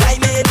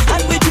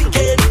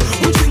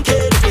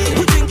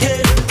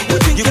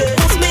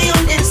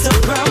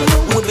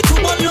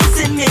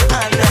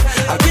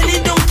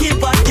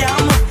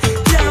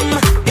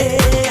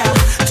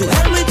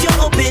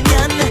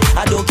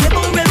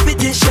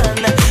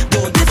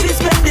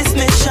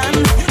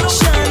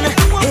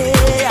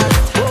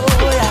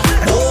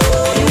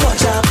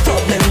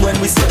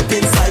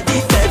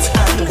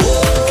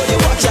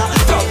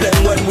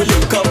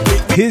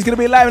 He's gonna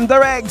be live and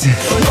direct.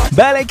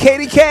 Ballet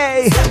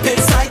KDK.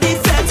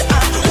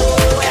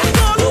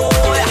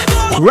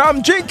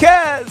 Rum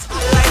drinkers.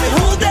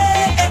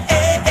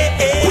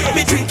 With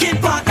me drinking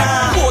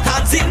partner, both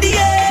hands in the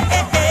air.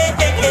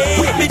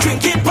 With me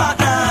drinking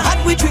partner,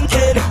 and we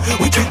drinking,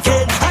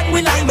 and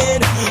we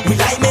liming,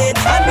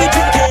 and we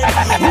drinking,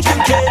 we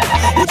drinking.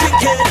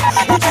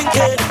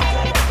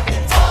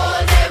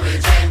 All day we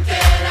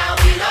drinking and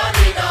we don't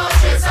need no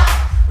chaser.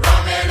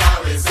 Rum in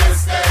our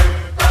system,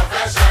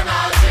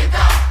 professional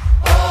drinker.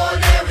 All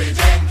day we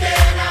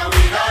drinking and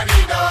we don't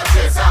need no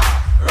chaser.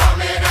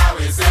 Rum in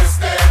our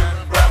system,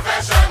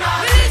 professional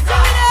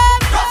drinker.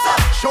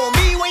 Show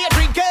me where you're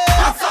drinking.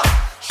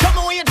 Show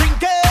me where you're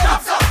drinking.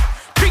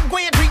 Drink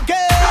where you're drinking.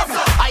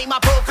 I'm a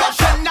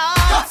professional.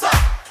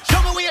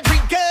 Show me where you're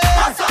drinking.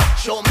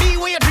 Show me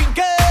where you're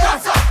drinking.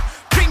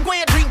 Drink where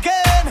you're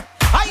drinking.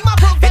 I'm a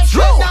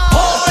professional.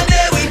 All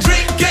day we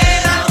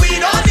drinking and we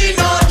don't need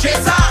no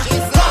chaser.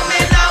 Rum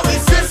in our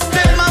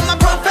system, I'm a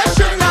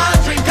professional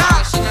drinker.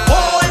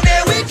 All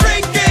day we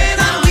drinking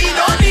and we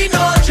don't need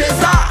no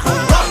chaser.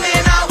 Rum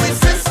in our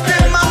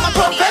system, I'm a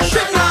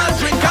professional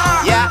drinker.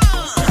 Yeah,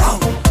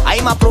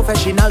 I'm a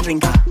professional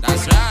drinker.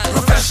 That's right.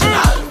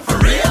 Professional, for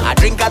real. I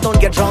drink, I don't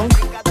get drunk.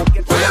 What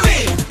do you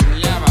mean?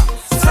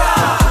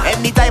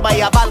 Anytime I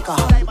have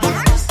alcohol,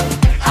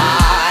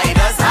 I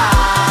just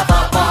have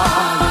a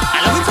ball.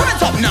 And let me turn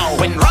it up now.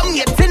 When rum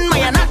gets in my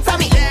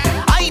anatomy,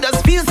 I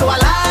just feel so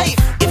alive.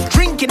 If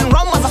drinking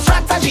rum was a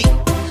strategy,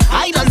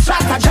 I don't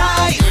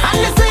strategize.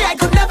 And they say I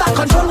could never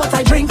control what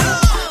I drink.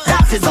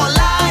 That is all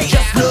lie.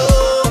 Just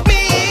look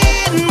me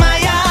in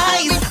my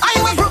eyes.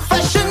 I'm a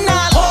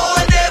professional. All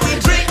day we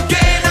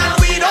drinking and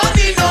we don't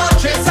need no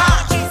chaser.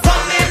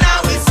 Rum in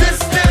our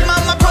system,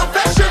 I'm a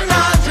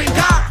professional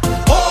drinker.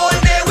 All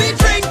day we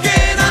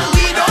drinking and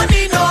we don't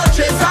need no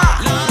chaser.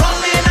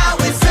 Rum in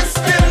our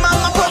system,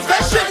 I'm a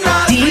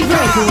professional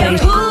drinker.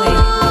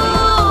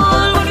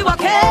 When we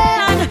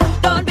walking,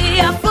 don't be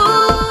a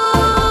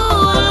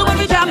fool when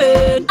we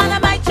jamming. And I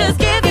might just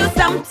give you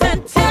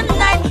something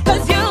tonight,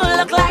 'cause you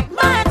look like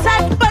my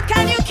type. But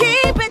can you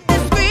keep it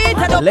discreet?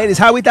 I don't- Ladies,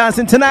 how we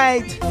dancing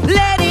tonight?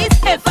 Ladies,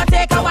 if I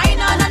take a wine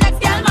on the next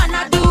girl, man,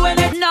 I'm doing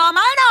it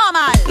normal.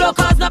 Don't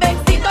cause no big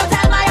scene, don't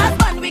tell my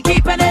husband we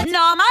keeping it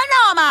normal.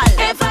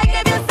 If I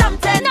give you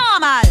something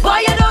normal, boy,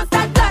 you don't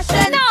start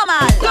blushing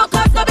normal. Don't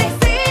cause no big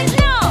scene,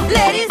 no.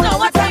 Ladies know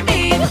what I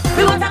mean.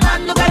 We want a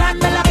man who can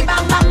handle a big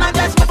bang bang and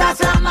just put a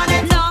slam on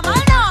it. Normal.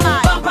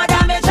 Bumper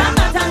damage, I'm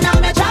not a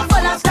damage, I'm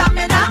full of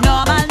stamina.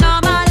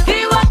 Normal. He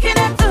walking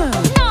it,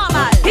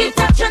 normal. He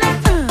touching it,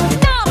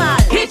 normal.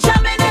 He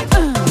jamming it,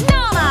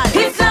 normal.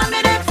 He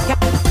slamming it.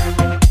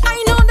 I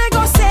know they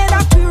gon' say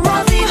that we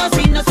rosy.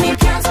 No see,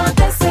 cares what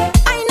they say.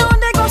 I know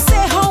they gon'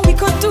 say how we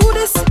could do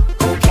this.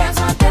 Who cares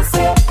what they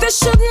say? This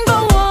shouldn't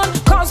go on,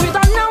 'cause we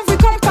don't know we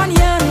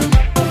companion.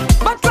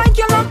 But like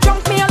you love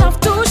drunk, me I love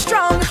too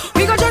strong.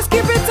 We gon' just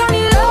keep it on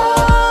the low.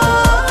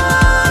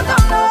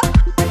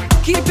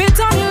 Keep it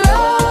on the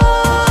low.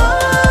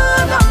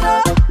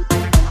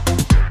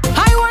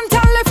 I won't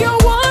tell if you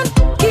want.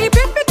 Keep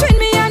it between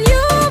me and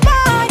you,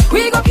 boy.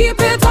 We gon' keep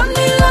it on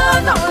the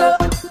low.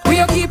 We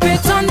gon' keep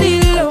it on the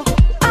low.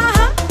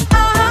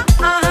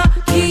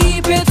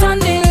 Keep it on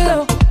the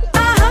low.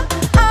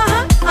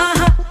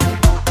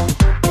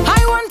 I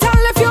won't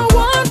tell if you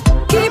want.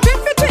 Keep it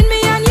between me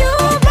and you,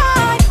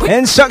 boy.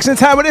 Instruction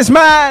time with this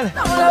man.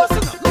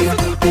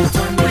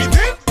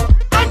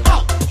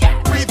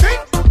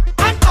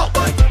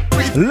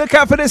 Look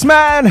out for this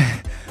man.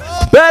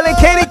 Berlin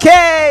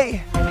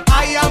KDK.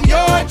 I am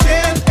your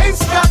gym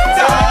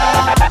instructor.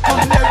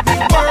 On every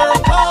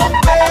workout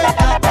day.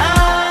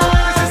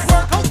 This is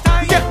workout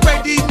time. Get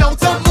ready now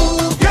to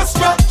move your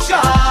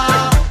structure.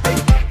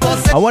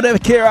 I wonder if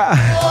Kira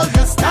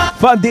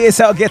from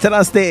DSL getting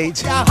on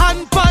stage. Your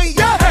hand by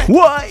your head.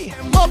 Why?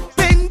 Up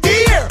in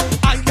the air.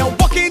 And you're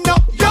walking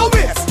up your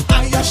waist.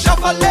 And you're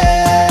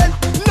shuffling.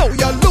 Now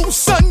you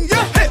loosen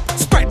your hip.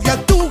 Spread your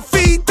 2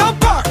 feet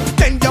apart.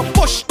 Then you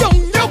push down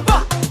your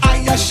back.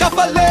 And you're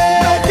shuffling.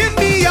 Now give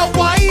me a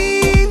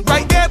wine.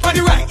 Right there on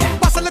the right.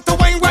 Pass a little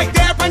wine right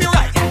there on the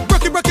right.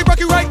 Rocky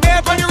right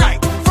there on the right.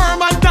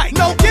 Firm and tight.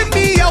 Now give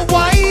me a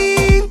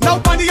wine. Now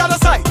on the other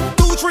side.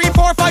 2, 3,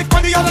 4, 5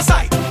 on the other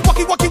side.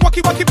 Walkie on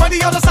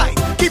the other side.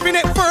 Keeping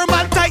it firm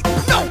and tight.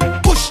 Now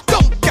push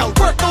down, girl.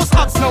 Work those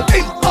abs now.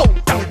 In,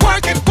 out, down.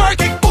 Work it.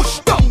 Push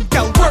down,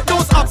 girl. Work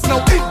those abs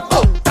now. In,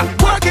 out, down.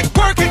 Work it.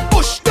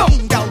 Push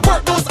down, girl.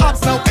 Work those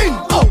abs now. In,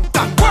 out,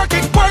 down. Work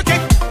it.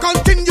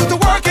 Continue to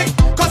work it.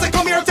 'Cause I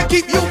come here to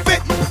keep you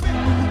fit.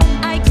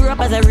 I grew up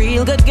as a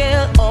real good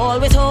girl,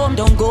 always home,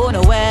 don't go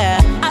nowhere.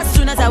 As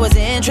soon as I was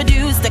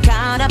introduced, the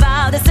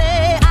carnival, they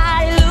say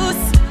I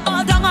loose,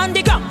 all down on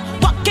the ground.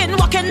 Walking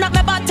up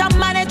my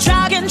bottom and it's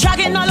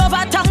dragging all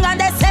over tongue, and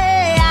they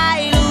say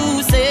I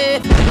lose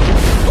it.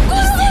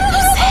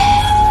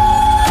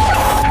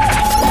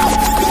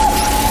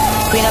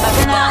 Queen of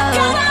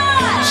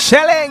Bacchanal.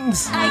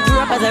 Shellings. I grew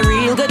up as a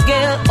real good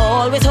girl,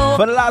 always home.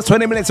 For the last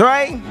 20 minutes,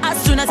 right?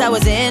 As soon as I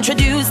was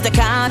introduced, the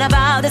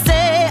carnival, they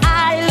say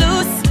I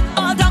lose,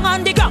 all down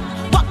on the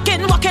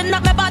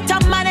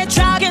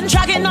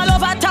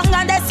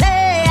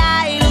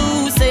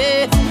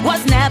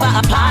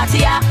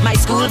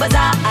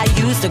bazaar I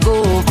used to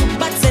go.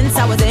 But since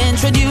I was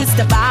introduced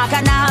to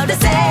Bacchanal, they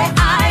say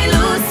I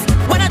lose.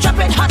 When I drop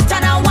it hot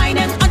and I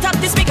whining on top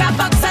the speaker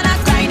box and I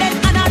grinding,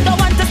 and I don't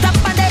want to stop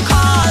and they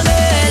call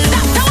me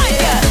loose. Now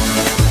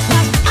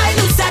I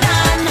looser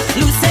than,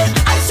 loose it,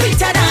 I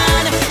sweeter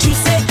than,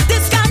 juice it.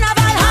 This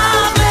carnival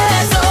have me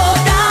so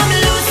damn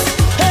loose.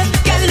 Hey,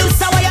 get loose,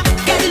 how you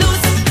get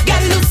loose,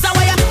 get loose, how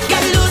you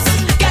get loose,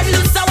 get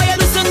loose, how you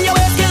loosen your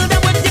waist, kill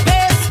them with the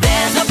pace.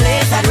 There's no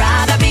place I'd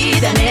rather be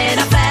than in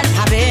a fan,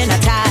 having a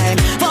time.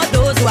 For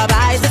those who have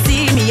eyes to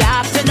see me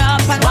acting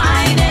up and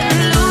whining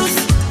loose.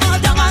 All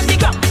down on the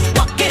ground,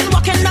 walking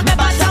up my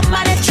bottom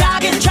and it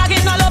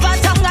dragging all over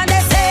tongue and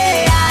they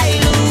say I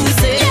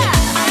lose it. Yeah,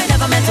 I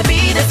never meant to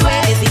be this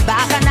way. It's the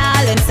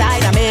Bacchanal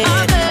inside of me.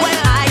 When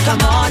I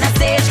come on a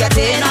stage, get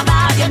in a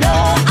bag, you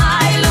know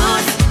I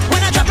lose.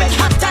 When I drop it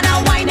hot and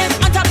I whining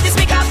on top the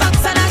speaker box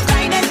and I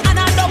grinding, and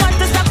I don't want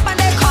to stop and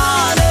they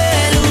call me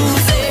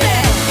lose it.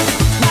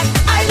 But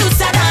I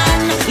looser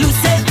than,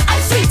 loose it, I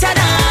sweeter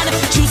than,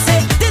 juice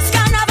it. This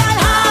carnival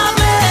have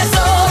me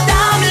so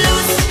damn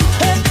loose.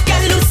 Hey,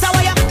 get loose, how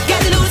you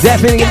get loose.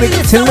 Definitely gonna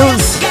get to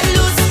lose. Get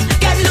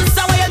loose,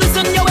 how you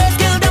loosen your waist,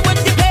 kill them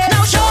with the pain.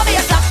 Now show me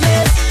your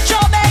softness,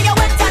 show me your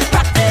wet and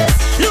practice.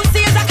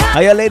 Lucy is a cat.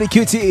 Hiya, Lady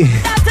Cutie.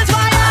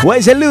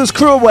 Where's your loose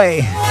crew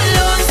away?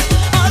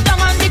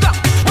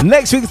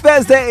 Next week,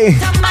 Thursday.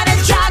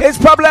 It's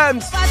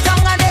Problems.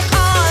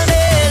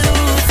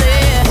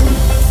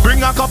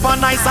 Bring a cup of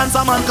nice and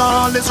some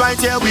alcohol, it's right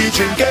here we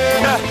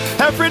drinking.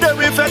 Every day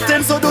we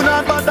fetting, so do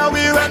not bother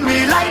we when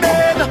we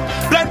lighting.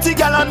 Plenty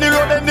gal on the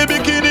road in the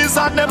bikinis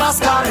and the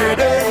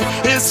masquerading.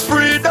 It's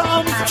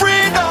freedom,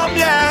 freedom,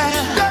 yeah.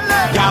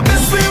 Yeah,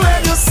 miss me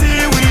when you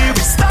see we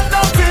stand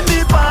up in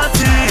the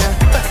party.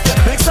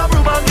 Make some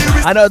room on the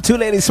I know two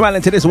ladies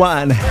smiling to this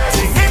one.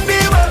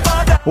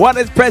 One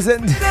is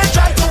present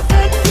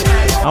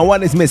and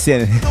one is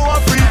missing.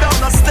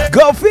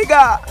 Go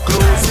figure.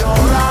 Close your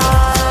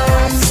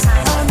eyes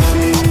and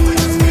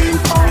feel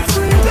all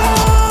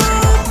freedom.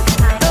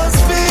 Just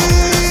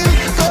feel,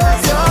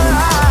 close your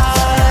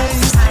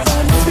eyes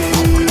and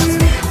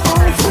feel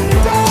all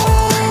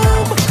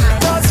freedom.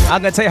 Just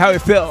I'm gonna tell you how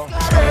it feels.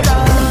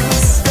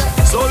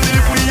 so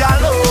if we are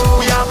low,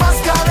 we are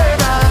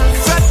masqueraders.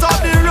 Set on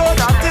the road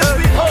until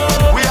we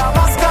home. We are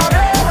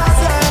masqueraders.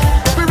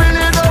 We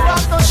really don't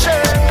want no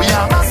shame. We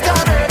are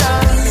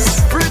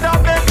masqueraders. Freedom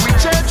make we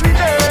change we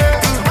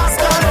day.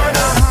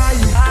 Masqueraders.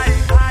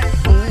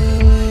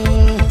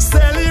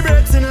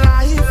 Celebrating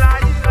life.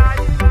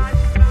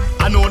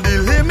 I know the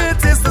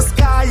limit is the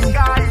sky.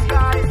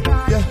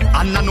 Yeah.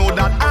 And I know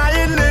that I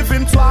ain't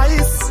living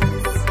twice.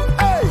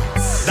 Hey.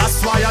 That's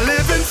why I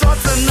living for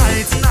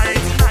tonight.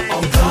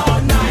 On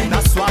cloud nine.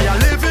 That's why I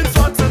living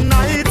for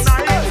tonight.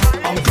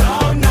 On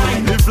cloud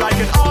nine. If like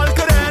it all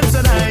could end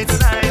tonight.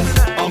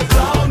 On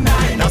cloud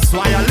nine. That's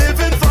why I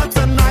living for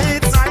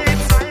tonight.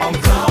 On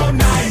cloud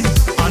nine.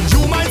 And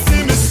you might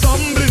see me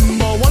stumbling,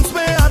 but once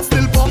my heart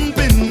still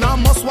pumping, I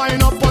must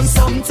wind up on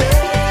something.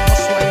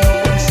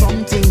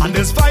 And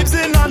there's vibes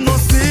in and no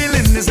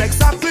ceiling. It's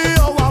exactly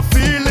how I'm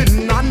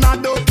feeling, and I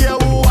don't care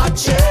who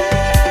watch it.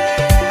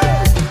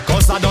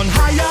 Cause I don't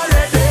hire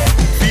already.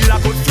 Feel I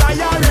could fly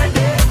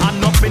already.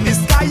 And up in the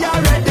sky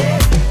already.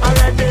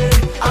 Already.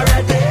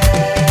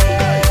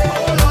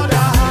 Oh Lord, I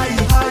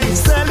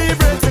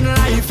celebrating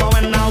life. And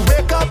when I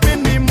wake up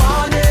in the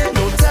morning,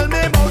 don't tell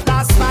me about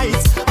last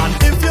night. And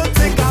if you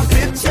take a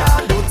picture,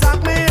 don't tag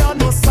me on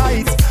no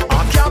sites.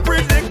 I can't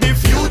predict the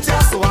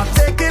future, so I'm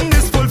taking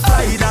this full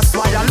flight. That's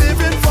why I'm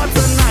living for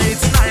tonight.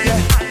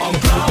 Yeah. On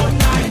cloud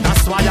nine.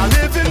 That's why I'm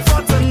living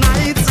for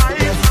tonight.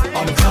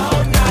 On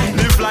cloud nine.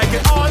 Live like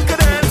it all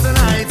could end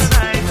tonight.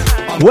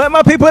 Where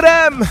my people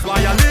them? That's why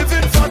I'm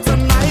living for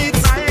tonight.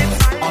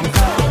 On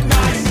cloud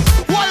nine.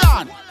 Hold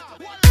on.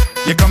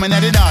 You coming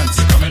at the dance.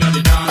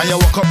 And you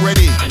woke up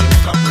ready.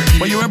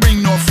 But you ain't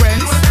bring no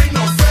friends.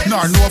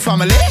 Nor no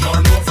family.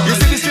 You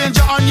see the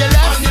stranger on your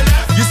left.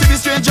 You see the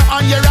stranger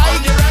on your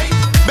right.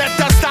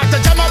 Better start to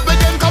jam up with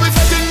them. Cause we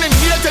fetting in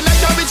here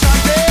tonight and we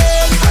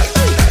chanting.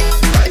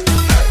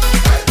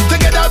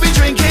 Together we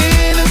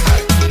drinking.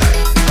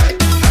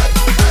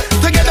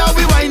 Together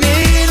we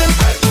whining.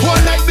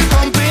 One night we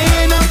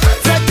pumping.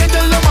 Fret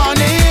till the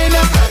morning.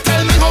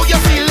 Tell me how you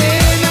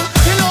feeling.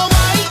 You know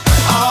why?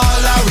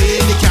 All away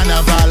in the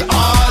carnival.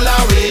 All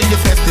away in the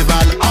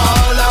festival.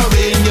 All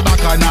away in the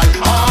Bacchanal.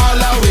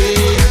 All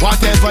away.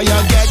 Whatever you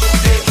get.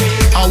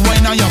 A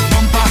wine on your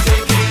bumper.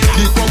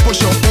 The crowd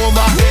push up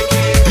over.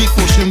 We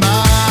pushing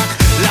back.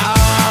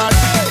 Lord.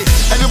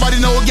 Everybody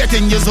know get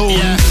in your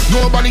zone.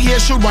 Nobody here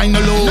should whine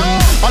alone.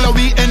 All of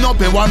we end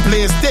up in one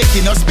place,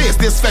 taking up space.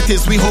 This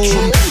fetish we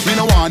home. We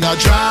don't want a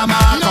drama.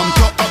 Come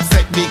to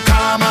upset the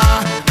karma.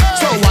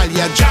 So while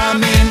you're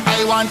jamming,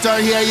 I want to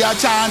hear you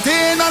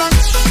chanting.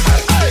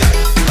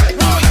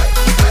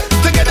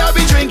 Together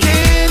we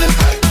drinking.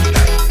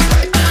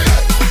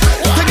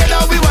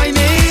 Together we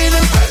whining.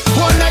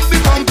 One night we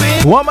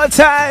pumping. One more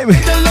time.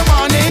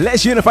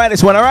 Let's unify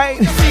this one, alright?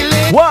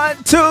 1,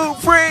 2,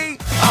 3.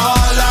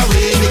 All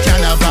away in the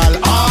carnival,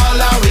 all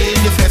away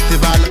in the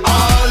festival,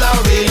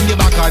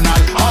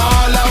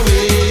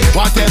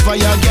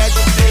 whatever you get.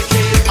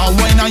 And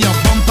wine on your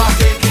bumper.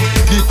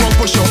 The crowd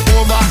push you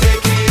over.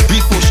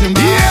 We pushing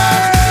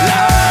back.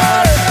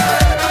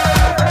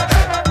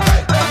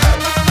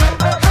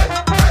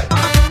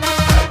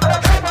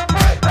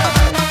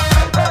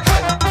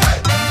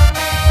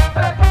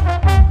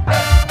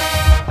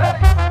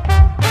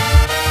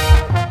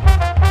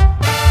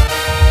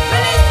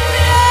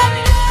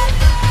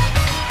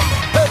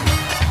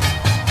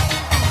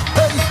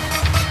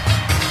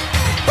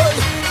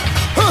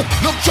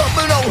 Look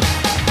trouble now.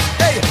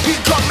 Hey, we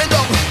coming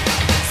down.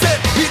 Say,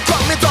 we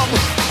coming down.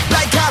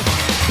 Like a.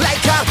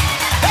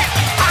 Hey,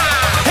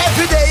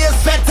 every day is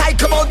sweat, I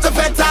come out to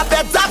better,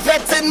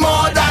 fetting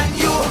more than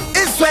you.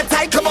 It's sweat,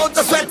 I come out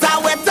to sweater,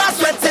 wetter,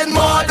 sweating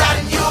more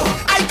than you.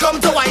 I come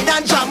to wine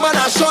and jam and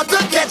I short to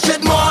catch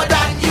it more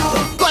than you.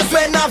 Cause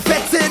when I'm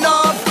fetting,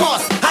 of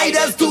course, I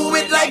just do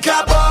it like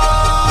a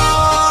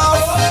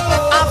boss.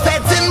 I'm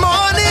fetting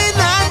morning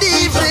and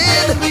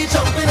evening.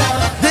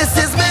 This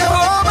is my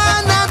home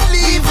and not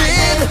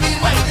leaving.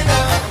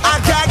 I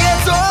can't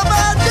get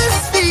over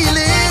this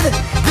feeling.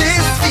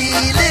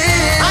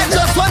 I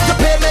just want to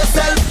pay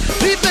myself.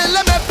 People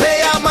let me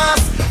pay a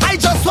mass. I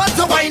just want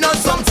to wine on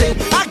something.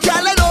 I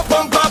can't let no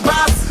bumper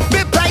pass.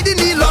 Me pride in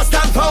the lost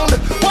and found.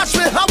 Watch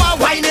me how I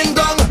whining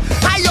down.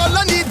 I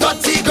only need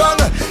dirty gun.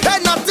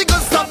 And nothing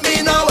can stop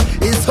me now.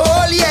 It's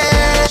whole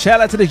yeah. Shout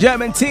out to the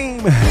German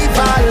team.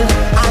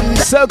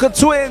 Soca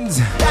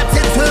Twins.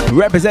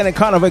 Representing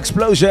Carnival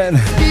Explosion.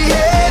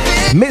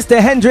 Mr.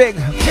 Hendrick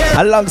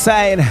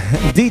alongside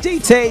DJ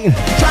Tane.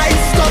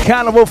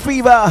 Carnival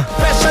Fever.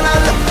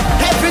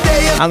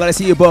 I'm gonna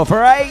see you both,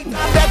 alright? I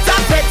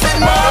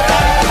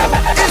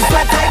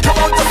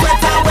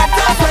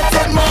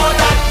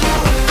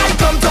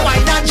come to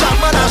wine and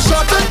jam and I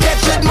short to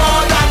catch it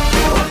more than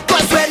you.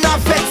 Cause when I'm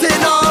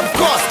fetting, of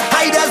course,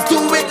 I just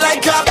do it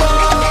like a boss.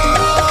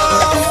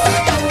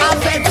 I'm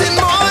fetting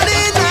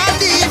morning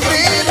and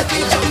evening.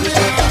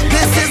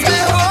 This is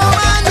my home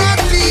and not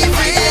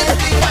leaving.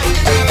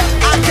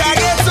 I can't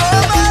get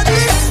over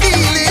this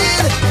feeling.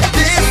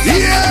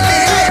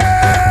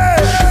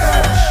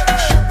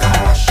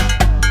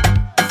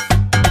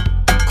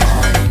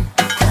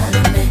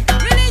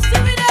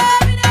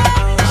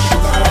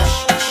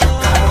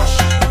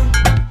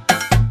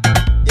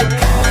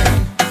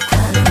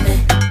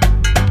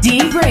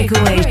 Deep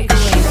Breakaway.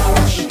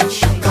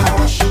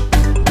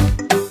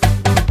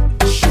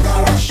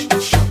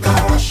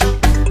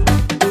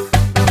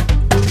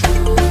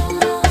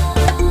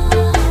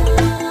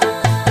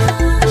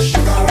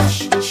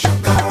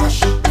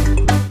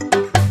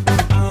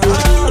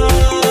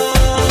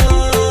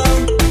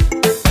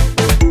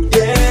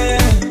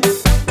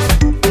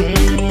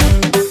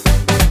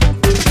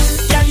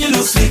 Girl, you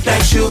look sweet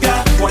like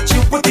sugar. What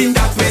you put in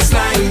that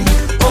waistline?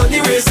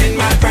 Only raising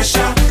my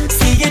pressure.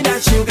 Seeing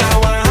that sugar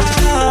wine.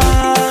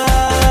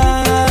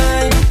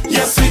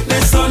 Your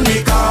sweetness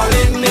only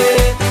calling me.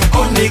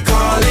 Only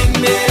calling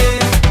me.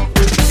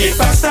 If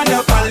I stand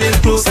up a little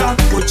closer,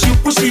 would you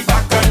push it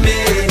back on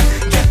me?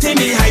 Getting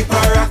me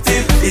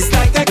hyperactive. It's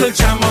like I could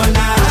jam all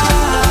night.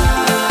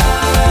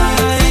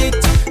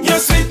 Your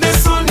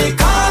sweetness only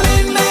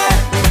calling me.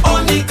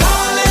 Only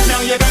calling.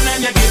 Now you're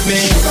gonna give me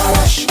sugar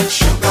rush,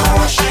 sugar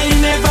rush. I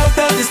never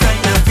felt this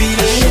kind of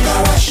feeling. Sugar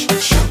rush,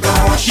 sugar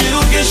rush. You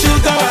get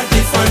sugar at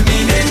different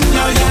meaning.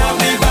 Now you have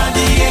my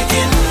body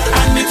aching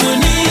and me to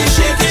knee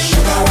shaking.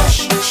 Sugar rush,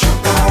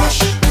 sugar rush.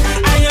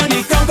 I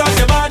only come 'cause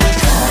your body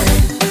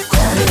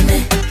calling me.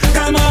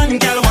 Come on,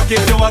 girl, walk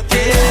it to walk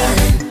it.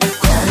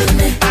 Calling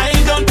me. I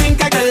don't think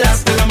I can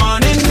last till the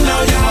morning.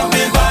 Now you have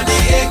my body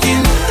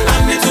aching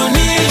and me to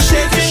knee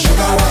shaking.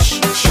 Sugar rush,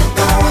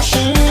 sugar rush.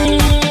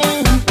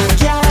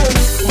 Girl,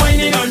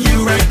 whining on you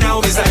right now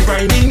is like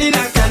riding in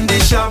a candy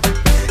shop.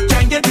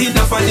 Can't get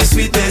enough of the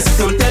sweetness.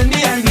 Don't tell me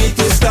I need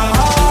to stop.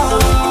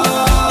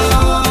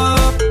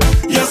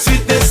 Your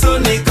sweetness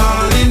only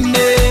calling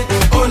me,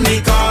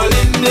 only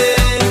calling me.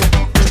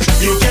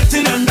 You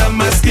getting under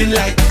my skin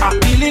like a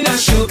peeling a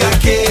sugar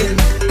cane.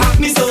 Have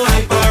me so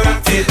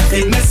hyperactive,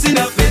 it messing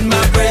up in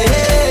my brain.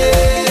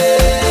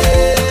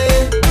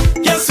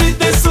 Your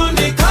sweetness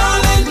only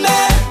calling me,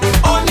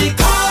 only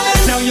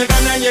calling. Now you're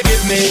gonna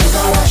give me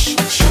sugar rush,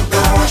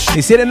 sugar rush.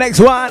 You see the next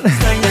one?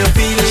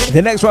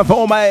 The next one for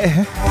all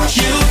my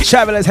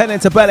travelers heading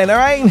to Berlin,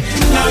 alright?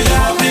 Now you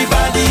have me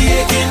body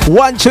aching.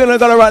 One tune, I'm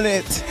gonna run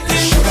it.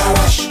 Sugar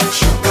rush,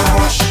 sugar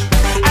rush.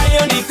 I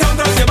only come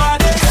 'cause your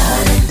body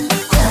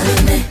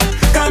calling me.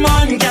 Come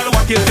on, girl,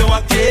 walk it to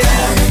walk it.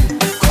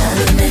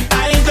 Calling me. I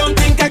don't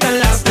think I can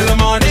last till the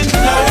morning.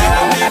 Now you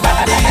have me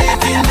body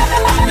aching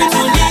and me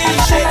to knee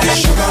shaking.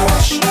 Sugar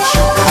rush,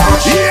 sugar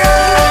rush.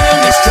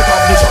 Yeah! Straight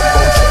off the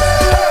jumbo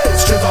jet.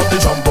 Straight off the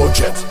jumbo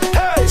jet.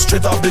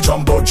 Straight off the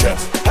jumbo jet.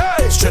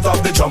 Straight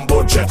off the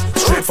jumbo jet.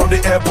 Straight from the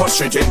airport,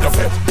 straight in the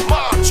fit.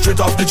 Straight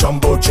off the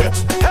jumbo jet.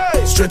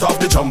 Straight off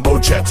the jumbo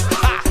jet.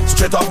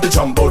 Straight off the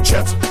jumbo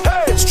jet.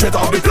 Straight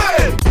off the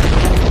plane.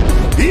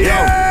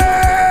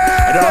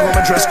 Yeah! I don't have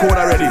my dress code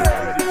already.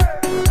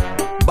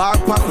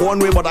 Backpack one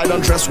way, but I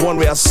don't dress one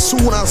way. As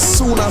soon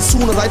as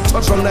I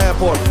touch from the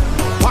airport.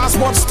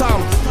 Passport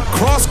stamp,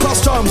 cross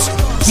customs.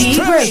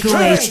 Straight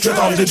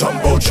off the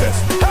jumbo jet.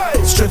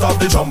 Hey, straight off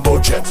the jumbo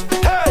jet.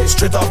 Hey,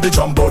 straight off the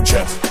jumbo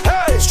jet.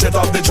 Hey, straight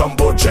off the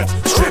jumbo jet.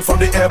 Straight from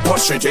the airport,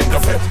 straight into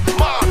Fed.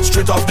 Man,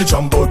 straight off the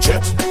jumbo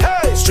jet.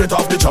 Hey, straight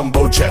off the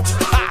jumbo jet.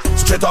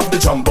 Straight off the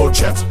jumbo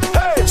jet.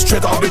 Hey,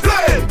 straight off the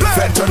plane.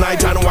 Fed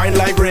tonight and wine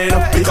like rain.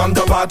 We come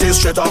to party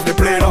straight off the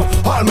plane.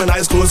 All my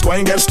nice clothes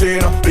going get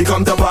stained. We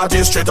come to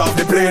party straight off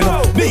the plane.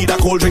 Need a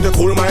cold drink to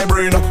cool my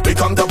brain. We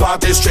come to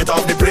party straight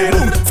off the plane.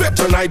 Fed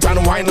tonight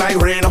and wine like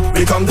rain.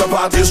 We come to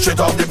party straight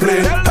off the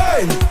plane.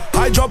 Hey,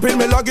 I drop in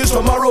my luggage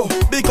tomorrow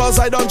because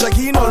I don't check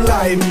in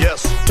online.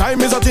 Yes,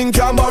 time is a thing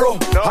can borrow.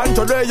 And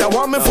today I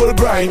want me full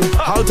grind.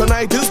 All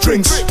tonight is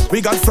drinks.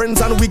 We got friends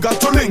and we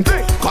got to link.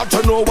 Got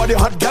to know what the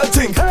hot girl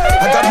think.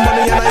 I got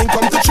money and I ain't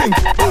come to chink.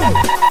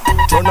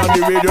 Turn on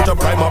the radio to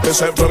prime up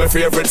yourself to my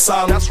favorite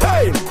song.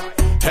 Hey,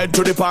 head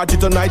to the party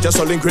tonight just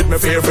to link with my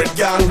favorite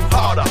gang.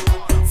 Harder,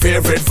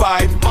 favorite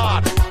vibe,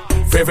 mad,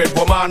 favorite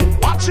woman.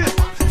 Watch it.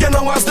 You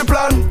know what's the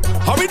plan?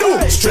 How we do?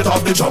 Hey. Straight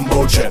off the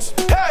jumbo jet.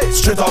 Hey,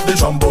 straight off the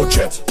jumbo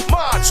jet.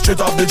 Man, straight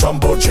off the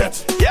jumbo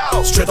jet.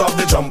 Yeah, straight off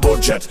the jumbo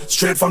jet.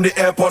 Straight from the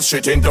airport,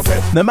 straight into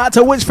Fed. No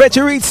matter which fetch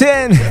you're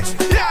eating,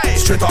 yeah,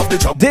 straight off the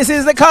jumbo. This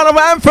is the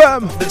Carnival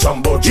anthem. The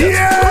jumbo jet.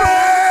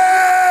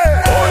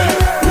 Yeah. Oil,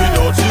 we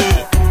dirty,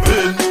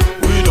 paint,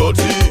 we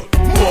dirty,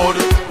 mud,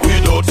 we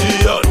dirty,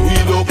 and we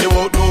don't care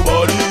about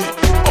nobody.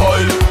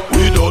 Oil,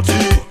 we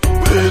dirty,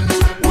 paint,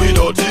 we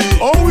dirty.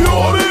 Oh, we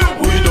are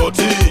we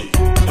dirty.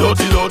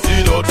 Dirty.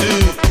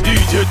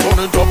 DJ turn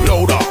it up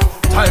louder.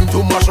 Time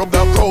to mash up the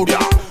crowd,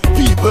 yeah.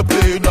 People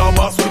playing a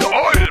mass with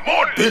oil,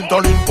 mud, paint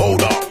and in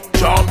powder.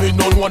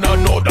 Jamming on one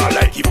another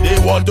like if they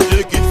want to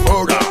take it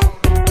further.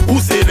 Who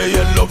say they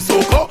in love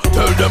soca?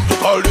 Tell them to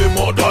call them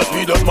mothers.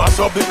 We just mash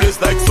up the place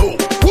like so.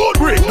 Would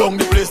break down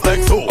the place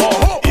like so.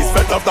 It's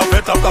fete after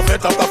fete after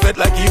fete after fete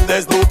like if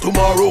there's no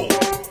tomorrow.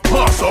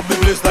 Mash up the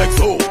place like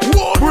so.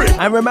 Would break.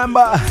 And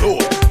remember, so.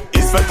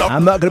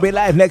 I'm not gonna be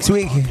live next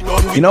week.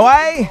 You know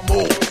why?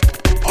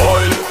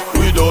 Oil,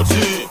 we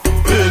dirty,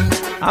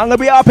 paint. I'm gonna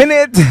be up in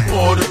it.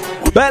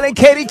 Berlin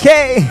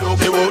KDK.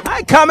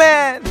 I come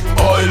in.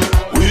 Oil,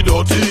 we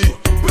dirty,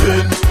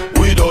 paint,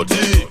 we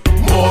dirty,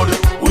 mud,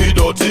 we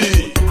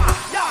dirty.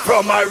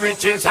 From my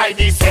rich inside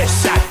the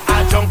session,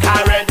 I drunk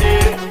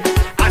already.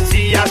 I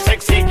see a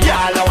sexy girl,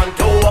 I want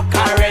to walk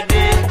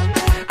already.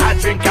 I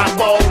drink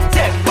about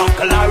 10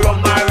 buckle of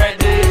rum already.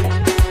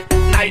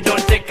 I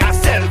don't take a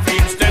selfie,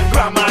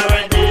 Instagram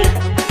already.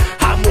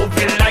 I'm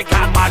moving like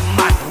a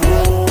madman.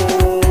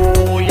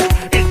 Whoa,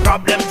 it's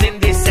problems in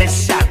this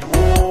session.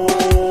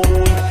 Whoa,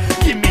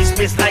 give me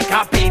space like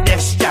a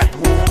pedestrian.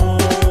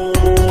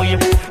 Whoa,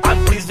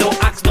 and please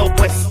don't ask no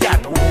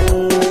question.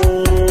 Whoa,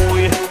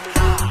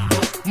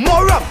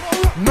 more rum,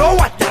 no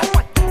water.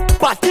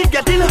 Party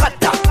getting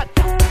hotter.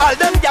 All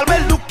them girls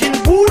well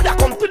looking good. I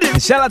come to the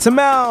shout out to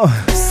Mel.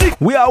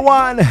 We are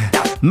one.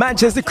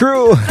 Manchester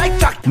crew.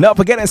 Not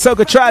forgetting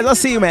Soca Tribes. I'll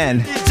see you, man.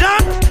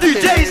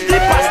 DJ is the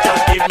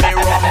pastor. Give me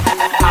rum,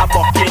 a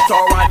bucket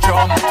or a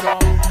drum.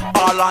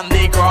 All on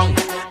the ground.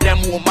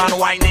 Them woman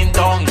whining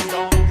down.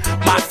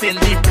 Mass in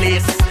the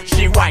place.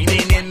 She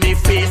whining in me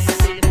face.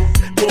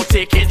 Don't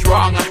take it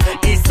wrong.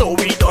 It's so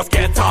we just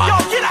get on.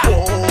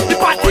 Yo, the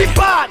party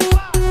bad.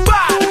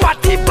 Bad. The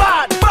party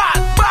bad. Bad.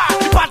 Bad.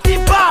 The party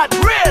bad.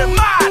 Real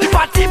mad. The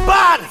party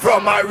bad.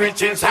 From my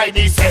rich inside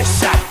the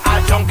session.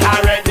 I drunk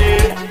already.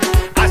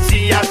 I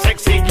see a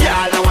sexy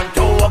girl, I want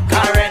to walk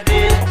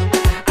already.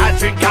 I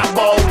drink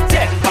about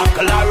 10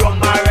 buckle of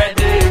rum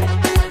already.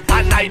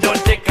 And I don't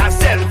take a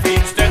selfie,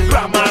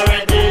 Instagram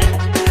already.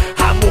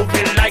 I'm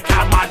moving like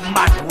a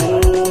madman.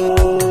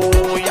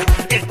 Whoa,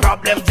 it's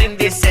problems in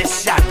this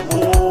session.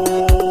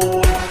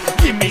 Whoa,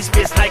 give me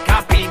space like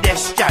a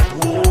pedestrian.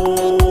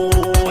 Whoa,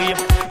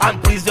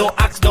 and please don't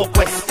ask no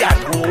question.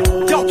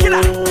 Whoa, yo,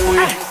 killer.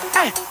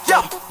 Hey,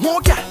 yo,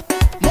 more girl,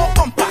 more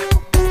bumper.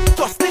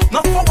 Just it,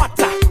 not for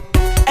water.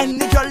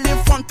 Any girl in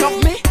front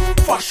of me,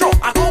 for sure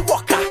I go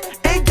walk her.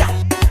 Hey girl,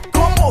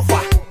 come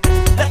over,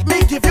 let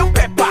me give you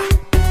pepper.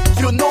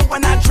 You know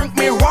when I drink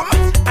me rum,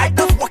 I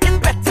just walk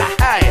it better.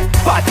 Hey,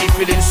 party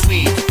feeling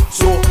sweet,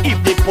 so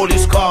if the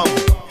police come,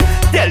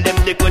 tell them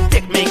they could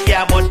take me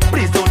care, but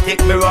please don't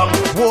take me wrong.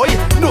 Boy,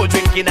 no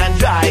drinking and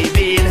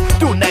driving,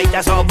 tonight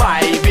I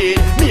surviving.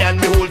 Me and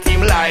my whole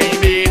team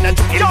living, and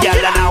drinking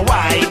girl and a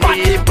wine.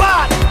 Party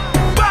bad,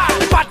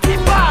 bad, party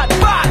bad,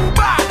 bad,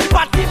 bad,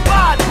 party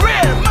bad,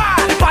 real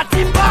mad.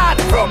 Party bad.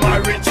 From a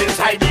rich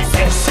inside the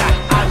session,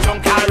 I'm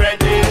drunk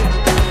already.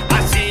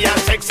 I see a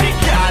sexy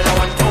girl, I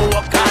want to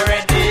walk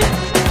already.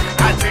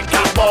 I drink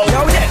about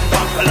 10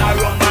 buckle of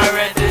rum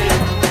already.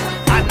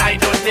 And I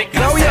don't take a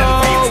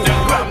selfie,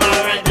 Instagram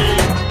already.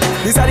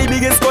 These are the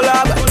biggest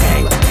collab.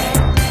 Dang,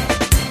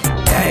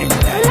 dang,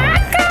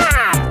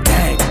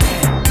 dang,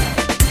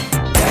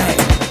 dang,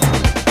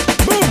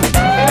 boom.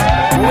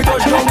 When we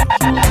touch down,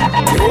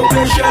 you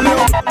open shallow.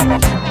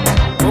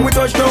 When we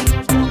touch down,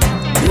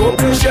 you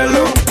open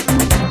shallow.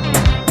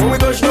 When we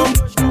touch down,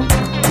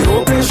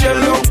 open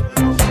shell up.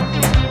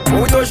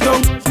 When we touch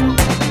down,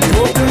 the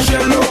open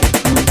shell up.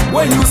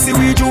 When you see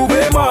we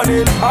Juve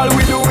morning, all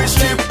we do is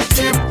chip.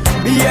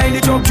 Behind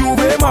the truck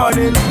Juve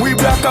morning, we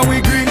black and we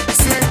green,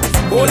 sick.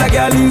 All a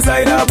girl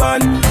inside a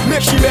van,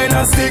 make she bend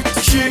and stick.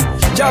 She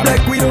job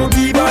like we don't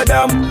give a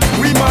damn.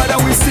 We mad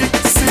and we sick.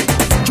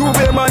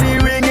 Juve money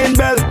ringing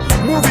bell,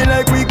 moving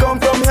like we come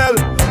from hell.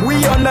 We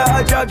under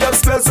a jab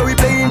spell, so we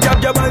playing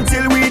jab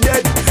until we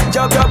dead.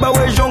 Jab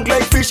away junk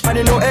like fish, and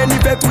you know any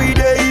bet we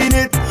dey in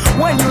it.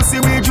 When you see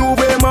we Juve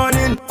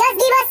morning, just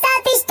give us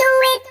selfish to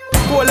it.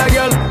 Call a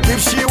girl,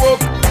 give she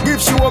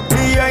walk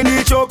behind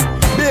the truck.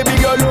 Baby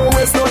girl, no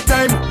waste no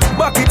time.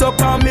 Back it up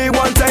on me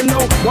one time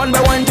now. One by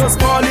one, just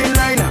fall in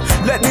line.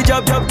 Let me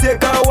jab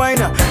take a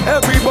wine.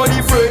 Everybody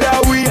afraid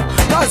that we,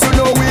 cause you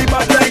know we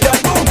bad like that.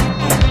 Boom.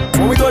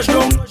 When we touch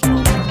down,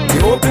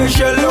 the open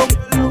shell down.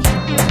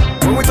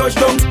 When we touch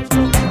down,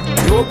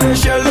 the open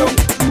shell down.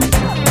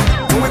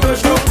 When we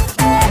touch down,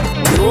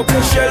 the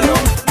open shell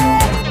down.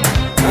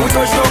 When we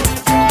touch down,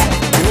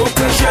 the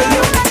open shell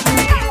down.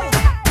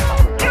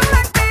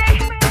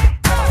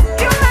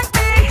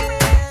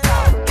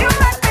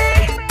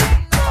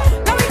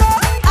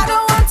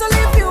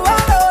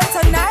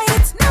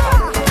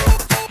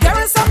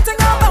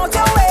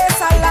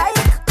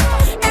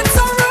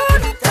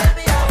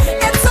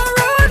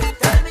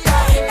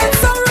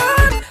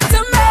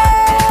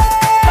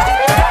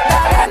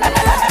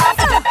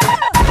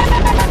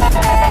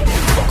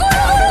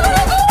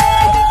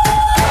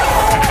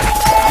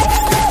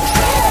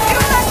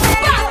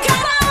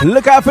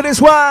 Look out for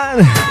this one.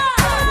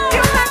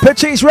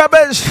 Patrice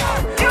Rubbish.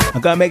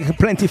 I'm gonna make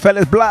plenty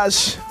fellas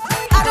blush.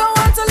 I don't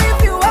want to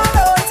leave you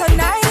alone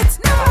tonight.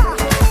 Never.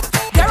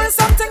 There is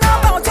something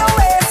about your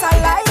ways I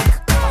like.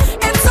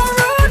 It's so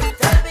rude.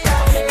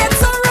 It's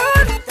so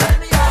rude.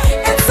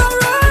 It's so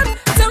rude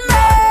to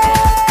me.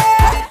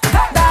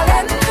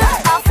 Darling,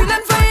 I'm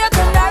feeling for you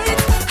tonight.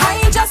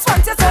 I just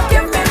want you to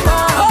give me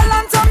more. Hold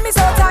on to me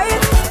so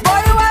tight.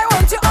 Boy, why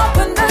won't you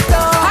open the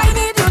door? I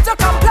need you to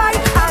comply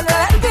and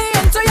let me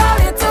into your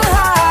little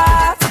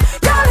heart.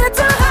 Your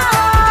little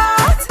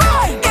heart.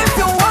 If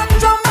you want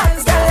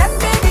romance, girl, let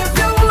me give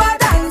you a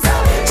dance.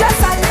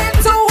 Just a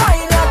little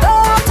wine, you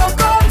don't have to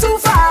go too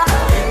far.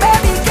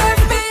 Baby,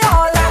 give me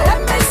all and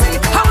let me see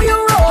how you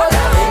roll.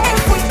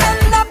 If we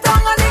end up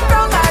down on the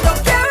ground, I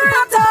don't care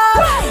at all.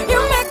 You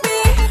make me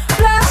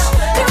blush,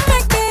 you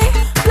make me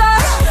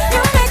blush,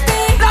 you make me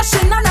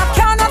blushing and I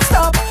cannot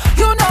stop.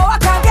 You know I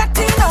can't get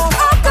enough.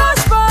 Oh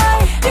gosh, boy,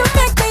 you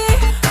make me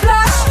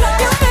blush,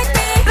 you make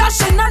me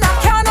blushing and I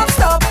cannot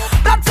stop.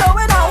 Blood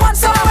flowing on one,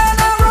 so when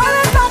I roll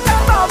it back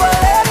and bubble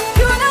it,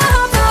 you know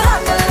how to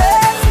handle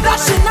it.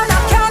 Blushing and I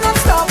cannot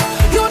stop.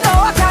 You know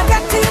I can't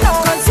get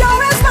enough. 'Cause your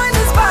mind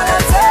is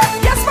balanced.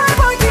 Yes, my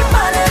boy, keep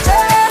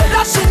managing.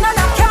 Blushing and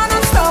I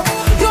cannot stop.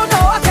 You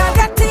know I can't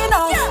get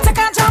enough. Take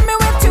and jam me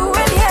with you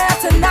in here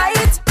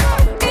tonight.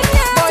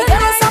 Boy,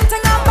 there is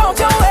something about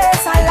your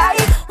ways I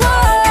like.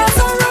 It's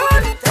so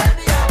rude.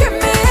 Give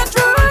me a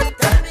truth.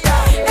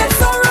 It's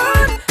so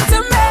rude to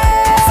me.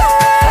 So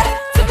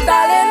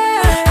darling,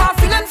 I'm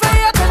feeling for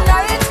you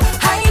tonight.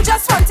 I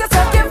just want you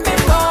to give me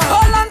more.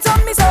 Hold on to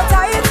me so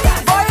tight.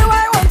 Boy,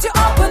 why won't you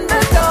open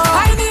the door?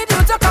 I need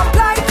you to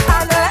comply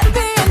and let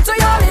me into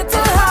your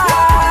little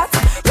heart.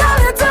 Your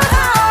little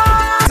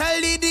heart. Tell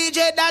the DJ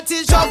that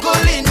it's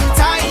juggling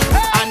time.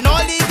 And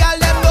all the girl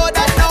them know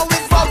that now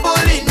it's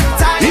bubbling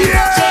time.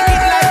 Shake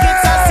it like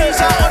it's a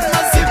seizure on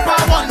my zipper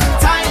one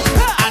time.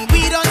 And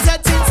we don't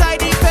set inside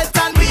the pet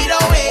and we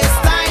don't waste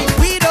time.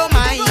 We don't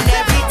mind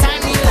every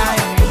time we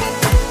lie.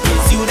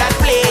 It's you that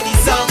play the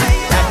song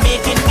that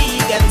making me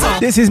get on.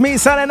 This is me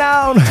signing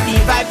out. The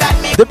vibe that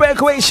make The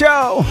Breakaway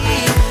Show.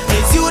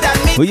 it's you that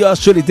make We yours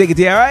truly take it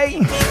here, alright?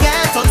 me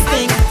get on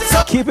sting.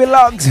 So Keep it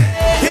locked.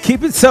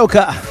 Keep it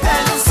soca.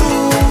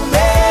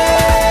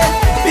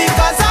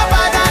 because I'm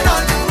bad and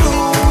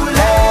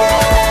unruly.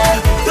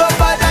 Don't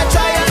bother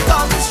try and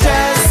come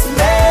stress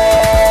me.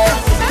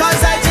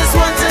 'Cause I just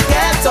want to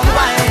get some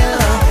wine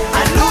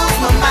and lose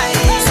my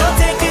mind. So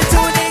take it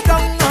to the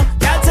ground,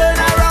 girl, turn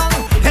around.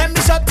 Let me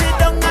shut it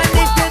down and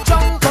if you're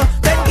drunk,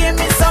 then give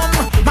me some.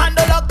 Man,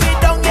 don't lock it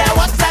down, yeah,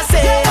 what I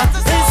say.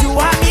 Since you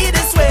want me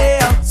this way,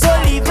 so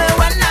leave me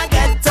when I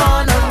get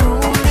on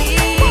unruly.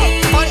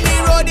 On the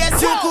road,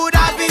 yes, you could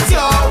have it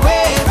your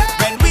way.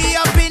 When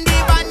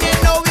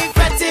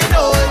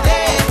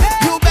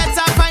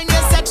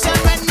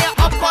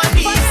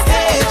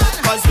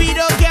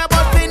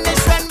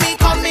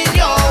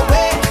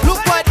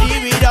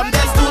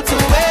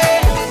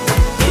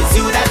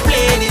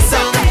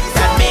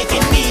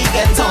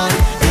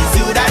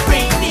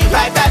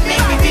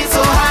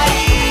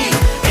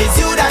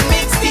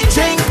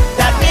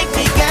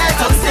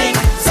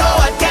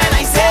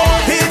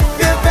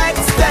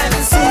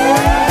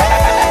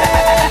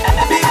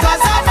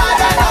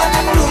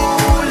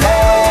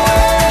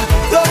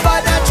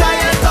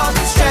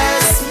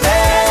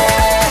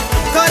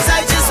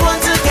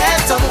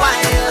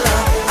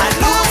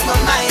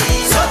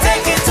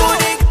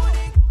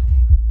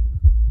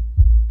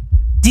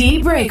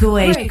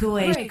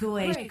breakaway.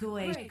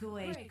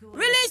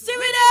 Release the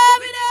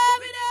rhythm.